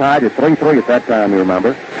 Score was tied at 3-3 at that time, you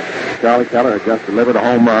remember. Charlie Keller had just delivered a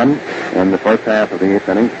home run in the first half of the eighth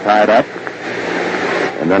inning, tied up.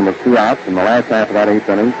 And then with two outs in the last half of that eighth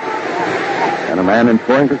inning. And a man in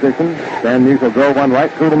scoring position, Stan Musial drove one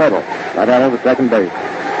right through the middle, right out over second base.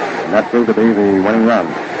 And that proved to be the winning run.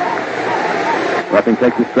 Ruffing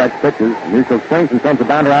takes his stretch pitches. Musial swings and sends a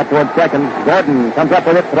bounder out towards second. Gordon comes up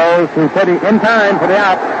with it, throws to Pretty in time for the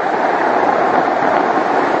out.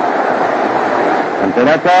 And so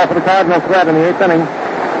that's all for the Cardinals threat in the 8th inning.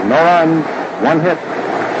 No runs, 1 hit.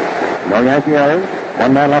 No Yankee errors.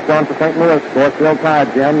 1 man left on for St. Louis. Score still tied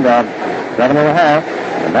at the end of 7.5.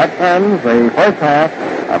 And that ends the first half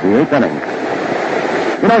of the 8th inning.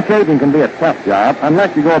 You know, shaving can be a tough job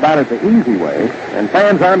unless you go about it the easy way. And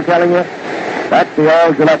fans, I'm telling you, that's the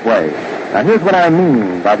old Gillette way. Now, here's what I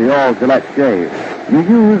mean by the old Gillette shave. You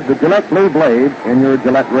use the Gillette blue blade in your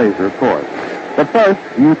Gillette razor, of course. But first,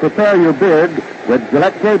 you prepare your beard with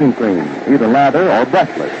Gillette shaving cream, either lather or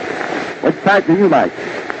brushless. Which type do you like?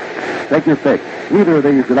 Take your pick. Either of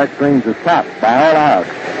these Gillette creams is top by all odds.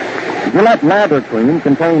 Gillette lather cream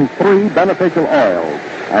contains 3 beneficial oils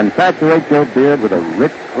and saturates your beard with a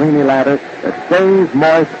rich, creamy lather that stays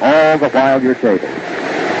moist all the while you're shaving.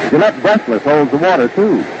 Gillette brushless holds the water,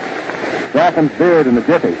 too. Softens beard in a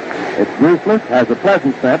jiffy. It's greaseless, has a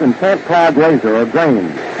pleasant scent, and can't clog razor or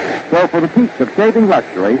grains. So for the peaks of shaving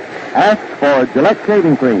luxury, ask for Gillette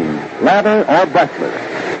shaving cream, lather or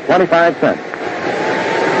brushless, 25 cents.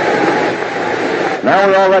 Now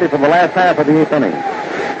we're all ready for the last half of the 8th inning.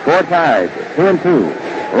 Score tied, 2-2.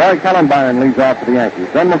 Roy Cullenbine leads off for the Yankees.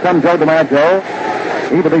 Then will come Joe DiMaggio.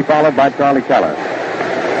 He will be followed by Charlie Keller.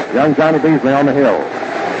 Young Johnny Beazley on the hill.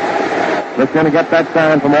 Just going to get that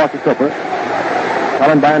sign from Walker Cooper.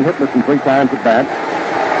 Cullenbine hitless in 3 times at bat.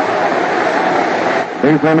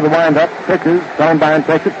 Beazley into the windup. Pitches. Cullenbine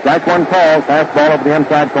takes it. Strike 1 call. Fastball over the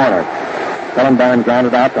inside corner. Cullenbine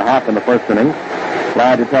grounded out to Hop in the 1st inning.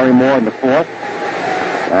 Fly to Terry Moore in the 4th.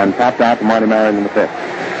 And popped out to Marty Marion in the 5th.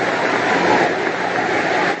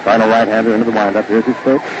 Final right-hander into the windup. Here's his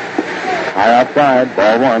pitch. High outside.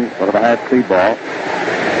 Ball 1. Sort of a half-speed ball.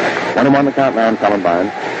 1-1 the count now on Cullenbine.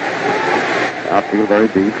 Outfield very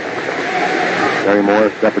deep. Terry Moore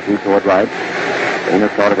a step or 2 toward right.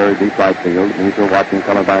 Enos Slaughter very deep right field. Beazley watching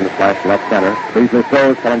Cullenbine to flash left center. Beazley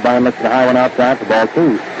throws. Cullenbine looks at the high one outside for ball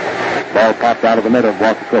 2. Ball popped out of the middle of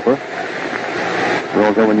Walker Cooper.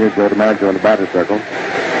 Rolls over near Joe DiMaggio in the batter's circle.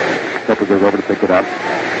 Cooper goes over to pick it up.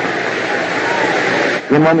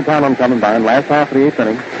 2-1 the count on Cullenbine. Last half of the 8th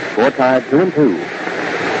inning. Score tied 2-2.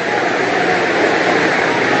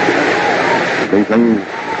 Beazley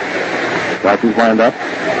starts his windup.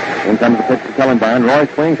 In comes the pitch to Cullenbine. Roy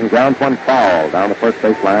swings and grounds one foul down the first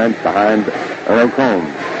base line behind Earl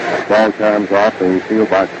Combs. Ball comes off the field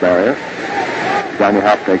box barrier. Johnny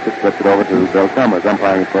Hop takes it, flips it over to Bill Summers,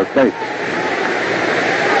 umpiring first base.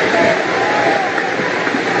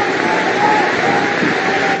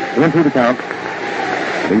 Went through the count.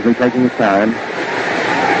 Beazley taking his time.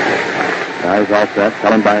 Now he's all set.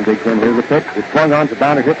 Cullenbine digs in. Here's the pitch. It's swung on to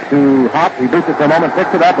Downer. Hits to Hop. He boots it for a moment.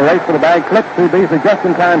 Picks it up. A race for the bag. Flips to Beazley just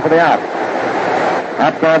in time for the out.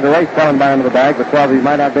 Hop's on to race Cullenbine to the bag, but 12 he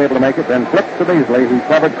might not be able to make it. Then flips to Beazley, who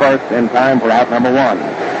covered first in time for out number 1.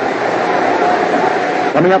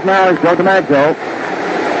 Coming up now is Joe DiMaggio.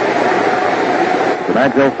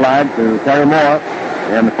 DiMaggio flied to Terry Moore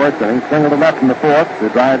in the 1st inning. Single to left in the 4th to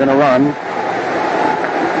drive in a run.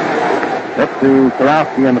 Hit to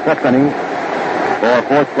Kurowski in the 5th inning. For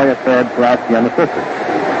 4th play at 3rd, Kurowski on the 5th.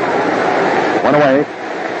 1 away.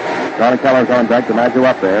 Charlie Keller's on deck. DiMaggio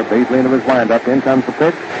up there. Beazley into his windup. In comes the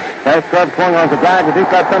pitch. First club swung on the drive. The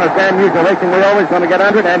deep left center. Stan Musial racing Leo is going to get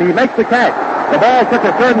under it, and he makes the catch. The ball took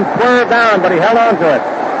a certain swerve down, but he held on to it.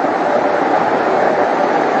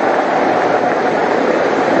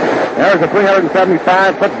 There's a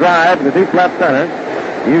 375-foot drive to the deep left center.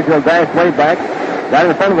 Musial dashed way back. Got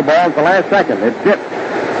in front of the ball at the last second. It dipped.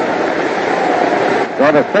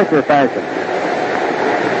 Sort of sinker fashion.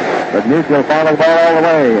 But Musial followed the ball all the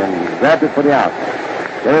way and grabbed it for the out.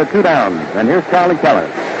 There are 2 down. And here's Charlie Keller.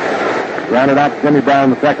 Grounded out to Jimmy Brown in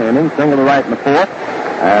the 2nd inning. Single to right in the 4th.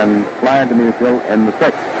 And flying to Musial in the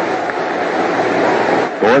 6th.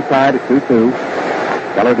 Score tied at 2-2.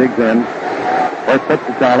 Keller digs in. First pitch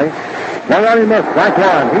to Charlie. Swung on, he missed. Strike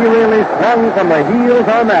 1. He really swung from the heels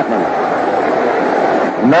on that one.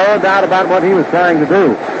 No doubt about what he was trying to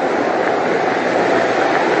do.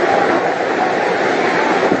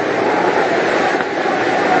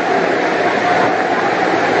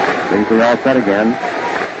 Beazley all set again.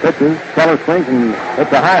 Pitches. Keller swings and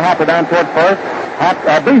hits a high hopper down toward first.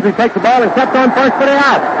 Beazley takes the ball and steps on first for the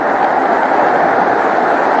out.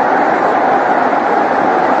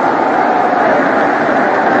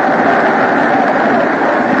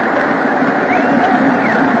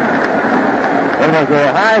 It was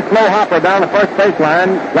a high, slow hopper down the first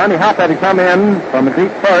baseline. Johnny Hop had to come in from a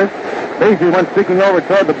deep first. Beazley went streaking over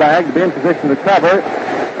toward the bag to be in position to cover.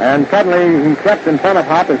 And suddenly he stepped in front of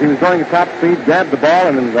Hop as he was going at top speed, grabbed the ball,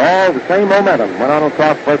 and in all the same momentum went on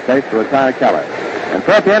across first base to retire Keller. And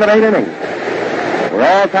so at the end of 8 innings, we're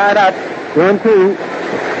all tied up 2-2.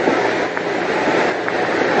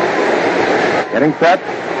 Getting set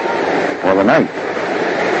for the ninth.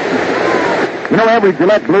 You know, every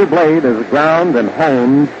Gillette Blue Blade is ground and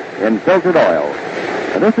honed in filtered oil.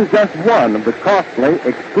 And this is just one of the costly,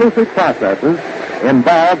 exclusive processes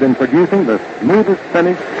involved in producing the smoothest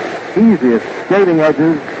finish, easiest shaving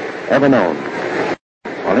edges ever known.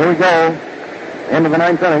 Well, here we go. End of the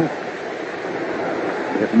ninth inning.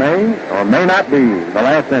 It may or may not be the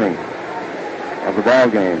last inning of the ball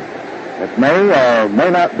game. It may or may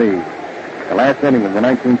not be the last inning of the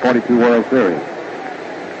 1942 World Series.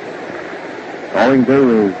 All we can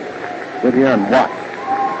do is sit here and watch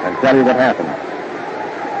and tell you what happens.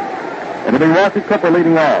 It'll be Walter Cooper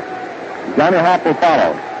leading off. Johnny Hopp will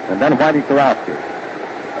follow, and then Whitey Kurowski.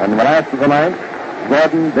 And the last of the ninth,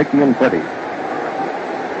 Gordon, Dickey, and Quiddy.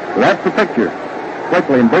 So that's the picture,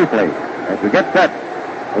 quickly and briefly, as we get set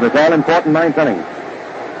for this all-important ninth inning.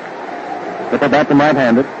 Cooper bats him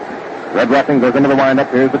right-handed. Red Ruffing goes into the windup.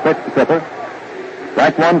 Here's the pitch to Cooper.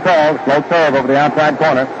 Strike one call, slow curve over the outside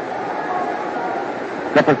corner.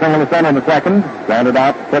 Cooper single to center in the second. Grounded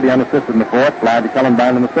out, Quiddy unassisted in the fourth. Fly to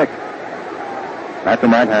Kellenbein in the sixth. Bats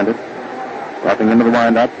him right-handed. Ruffing into the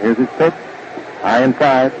windup. Here's his pitch. High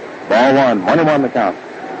inside. Ball one. 1-1 the count.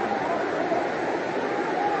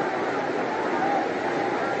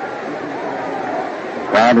 The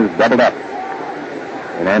crowd is doubled up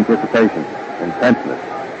in anticipation, intenseness,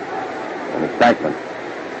 and excitement.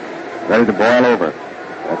 Ready to boil over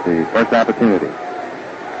at the first opportunity.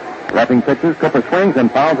 Ruffing pitches. Cooper swings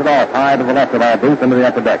and fouls it off high to the left of our booth into the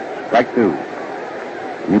upper deck. Strike two.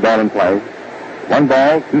 New ball in play. 1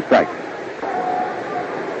 ball, 2 strikes.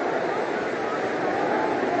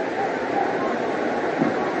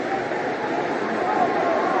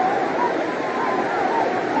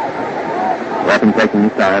 Ruffing taking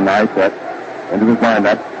his time. Now he's set. Into his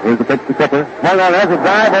windup. Here's the pitch to Cooper. Swung on. There's a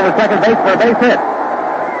drive over second base for a base hit.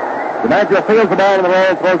 DiMaggio fields the ball in the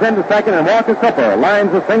roll, throws into second, and Walter Cooper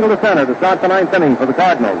lines a single to center to start the ninth inning for the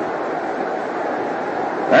Cardinals.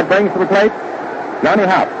 That brings to the plate Johnny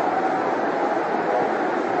Hopp.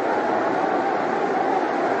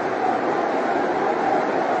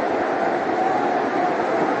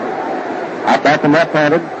 Hopp bats him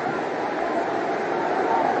left-handed.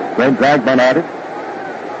 Great drag bunt at it.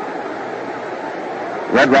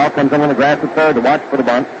 Red Rolfe comes in on the grass at third to watch for the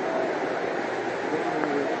bunt.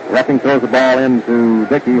 Ruffing throws the ball into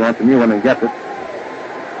Dickey, wants a new one and gets it.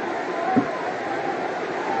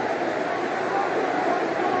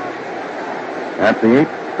 That's the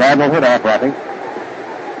 8th Cardinal hit off Ruffing.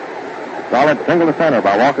 Solid single to center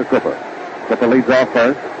by Walker Cooper. Cooper leads off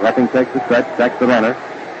first. Ruffing takes the stretch, checks the runner.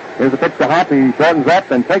 Here's the pitch to Hopp. He shortens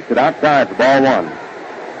up and takes it outside for ball one.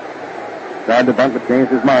 Tried to bunt but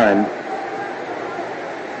changed his mind.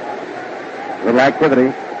 Little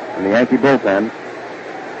activity in the Yankee bullpen.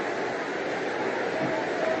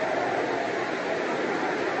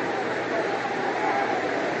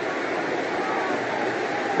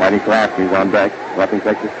 Whitey Kurowski's on deck. Ruffing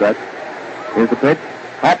takes the stretch. Here's the pitch.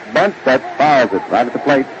 Hop bunt, but fouls it right at the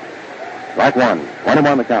plate. Strike one.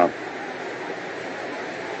 1-1 the count.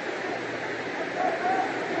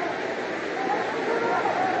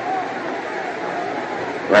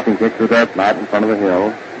 Ruffing kicks the dirt out in front of the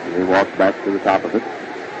hill. He walks back to the top of it.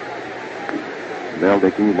 Bill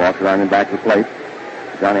Dickey walks around and back to the plate.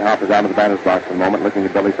 Johnny Hopp is out of the batter's box for a moment, looking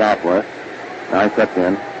at Billy Southworth. Now he steps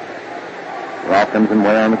in. Rolfe comes in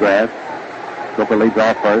way on the grass. Cooper leads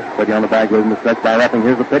off first. Quiddy on the bag with him to stretch by Ruffing.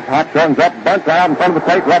 Here's the pitch. Hopp shortens up, bunts right out in front of the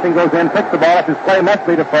plate. Ruffing goes in, picks the ball up. His play must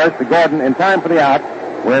be to first to Gordon in time for the out,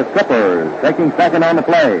 with Cooper taking second on the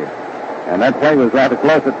play. And that play was rather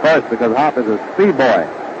close at first because Hopp is a speed boy.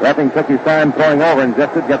 Ruffing took his time throwing over and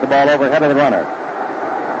just did get the ball over ahead of the runner.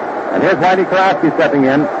 And here's Whitey Kurowski stepping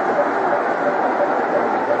in.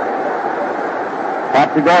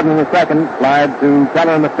 Hopp to Gordon in the second, slide to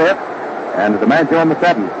Keller in the fifth, and to DiMaggio in the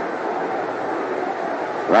seventh.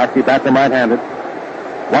 Kurowski bats him right-handed.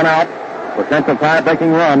 1 out, potential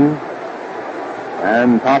tie-breaking run,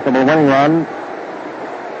 and possible winning run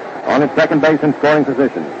on its second base in scoring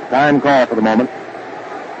position. Time call for the moment.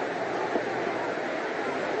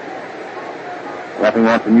 Ruffing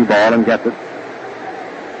wants a new ball and gets it.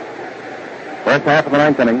 First half of the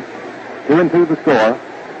ninth inning. 2-2 the score.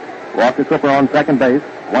 Walker Cooper on second base.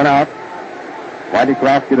 1 out. Whitey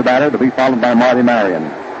Kurowski the batter, to be followed by Marty Marion.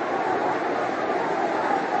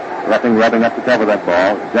 Ruffing rubbing up to cover that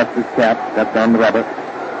ball. Just his cap, steps on the rubber.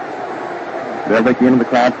 Bill Dickey into the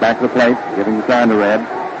crouch, back to the plate, giving the sign to Red.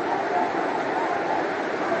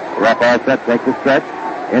 Ruff all set, takes the stretch.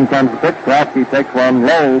 In comes the pitch. Kurowski takes one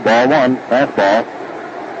low, ball one, fastball.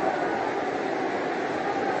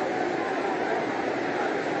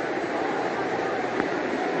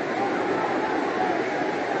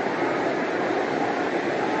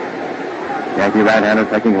 Yankee right-hander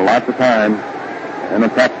taking lots of time in a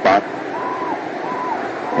tough spot.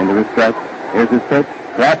 Into his stretch. Here's his pitch.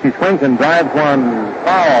 Kurowski swings and drives one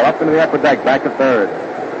foul up into the upper deck, back to third.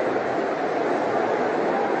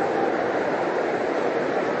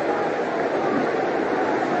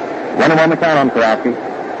 One and one the count on Kurowski.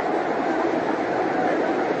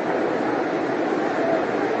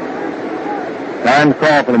 Time to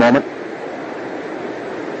call for the moment.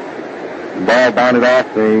 The ball bounded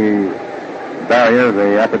off the barrier,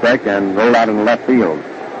 the upper deck, and rolled out in the left field.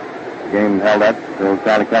 The game held up until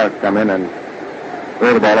Charlie Keller come in and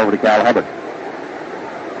threw the ball over to Cal Hubbard.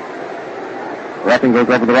 Ruffing goes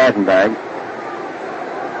over the rosin bag.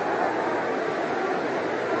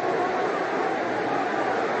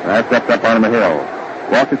 That steps up on him a hill.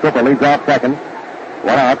 Walker Cooper leads off second.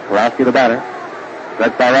 One out. Kurowski the batter.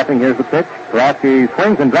 Stretched by Ruffing. Here's the pitch. Kurowski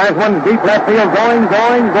swings and drives one to deep left field. Going.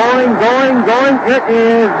 It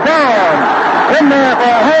is gone. In there for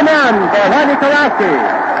a home run for Whitey Kurowski.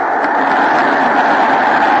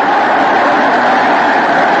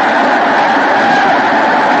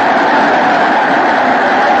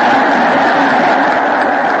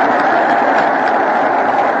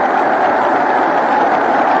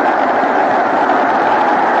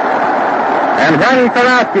 And Whitey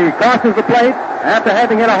Kurowski crosses the plate after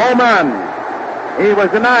having hit a home run. He was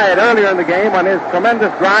denied earlier in the game when his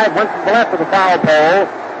tremendous drive went to the left of the foul pole.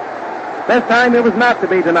 This time it was not to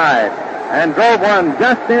be denied and drove one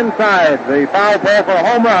just inside the foul pole for a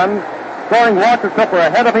home run, throwing Walker Cooper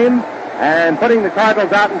ahead of him and putting the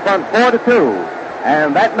Cardinals out in front 4-2.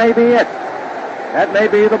 And that may be it. That may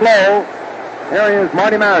be the blow. Here is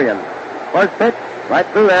Marty Marion. First pitch right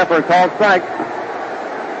through there for a called strike.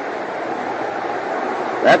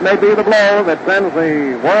 That may be the blow that sends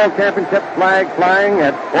the World Championship flag flying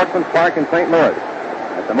at Sportsman's Park in St. Louis.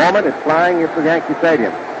 At the moment, it's flying at the Yankee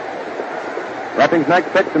Stadium. Ruffing's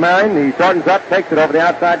next pitch to Marion. He shortens up, takes it over the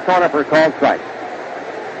outside corner for a called strike.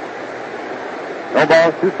 No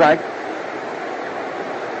balls, 2 strikes.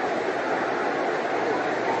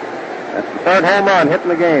 That's the third home run hit in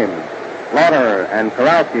the game. Slaughter and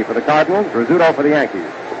Kurowski for the Cardinals, Rizzuto for the Yankees.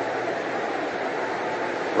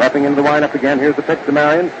 Ruffing into the windup again. Here's the pitch to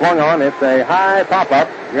Marion. Swung on. It's a high pop-up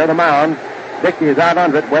near the mound. Dickey is out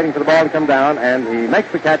under it, waiting for the ball to come down, and he makes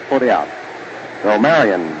the catch for the out. So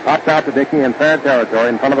Marion pops out to Dickey in fair territory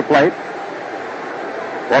in front of the plate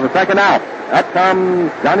for the second out. Up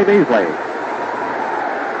comes Johnny Beazley.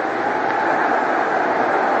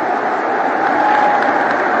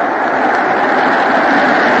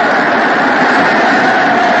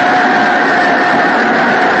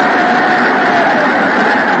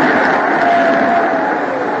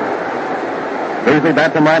 Beazley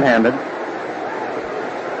bats him right-handed.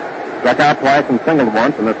 Struck out twice and singled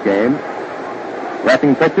once in this game.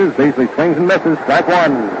 Ruffing pitches. Beazley swings and misses. Strike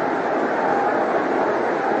one.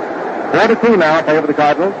 4-2 now, favor the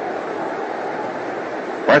Cardinals.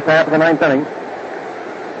 First half of the ninth inning.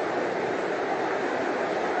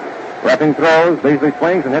 Ruffing throws. Beazley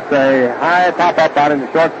swings and hits a high pop-up out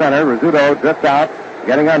into short center. Rizzuto drifts out,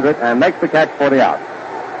 getting under it, and makes the catch for the out.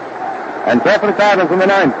 And so for the Cardinals in the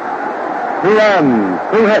ninth. 2 runs,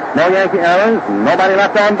 2 hits, no Yankee errors, nobody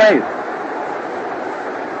left on base.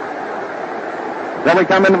 So we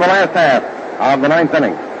come into the last half of the ninth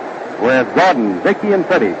inning with Gordon, Dickey, and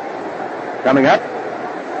Fitty. Coming up,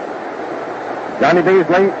 Johnny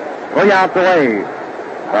Beazley, 3 outs away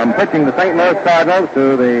from pitching the St. Louis Cardinals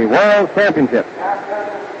to the World Championship.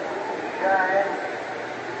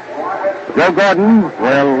 Joe Gordon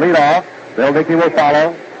will lead off. Bill Dickey will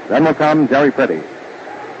follow. Then will come Jerry Fitty.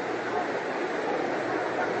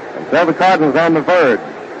 So the Cardinals on the verge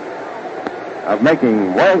of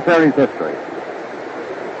making World Series history.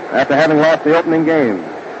 After having lost the opening game,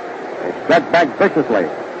 they struck back viciously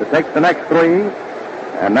to take the next 3,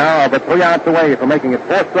 and now are but 3 outs away from making it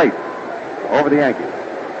 4 straight over the Yankees.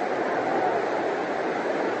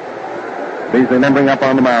 Beazley limbering up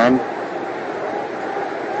on the mound.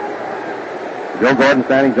 Joe Gordon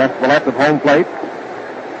standing just to the left of home plate,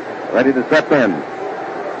 ready to step in.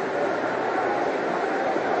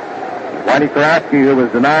 Whitey Kurowski, who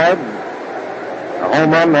was denied a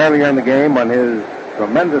home run earlier in the game when his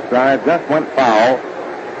tremendous drive just went foul,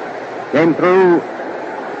 came through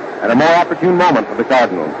at a more opportune moment for the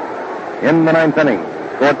Cardinals. In the ninth inning,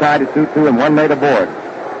 score tied at 2-2 and 1 made aboard.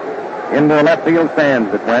 Into the left field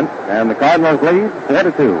stands it went, and the Cardinals lead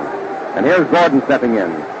 4-2. And here's Gordon stepping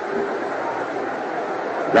in.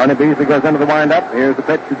 Johnny Beazley goes into the windup. Here's the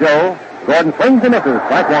pitch to Joe. Gordon swings and misses.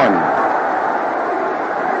 Strike one.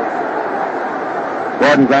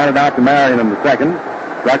 Gordon grounded out to Marion in the second.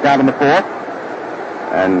 Struck out in the fourth.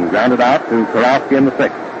 and grounded out to Kurowski in the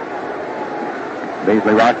sixth.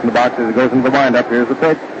 Beazley rocks in the box as he goes into the windup. Here's the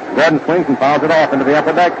pitch. Gordon swings and fouls it off into the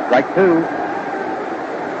upper deck. Strike two.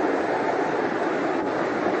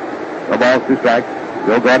 No balls, two strikes.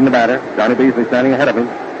 Joe Gordon the batter. Johnny Beazley standing ahead of him.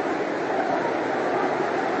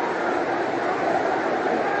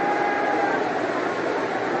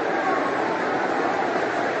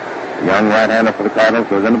 Young right-hander for the Cardinals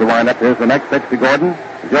goes into the windup. Here's the next pitch to Gordon.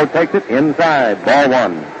 Joe takes it inside. Ball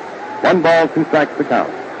one. 1 ball, 2 strikes to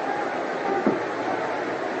count.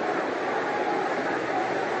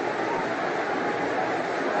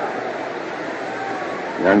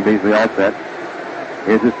 Young Beazley all set.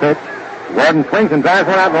 Here's his pitch. Gordon swings and drives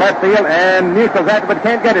one out in the left field, and Muchel's after, but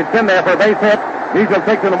can't get it. It's in there for a base hit. Muchel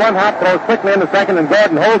takes it in one hop, throws quickly into second, and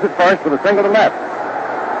Gordon holds it first with a single to left.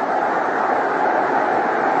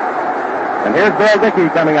 And here's Bill Dickey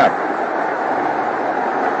coming up.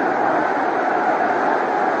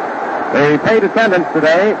 The paid attendance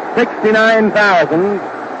today,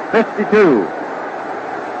 69,052.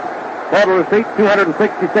 Total receipt,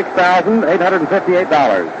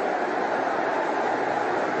 $266,858.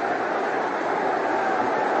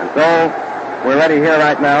 And so, we're ready here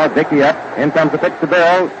right now. Dickey up. In comes the pitch to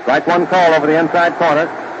Bill. Strike one call over the inside corner.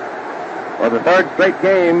 For the third straight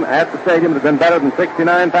game at the stadium, it has been better than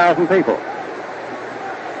 69,000 people.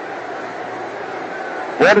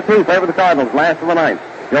 4-2 favor the Cardinals, last of the ninth.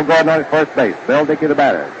 Joe Gordon on his first base. Bill Dickey the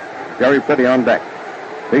batter. Jerry Pretty on deck.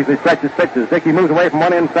 Beazley stretches pitches. Dickey moves away from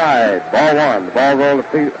one inside. Ball one. The ball rolled a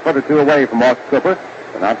foot or two away from Austin Cooper,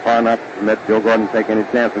 but not far enough to let Joe Gordon take any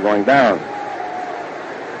chance of going down.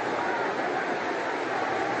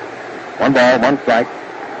 1 ball, 1 strike.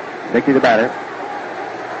 Dickey the batter.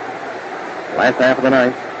 Last half of the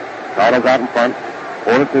ninth. Cardinals out in front.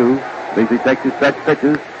 4-2. Beazley takes his stretch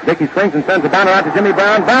pitches. Dickey swings and sends a bounder out to Jimmy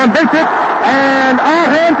Brown. Brown beats it, and all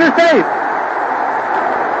hands are safe.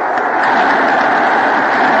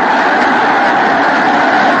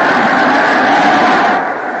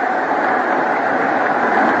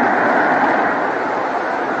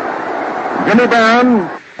 Jimmy Brown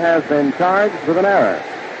has been charged with an error.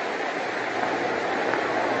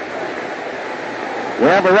 We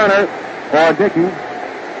have a runner for Dickey.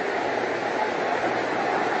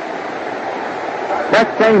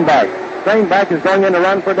 That's Stainback. Stainback is going in to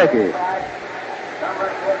run for Dickey.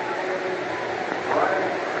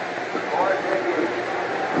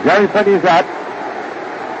 Jerry Pretty's up.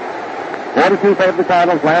 4-2 favor the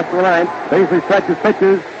Cardinals, last of the ninth. Beazley stretches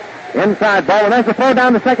pitches. Inside ball, and there's a throw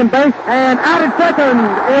down to second base, and out at second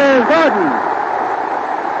is Gordon.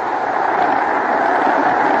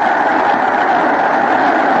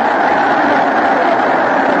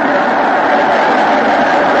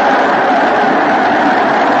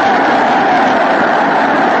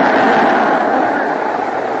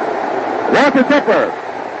 Walker Tipper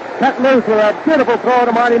cut loose with a beautiful throw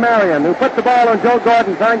to Marty Marion, who put the ball on Joe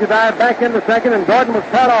Gordon, trying to dive back into second, and Gordon was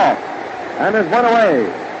cut off, and there's one away.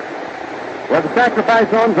 With the sacrifice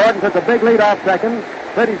zone, Gordon took a big lead off second.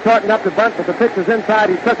 Pretty shortened up the bunt, but the pitch was inside.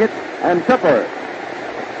 He took it, and Tipper,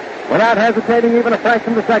 without hesitating even a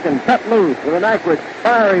fraction of a second, cut loose with an accurate,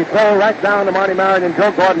 fiery throw right down to Marty Marion, and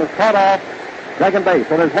Joe Gordon was caught off second base.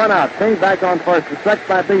 So there's one out. Came back on first. The stretch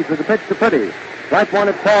by Beazley. The pitch to Pretty. Right one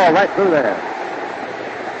at Paul, right through there.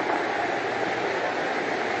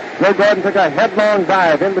 Joe Gordon took a headlong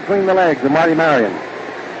dive in between the legs of Marty Marion,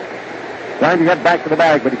 trying to get back to the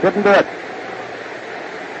bag, but he couldn't do it.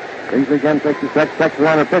 Beazley again takes the stretch, checks the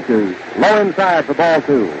runner, pitches. Low inside for ball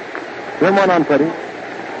 2. 2-1 on Pretty.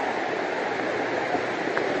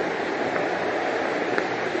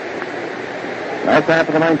 Last half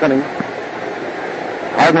of the ninth inning.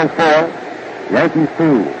 Cardinals 4, Yankees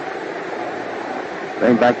 2.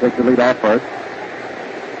 Stainback takes the lead off first.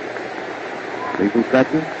 Beazley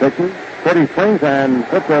stretches, pitches. Pretty swings and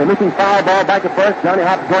puts a leaping foul ball back at first. Johnny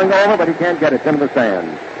Hop's going over, but he can't get it. It's into the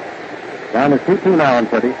stands. Down to 2-2 now on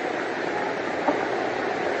Pretty.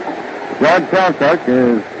 George Selkirk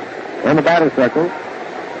is in the batter's circle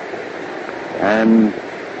and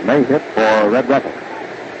may hit for Red Ruffing.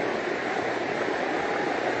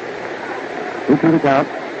 2-2 the count.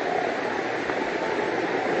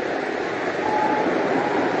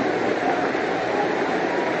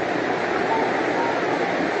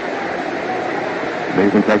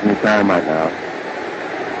 Beazley taking his time right now.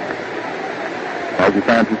 As he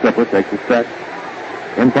finds his slipper, takes his stretch.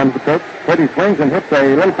 In comes the pitch. Pretty swings and hits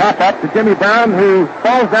a little pop-up to Jimmy Brown, who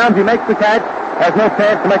falls down. He makes the catch. Has no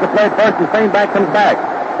chance to make a play at first, and Stainback comes back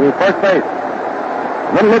to first base.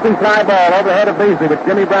 Little looking fly ball over the head of Beazley, but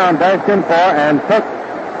Jimmy Brown dashed in for and took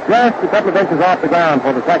just a couple of inches off the ground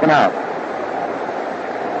for the second out.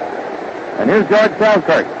 And here's George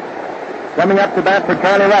Selkirk coming up to bat for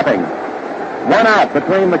Johnny Ruffing. One out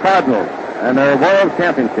between the Cardinals and their World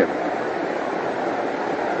Championship.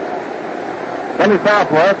 Kenny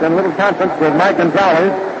Southworth, in a little conference with Mike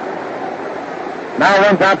Gonzalez, now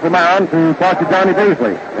runs out to the mound to talk to Johnny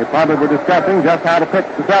Beazley. They probably were discussing just how to pitch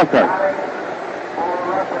to Selkirk.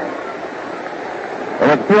 There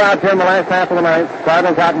was 2 outs here in the last half of the ninth.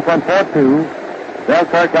 Cardinals out in front 4-2.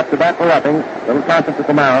 Selkirk up to bat for Ruffing. Little conference at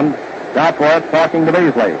the mound. Southworth talking to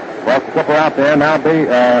Beazley. Brought the Clipper out there. Now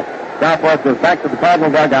Southworth goes back to the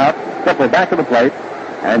Cardinal dugout. Clipper back to the plate.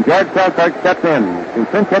 And George Selkirk steps in to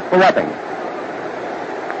pinch hit for Ruffing.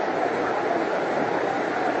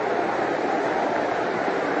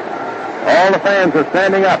 All the fans are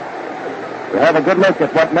standing up to have a good look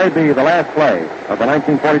at what may be the last play of the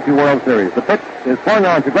 1942 World Series. The pitch is swung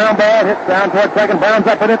on to ground ball, hits down toward second, bounds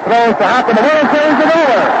up, and it throws to Hop, and the World Series is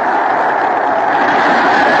over.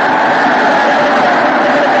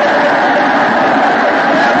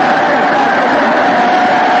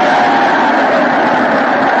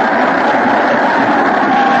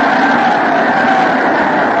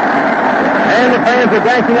 Fans are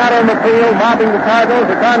dancing out on the field, mobbing the Cardinals.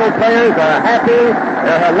 The Cardinals players are happy.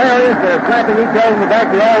 They're hilarious. They're slapping each other in the back.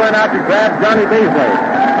 They all run out to grab Johnny Beazley.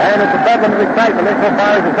 And it's a bedlam of excitement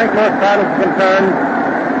insofar as the St. Louis Cardinals are concerned.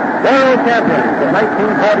 World champions of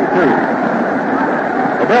 1942.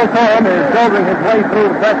 The Bill Corum is shouldering his way through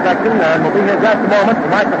the press section and will be here just a moment for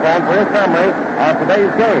the microphone for his summary of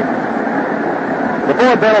today's game.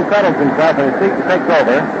 Before Bill settles himself in his seat and takes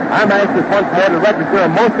over, I'm anxious once more to register a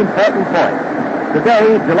most important point.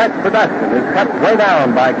 Today, Gillette's production is cut way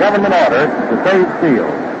down by government order to save steel.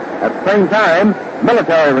 At the same time,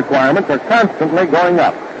 military requirements are constantly going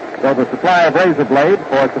up, so the supply of razor blades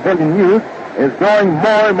for civilian use is growing more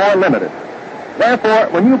and more limited. Therefore,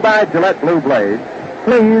 when you buy Gillette Blue blades,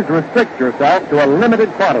 please restrict yourself to a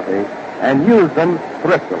limited quantity and use them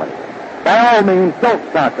thriftily. By all means, don't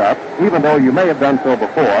stock up, even though you may have done so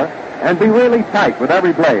before, and be really tight with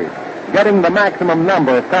every blade, getting the maximum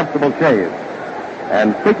number of comfortable shaves.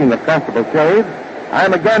 And speaking of comfortable shaves,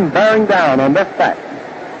 I'm again bearing down on this fact.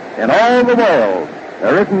 In all the world,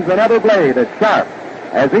 there isn't another blade as sharp,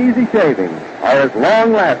 as easy shaving, or as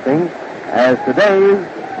long-lasting as today's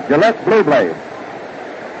Gillette Blue blade.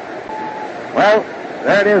 Well,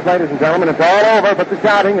 there it is, ladies and gentlemen. It's all over but the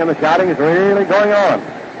shouting, and the shouting is really going on,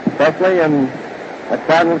 especially in that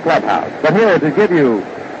Cardinal clubhouse. But here to give you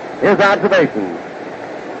his observations,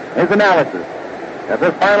 his analysis that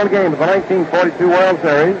this final game of the 1942 World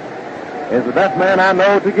Series is the best man I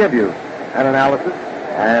know to give you an analysis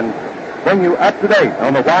and bring you up to date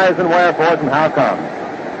on the whys and wherefores and how come.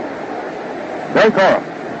 Bill Corum.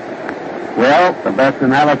 Well, the best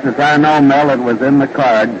analysis I know, Mel, it was in the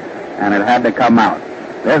cards, and it had to come out.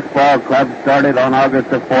 This ball club started on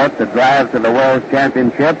August the 4th the drive to the World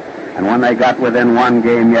Championship, and when they got within one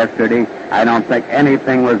game yesterday, I don't think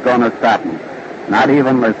anything was going to stop them. Not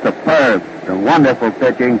even the superb, the wonderful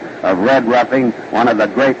pitching of Red Ruffing, one of the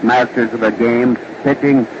great masters of the game,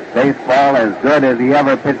 pitching baseball as good as he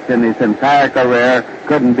ever pitched in his entire career,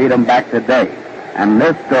 couldn't beat him back today. And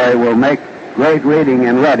this story will make great reading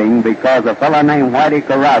in Reading because a fellow named Whitey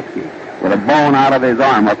Kurowski, with a bone out of his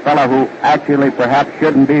arm, a fellow who actually perhaps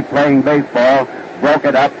shouldn't be playing baseball, broke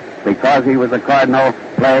it up because he was a Cardinal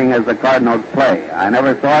playing as the Cardinals play. I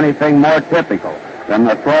never saw anything more typical than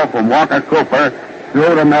the throw from Walker Cooper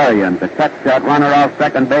through to Marion to catch that runner off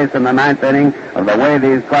second base in the ninth inning of the way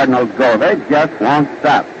these Cardinals go. They just won't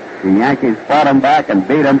stop. The Yankees fought them back and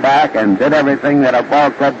beat them back and did everything that a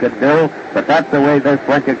ball club could do, but that's the way this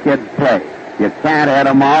bunch of kids play. You can't head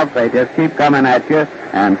them off. They just keep coming at you.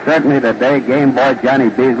 And certainly today, game boy Johnny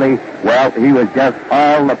Beazley, well, he was just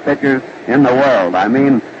all the pitchers in the world. I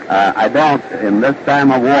mean, I don't, in this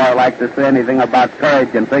time of war, like to say anything about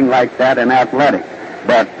courage and things like that in athletics.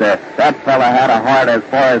 But that fella had a heart as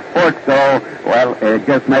far as sports go. Well, it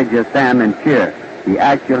just made you stand and cheer. He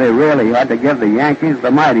actually really had to give the Yankees, the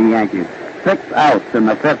mighty Yankees, 6 outs in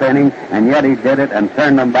the 5th inning, and yet he did it and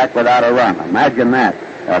turned them back without a run. Imagine that.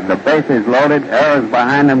 The bases loaded, errors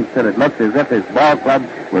behind him, so it looked as if his ball club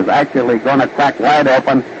was actually going to crack wide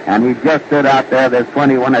open, and he just stood out there, this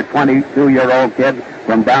 21 or 22-year-old kid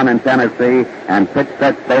from down in Tennessee, and pitched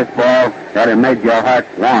such baseball that it made your heart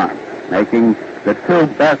warm, making the 2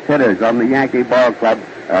 best hitters on the Yankee ball club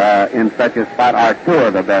in such a spot, or 2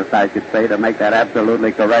 of the best, I should say, to make that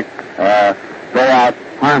absolutely correct, go out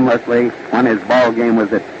harmlessly when his ball game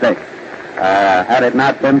was at stake. Had it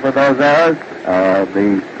not been for those errors,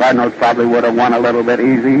 the Cardinals probably would have won a little bit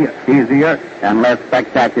easier and less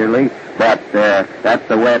spectacularly But that's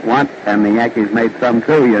the way it went, and the Yankees made some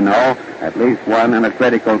too, you know, at least one in a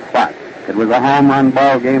critical spot. It was a home run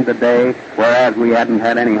ball game today, whereas we hadn't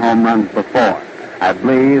had any home runs before. I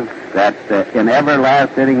believe that in every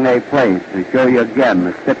last inning they played, to show you again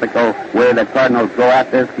the typical way the Cardinals go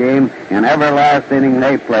at this game, in every last inning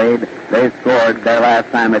they played, they scored their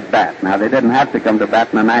last time at bat. Now, they didn't have to come to bat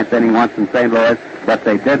in the ninth inning once in St. Louis, but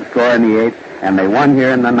they did score in the eighth, and they won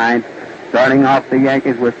here in the ninth, starting off the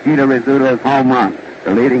Yankees with Joe Rizzuto's home run.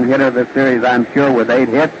 The leading hitter of the series, I'm sure, with 8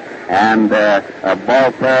 hits, and a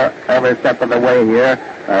ball player every step of the way here.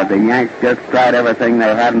 The Yanks just tried everything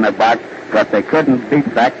they had in the box, but they couldn't beat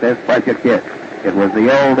back this bunch of kids. It was the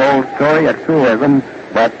old story, a truism,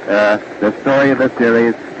 but the story of the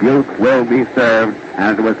series, youth will be served,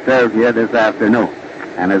 and it was served here this afternoon.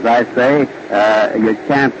 And as I say, you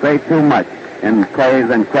can't say too much in praise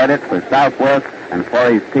and credit for Southworth and for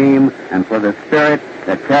his team and for the spirit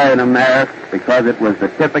that carried him there, because it was the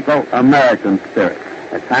typical American spirit,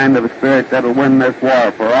 the kind of spirit that'll win this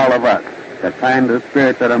war for all of us, the kind of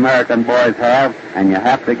spirit that American boys have, and you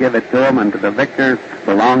have to give it to them, and to the victors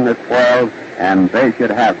belong the spoils, and they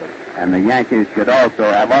should have them. And the Yankees should also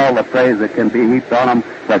have all the praise that can be heaped on them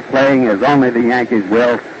for playing as only the Yankees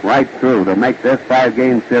will right through to make this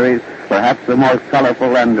 5-game series perhaps the most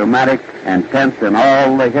colorful and dramatic and tense in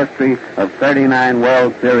all the history of 39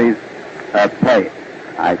 World Series played.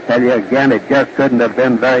 I tell you again, it just couldn't have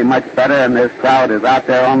been very much better, and this crowd is out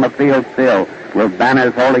there on the field still with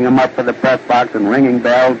banners holding them up for the press box and ringing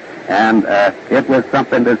bells, and it was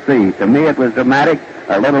something to see. To me, it was dramatic,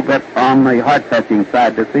 a little bit on the heart-touching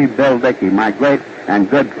side, to see Bill Dickey, my great and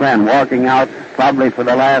good friend, walking out probably for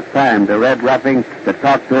the last time to Red Ruffing to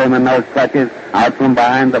talk to him in those clutches out from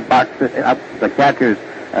behind the box, up the catcher's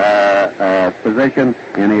position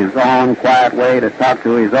in his own quiet way to talk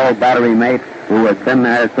to his old battery mate who has been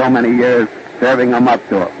there so many years, serving him up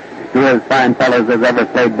to him. Two as fine fellows as ever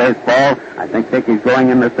played baseball. I think Dickey's going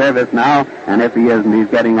into service now, and if he isn't, he's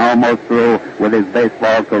getting almost through with his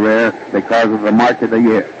baseball career because of the march of the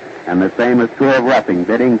year. And the same is true of Ruffing,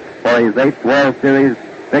 bidding for his 8th World Series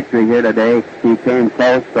victory here today. He came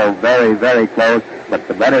close, so very, very close, but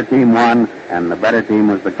the better team won, and the better team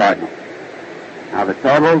was the Cardinals. Now the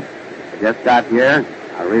totals I just got here.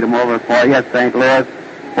 I'll read them over for you. St. Louis,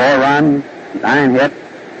 4 runs, 9 hits,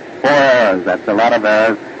 4 errors. That's a lot of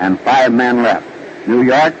errors, and 5 men left. New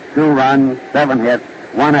York, 2 runs, 7 hits,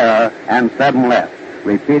 1 error, and 7 left.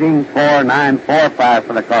 Repeating, 4-9-4-5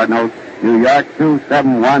 for the Cardinals. New York,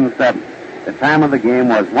 2-7-1-7. The time of the game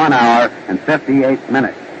was 1 hour and 58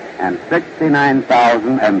 minutes, and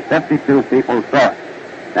 69,052 people saw it.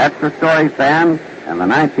 That's the story, fans, and the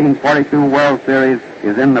 1942 World Series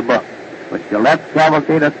is in the book. But Gillette's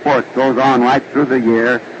Cavalcade of Sports goes on right through the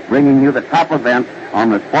year, bringing you the top events on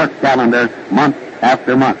the sports calendar month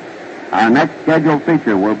after month. Our next scheduled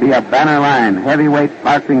feature will be a banner line heavyweight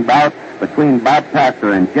boxing bout between Bob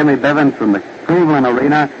Pastor and Jimmy Bivens from the Cleveland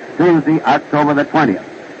Arena, Tuesday, October the 20th.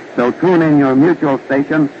 So tune in your mutual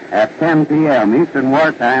station at 10 p.m. Eastern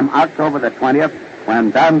Wartime, October the 20th,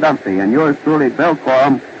 when Don Dumpty and yours truly, Bill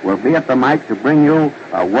Corum, will be at the mic to bring you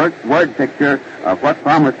a word picture of what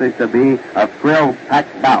promises to be a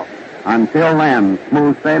thrill-packed bout. Until then,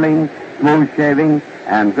 smooth sailing, smooth shaving,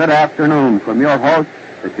 and good afternoon from your hosts,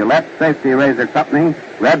 the Gillette Safety Razor Company,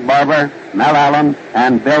 Red Barber, Mel Allen,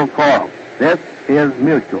 and Bill Corum. This is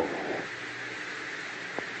Mutual.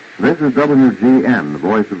 This is WGN, the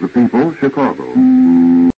voice of the people, Chicago.